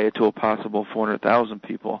supply it to a possible 400,000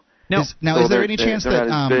 people. Is there any chance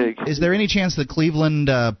that Cleveland,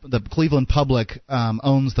 the Cleveland Public,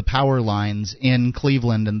 owns the power lines in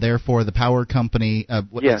Cleveland, and therefore the power company,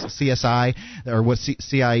 CSI or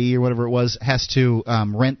CIE or whatever it was, has to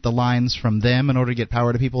rent the lines from them in order to get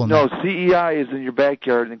power to people? No, CEI is in your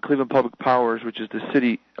backyard, and Cleveland Public Powers, which is the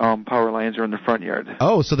city power lines, are in the front yard.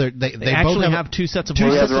 Oh, so they actually both have two sets of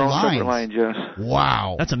lines. Their own separate lines, yes.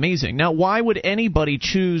 Wow, that's amazing. Now, why would anybody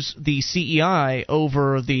choose the CEI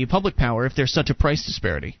over the public power if there's such a price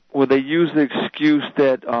disparity? Well, they use the excuse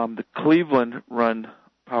that the Cleveland-run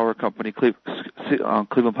power company,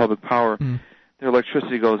 Cleveland Public Power, their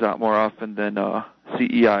electricity goes out more often than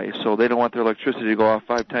CEI, so they don't want their electricity to go off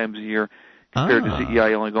 5 times a year compared to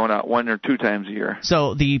CEI only going out 1 or 2 times a year.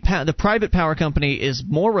 So the private power company is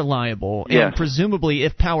more reliable, and presumably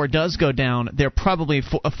if power does go down, they're probably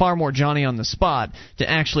far more Johnny on the spot to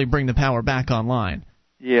actually bring the power back online.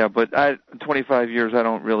 Yeah, but in 25 years, I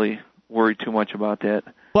don't really worry too much about that.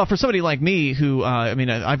 Well, for somebody like me who,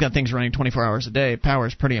 I've got things running 24 hours a day, power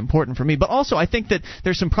is pretty important for me. But also, I think that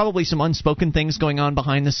there's probably some unspoken things going on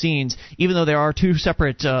behind the scenes. Even though there are 2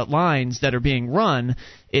 separate lines that are being run,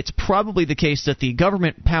 it's probably the case that the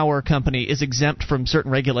government power company is exempt from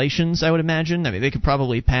certain regulations, I would imagine. I mean, they could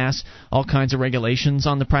probably pass all kinds of regulations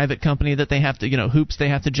on the private company that they have to, hoops they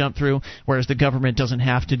have to jump through, whereas the government doesn't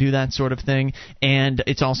have to do that sort of thing. And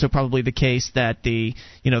it's also probably the case that the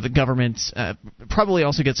government probably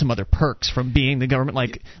also gets some other perks from being the government,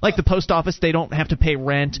 like the post office. They don't have to pay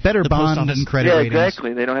rent. Better bond and credit ratings. Yeah,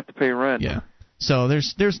 exactly. They don't have to pay rent. Yeah. So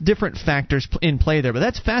there's different factors in play there, but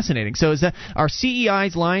that's fascinating. So are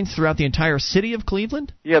CEI's lines throughout the entire city of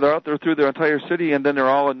Cleveland? Yeah, they're out there through their entire city, and then they're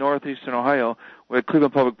all in northeastern Ohio, where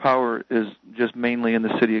Cleveland Public Power is just mainly in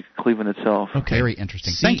the city of Cleveland itself. Okay. Very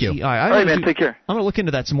interesting. Thank you. All right, man, take care. I'm going to look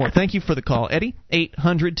into that some more. Thank you for the call, Eddie.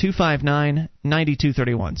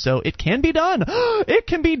 800-259-9231. So it can be done. It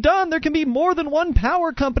can be done. There can be more than one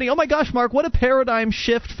power company. Oh my gosh, Mark, what a paradigm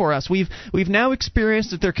shift for us. We've now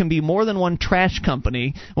experienced that there can be more than one trash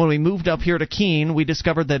company. When we moved up here to Keene, we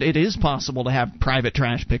discovered that it is possible to have private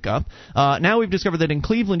trash pickup. Now we've discovered that in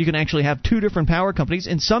Cleveland you can actually have 2 different power companies.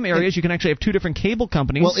 In some areas you can actually have 2 different cable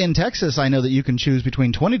companies. Well, in Texas, I know that you can choose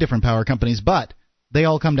between 20 different power companies, but they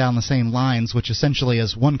all come down the same lines, which essentially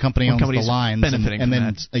is one company owns the lines, and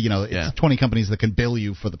then it's 20 companies that can bill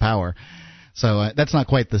you for the power. So that's not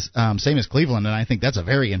quite the same as Cleveland, and I think that's a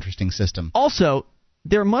very interesting system. Also,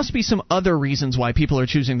 there must be some other reasons why people are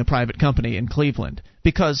choosing the private company in Cleveland,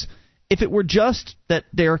 because if it were just that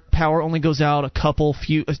their power only goes out a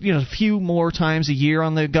few more times a year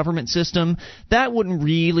on the government system, that wouldn't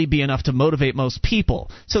really be enough to motivate most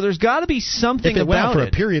people. So there's got to be something about it. If it went out for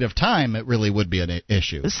a period of time, it really would be an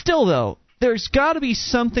issue. Still, though, there's got to be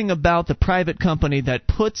something about the private company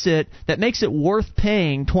that makes it worth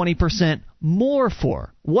paying 20% more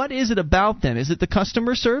for. What is it about them? Is it the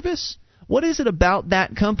customer service? What is it about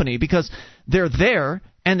that company? Because they're there,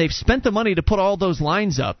 and they've spent the money to put all those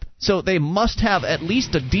lines up, so they must have at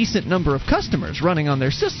least a decent number of customers running on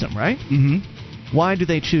their system, right? Mm-hmm. Why do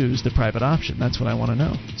they choose the private option? That's what I want to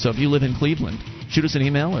know. So if you live in Cleveland, shoot us an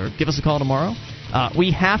email or give us a call tomorrow.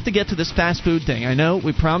 We have to get to this fast food thing. I know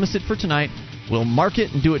we promised it for tonight. We'll mark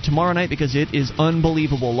it and do it tomorrow night because it is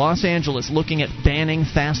unbelievable. Los Angeles looking at banning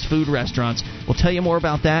fast food restaurants. We'll tell you more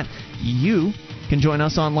about that. You can join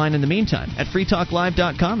us online in the meantime at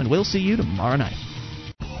freetalklive.com, and we'll see you tomorrow night.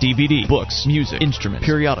 DVD, books, music, instruments,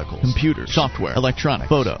 periodicals, computers, software, electronic,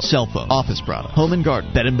 photo, cell phone, office product, home and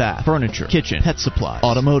garden, bed and bath, furniture, kitchen, pet supply,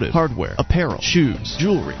 automotive, hardware, apparel, shoes,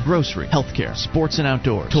 jewelry, grocery, healthcare, sports and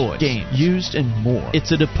outdoors, toys, games, used, and more.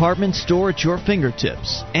 It's a department store at your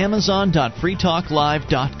fingertips.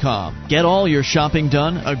 Amazon.freetalklive.com. Get all your shopping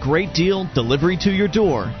done, a great deal, delivery to your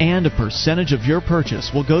door, and a percentage of your purchase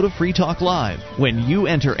will go to Free Talk Live when you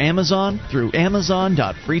enter Amazon through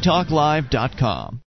Amazon.freetalklive.com.